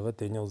마지 저거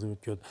대녀즈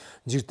교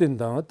직든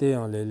당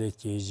대양 레레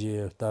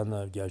계지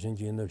다나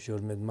야신진의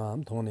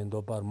쇼르메만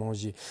통년도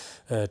바몽지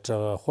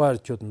저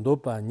화르초도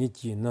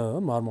바니지너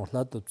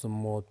마르모라도 좀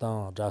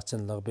모당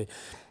자천럭베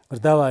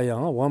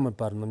다와양 와만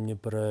파르놈니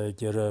프라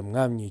제르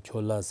감니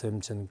촐라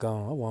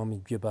셈천강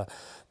와미 비바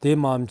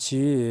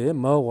대맘치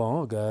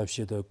마왕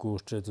가시도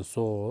구스트도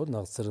소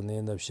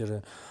나스르네 납시르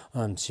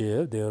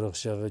암치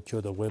데르샤가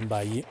쿄도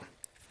웬바이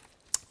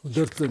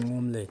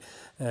더츠몸레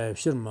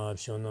시르마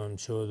쇼놈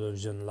쇼도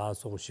진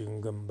라소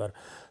싱금버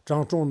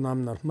장종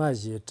남나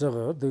마지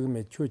저거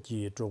드그메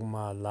쿄지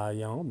종마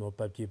라양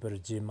노파피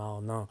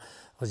버지마나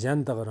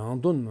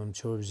잔다가랑 돈놈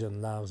초비전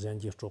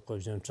라잔지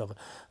쪽거비전 저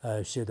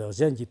시다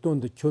잔지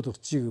돈도 쿄도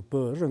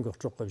지그 런거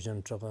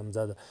쪽거비전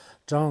저감자다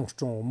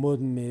장종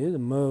모드메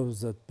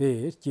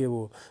머즈베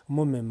제오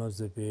몸메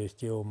머즈베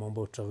제오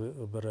몸보 저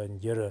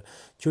버런제르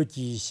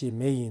쿄지시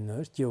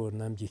메인어 제오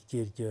남지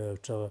제저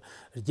저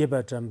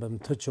제바 잠밤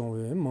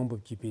터총웨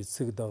몸보기비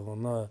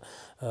쓰다거나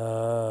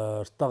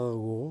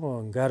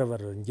따고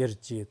가르버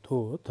제르지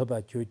토 토바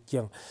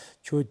쿄장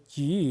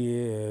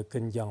쿄지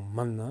근장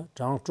만나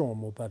장종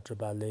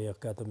모바르바 레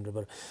가담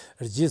저버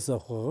지서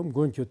호음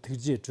곤초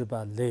특지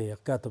저바 레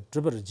가답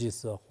저버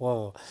지서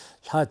호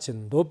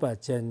하친 도바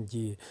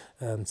잔지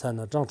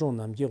산나 장종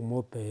남지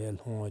모베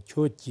홍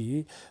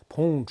쿄지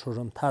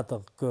봉초름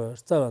타더 그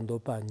자완도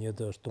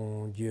바니더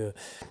동주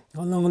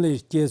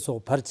얼렁리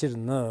계속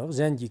발치르나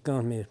잔지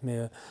강메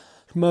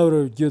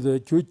마으로 겨도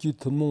교치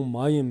tumung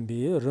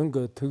마임비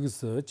ರಂ거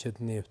특스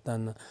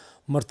쳇네프단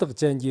머떡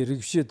잔지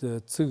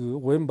릭시드 츠그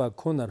웬바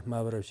코너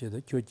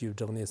마브라시드 교치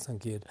정네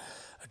상계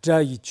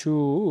자이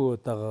추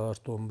다가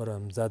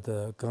톰브람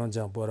자드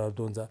강장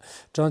보라돈자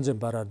장전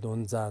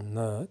바라돈자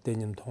너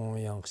대님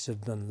통양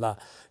시든 라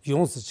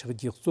용스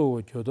치기 소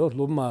교도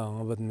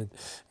로마 버드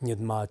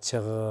니드마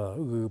쳬가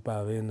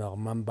으바웨나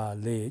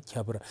만바레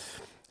캬브라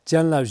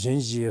janla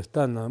jinji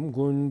tanam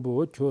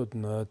gunbo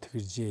chodna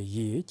tgje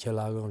yi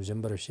chelagam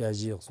jembar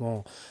shaji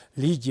son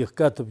liji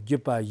katub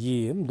gipa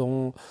yi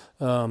dong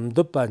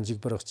mdopan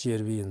jikbar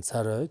cherwin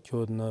sara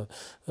chodna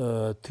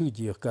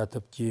tgje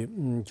katub ki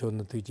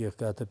chodna tgje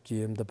katub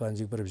ki mdopan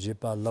jikbar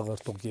jipa lagar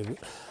togge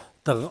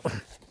tag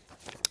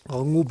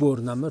ngubor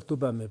namar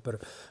tuba me par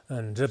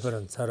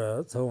njebaran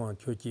sara zawan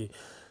choki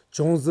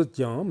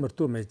종즈장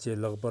머토 메체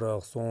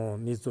럭버럭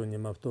송 미조니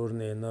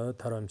마토르네 나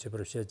타람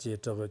체브르샤치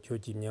저거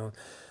교지명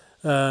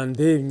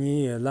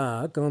데니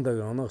라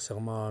강다강노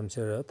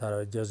샤마암체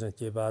타라 저전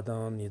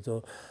제바당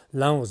니조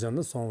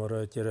랑오전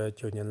송버르 제르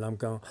교니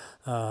람강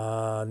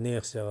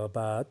네르샤가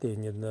바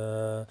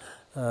데니나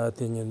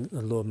데니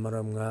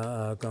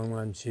로마람가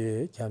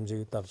강만치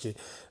참지 딱지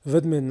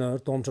vod메나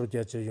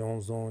동적자체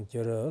용종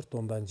제르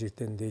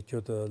동반직된데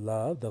교도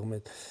라 덕메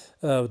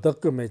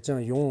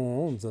덕메장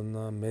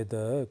용전나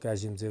메더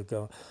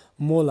가심제가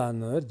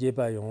몰라너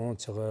제바용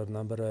저거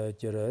넘버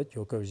제르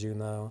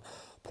교급지나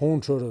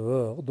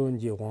퐁초르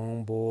돈지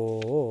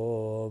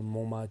왕보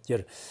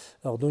모마jer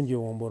돈지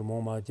왕보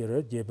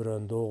모마jer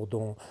제브란도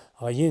돈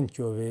아인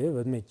교회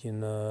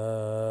vod메킨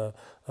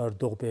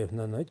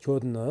도베프나나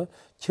교드나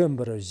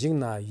쳔버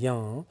징나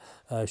양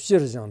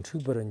시르장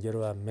측버른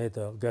제르와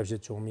메더 갑시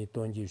종미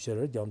돈지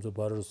시르 잠조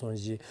바르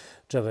손지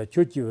저가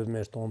교기의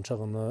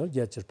메스톤차가나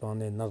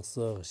야치르방네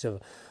낙서 시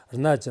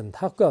르나전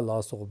탁가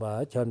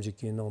라소바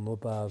참지기는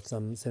노바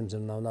쌈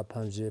셈전나나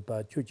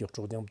판지바 교기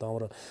쪽장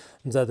당으로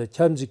자다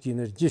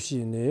참지기는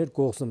지시네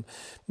고슴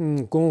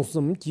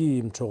공슴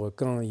기임 초가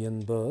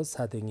강연버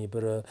사댕이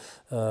버어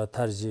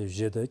타르지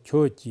제더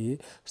교기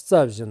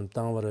스탑진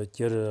당으로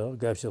제르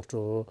갑시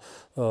쪽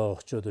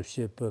저도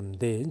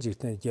시범데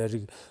직전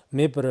야리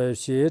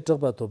메버시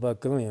적바 도바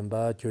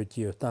강연바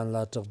교기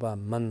단라 적바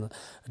만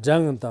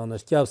장은 당의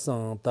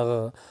캡상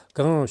다가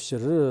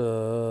강시르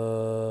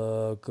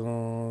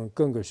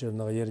更个是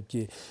那个也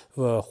比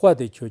花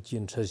的球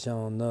进车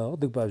厢那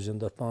都把人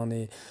的方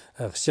呢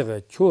这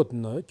个球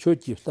呢球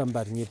技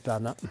300年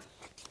单呢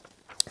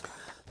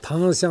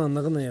唐像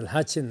那个呢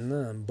还亲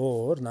呢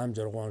不南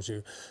边光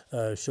是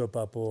学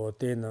把不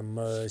对那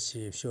么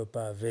是学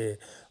把为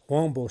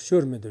光不学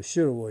没的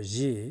学我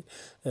一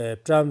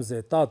站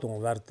在大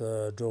东玩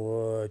的这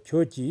个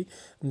球技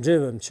这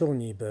问球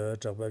你不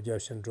这个叫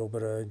先这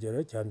个就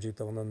是前几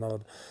等的那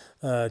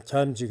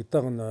참직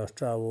땅나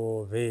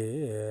짜오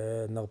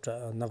왜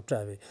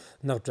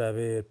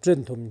낙자베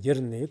전통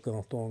열네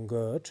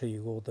강동거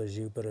최고의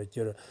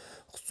지버저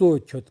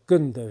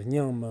소초근의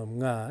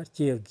냥마가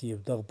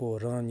제기도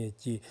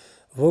보라니지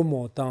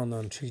워모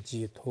땅는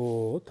측지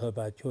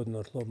토터바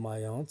교너로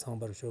마양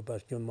창벌쇼바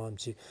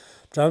교맘치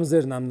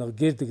잠zer 남너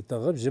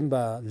게득다가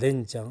짐바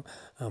렌장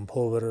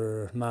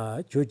포버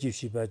마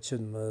조지시바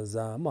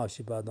춘마자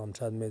마시바담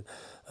찬메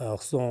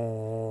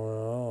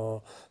송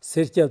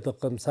세르캬도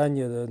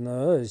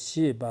감사니는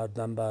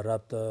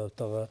시바담바랍다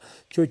또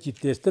교지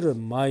테스트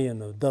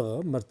마이는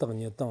더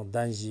머떡니 땅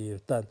단지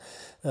단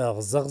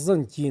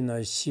작전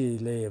기나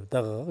시레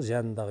더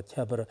잔다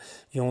캬버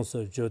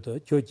용서 조도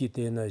교지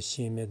때는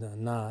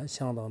시메다 나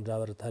상당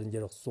자버 다른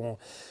게 송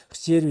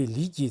시리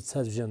리지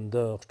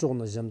차전도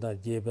쪽는 점다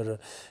제버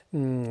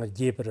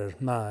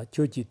마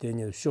교지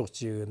때는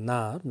쇼치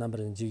나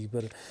남은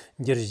지버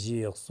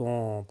저지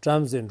송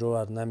잠zen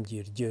조아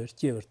남지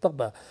제버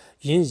딱바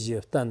인지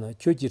단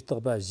교지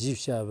딱바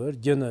지샤버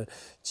저는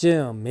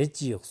제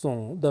매지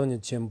송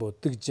당년 전부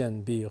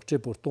득전 비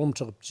제부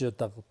동적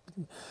지딱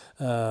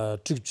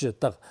trực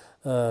딱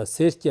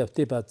세스캡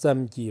때바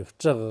잠기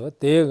저거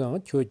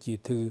대강 교지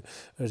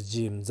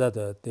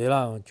특짐자다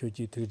대랑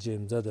교지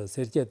특짐자다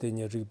세스캡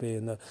때냐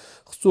저베나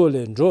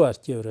소련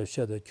조아티어라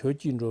샤다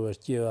교지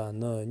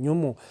조아티어나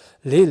뇽모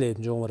레레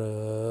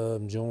종어라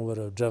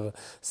저거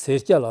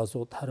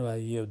세스캡라서 타르와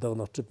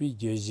예다나 츠비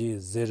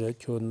제지 제르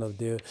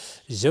교나데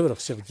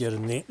제브럭식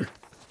제르니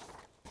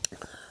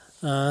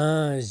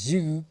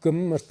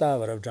지금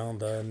머타버어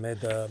장다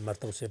메다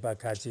머토세바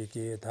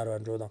카지기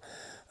타르완조다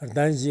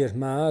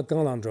단지르마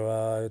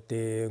강랑조아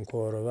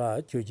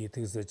데코르와 교지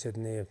특스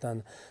쳇네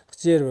단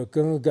제르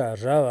긍가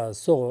라와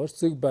소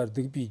스그바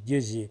득비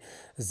제지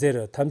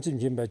제르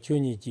탐침짐바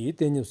촌이지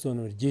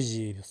데니손을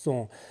제지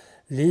송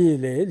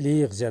리레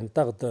리르잔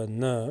딱더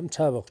너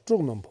차박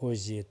쪽는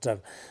포지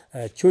짝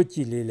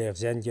교지 리레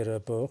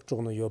잔게르버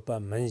쪽는 요바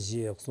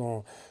만지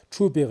송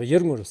추베가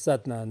여름을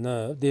쌌나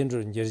너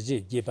덴저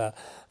제지 기바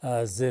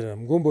제르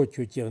곰보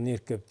교지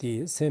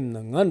니르급디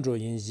셈는 안조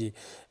인지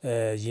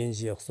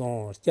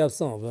송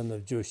캡성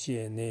원을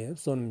조시네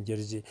손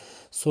제지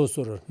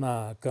소소를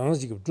마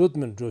강지급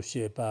조드면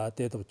조시에 바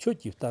대도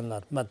교지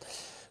단라 맛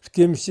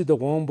김씨的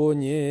王伯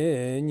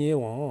你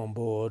王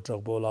伯这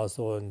不拉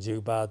说这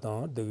个巴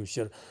当这个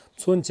是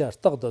村家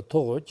大的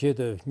头觉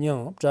得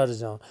娘这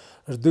样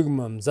这个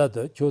么子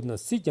的就那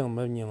西江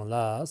么娘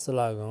啦是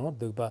那个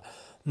这个吧。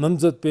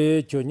mamzat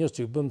pe kyonyo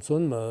chikbam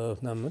tsun ma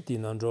nam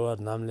dinan zhuwa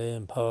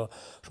namlen pa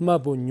shma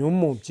bu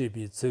nyummo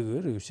chebi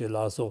tsig rikshe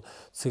laso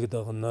tsig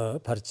dag na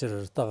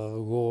parchir dag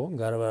go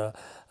garwa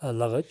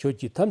laga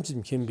kyoki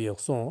tamchim kimbi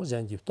song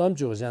janji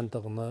tamcho jan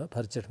dag na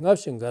parchir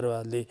ngapshin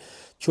garwa li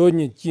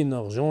kyoni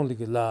jina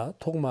zhonglig la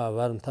tokma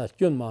waram ta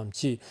kyon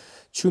mamchi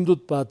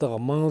chundut pa dag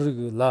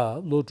mangrig la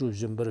lochu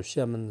jimbar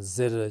shaman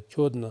zer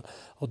kyodna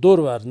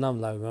odorwar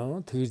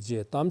namlaga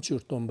tigje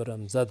tamchur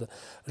tombaram zad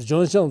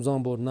rjonshang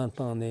zambor nan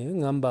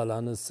tane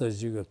ngambala는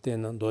서지가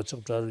때는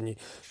도착 자르니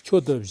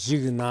교도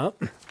지그나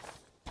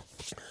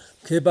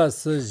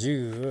개바스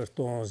지그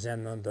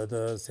동산은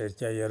더더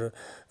세자여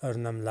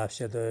अर्नम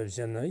लाशद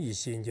जन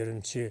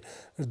इसिंजरंची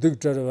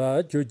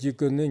득저와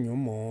조지근의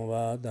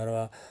뇽모와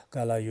다라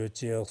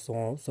갈라요치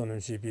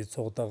소는시비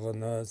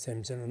속다거나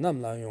샘전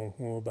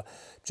남라용후바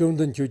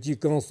좀든 조지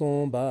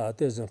강송바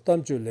대전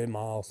땀줄레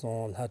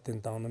마송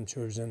하튼 당남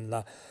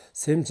초전라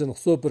샘전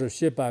소브르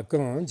셰바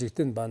강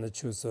직든 바나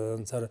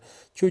추선 잘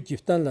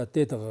교집단라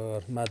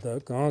때더 마다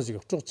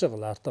강직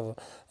쪽적라다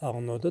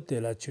아노도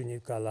데라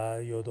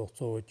추니까라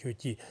요독소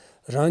교지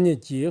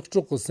라니지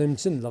쪽고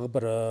샘친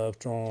라브라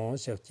좀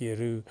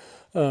샤키르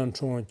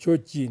총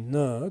교지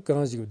나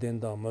강직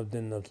된다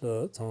뭐된다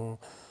참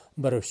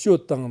바로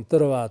쇼땅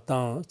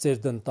들어와땅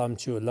제든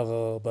땀추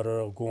라가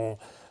바로고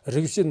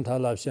릭신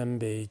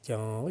탈랍샴베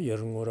경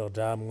여릉으로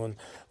잠군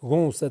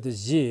공사드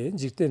지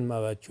직된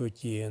마와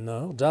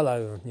교지나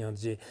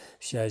잘라냐지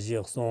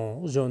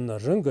샤지송 존나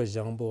릉거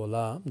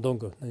장보라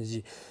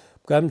동거지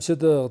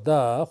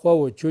감치더다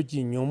화워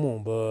교지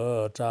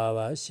뇽몽버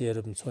자와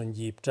시름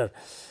손집저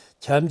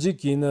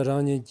참직기는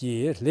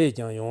라니지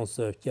레장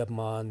용서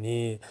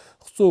겹마니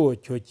소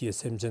교지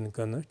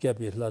샘전건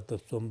겹이라도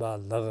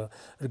좀발라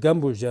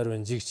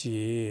감부자른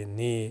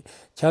직시니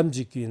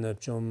참직기는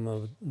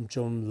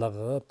좀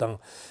라가당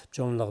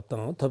좀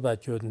라당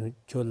더바교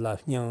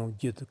졸라냥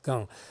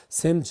기득강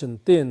샘전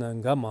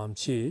때는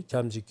감암치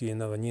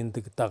참직기는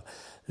닌득딱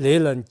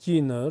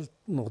레란기는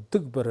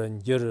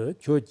노득버런 저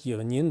교지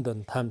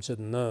닌던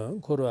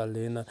탐전는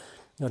코로알레나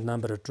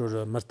number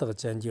to Master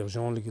Changi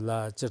Jean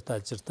La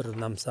Chirta Chirter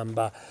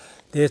Namsamba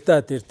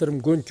Testa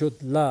Terterm Gunchut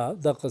La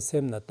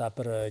Dakasem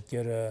Natapra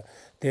Kir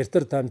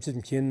Terter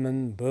Tamchin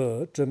Kinman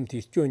Bu Trim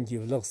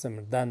Tichungi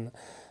Luxem Dan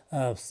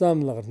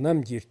Sam Lag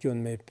Nam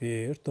Jirchun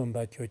Mepe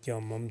Tumba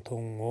Chokyam Mum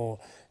Tongo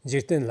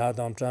Jitin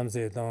Ladam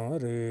Tramze Dan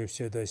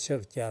Rushe the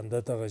Shakyan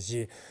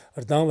Dataji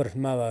Ardamar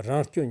Mava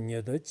Ranchun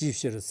Yeda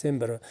Jifshir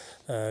Sember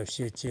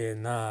Sheche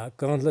Na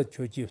Gandla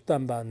Choki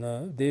Tamba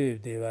Na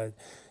Deva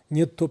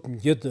Nitop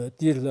Yed,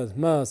 Dirla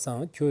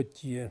Masan,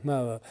 Kyoki,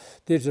 Mava,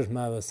 Dejer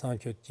Mava San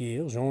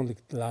Kyoki, Jean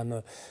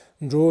Lana,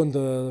 John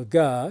the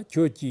Ga,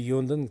 Kyoki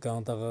Yonden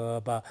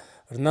Gantaba,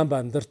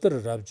 Namban Derter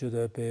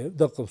Rabjude,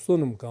 Dok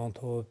Sunum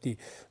Ganto, the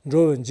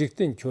Joan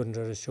Jictin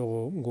Chunjer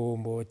Show,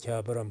 Gombo,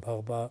 Cabram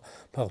Pagba,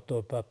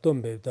 Pacto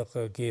Paptombe,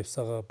 Daka gave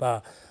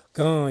Sagaba,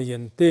 Gan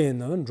Yen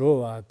Den,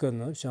 Joa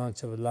Gun,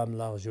 Shanchav Lam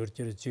La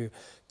Jurchi,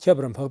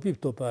 Cabram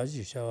Papitopa,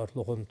 Shower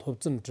Lohan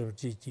Topson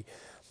Jiki.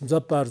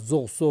 Zapar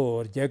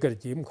zokso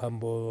yagarjim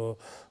kambo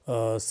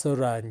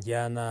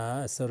saranjan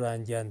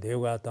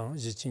dewa tang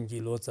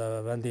jichingi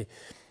loza vande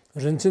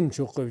renchin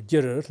chukub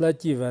jir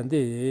hlati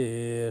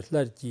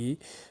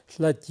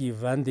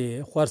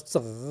vande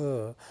hwarsag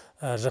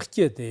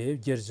rakye de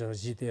jirjang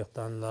jide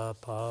tan la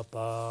pa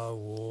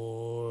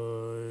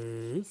wo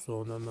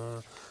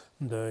sonama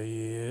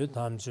dai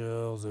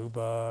tamche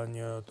zuba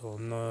nya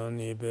tonna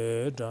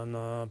nibe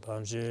jana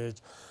pamje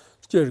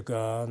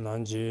Jirga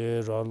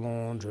Nanji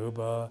Ralong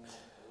Juba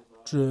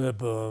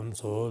Jibum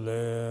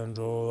Solen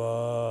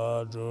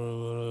Joa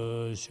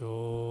Jur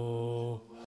Sho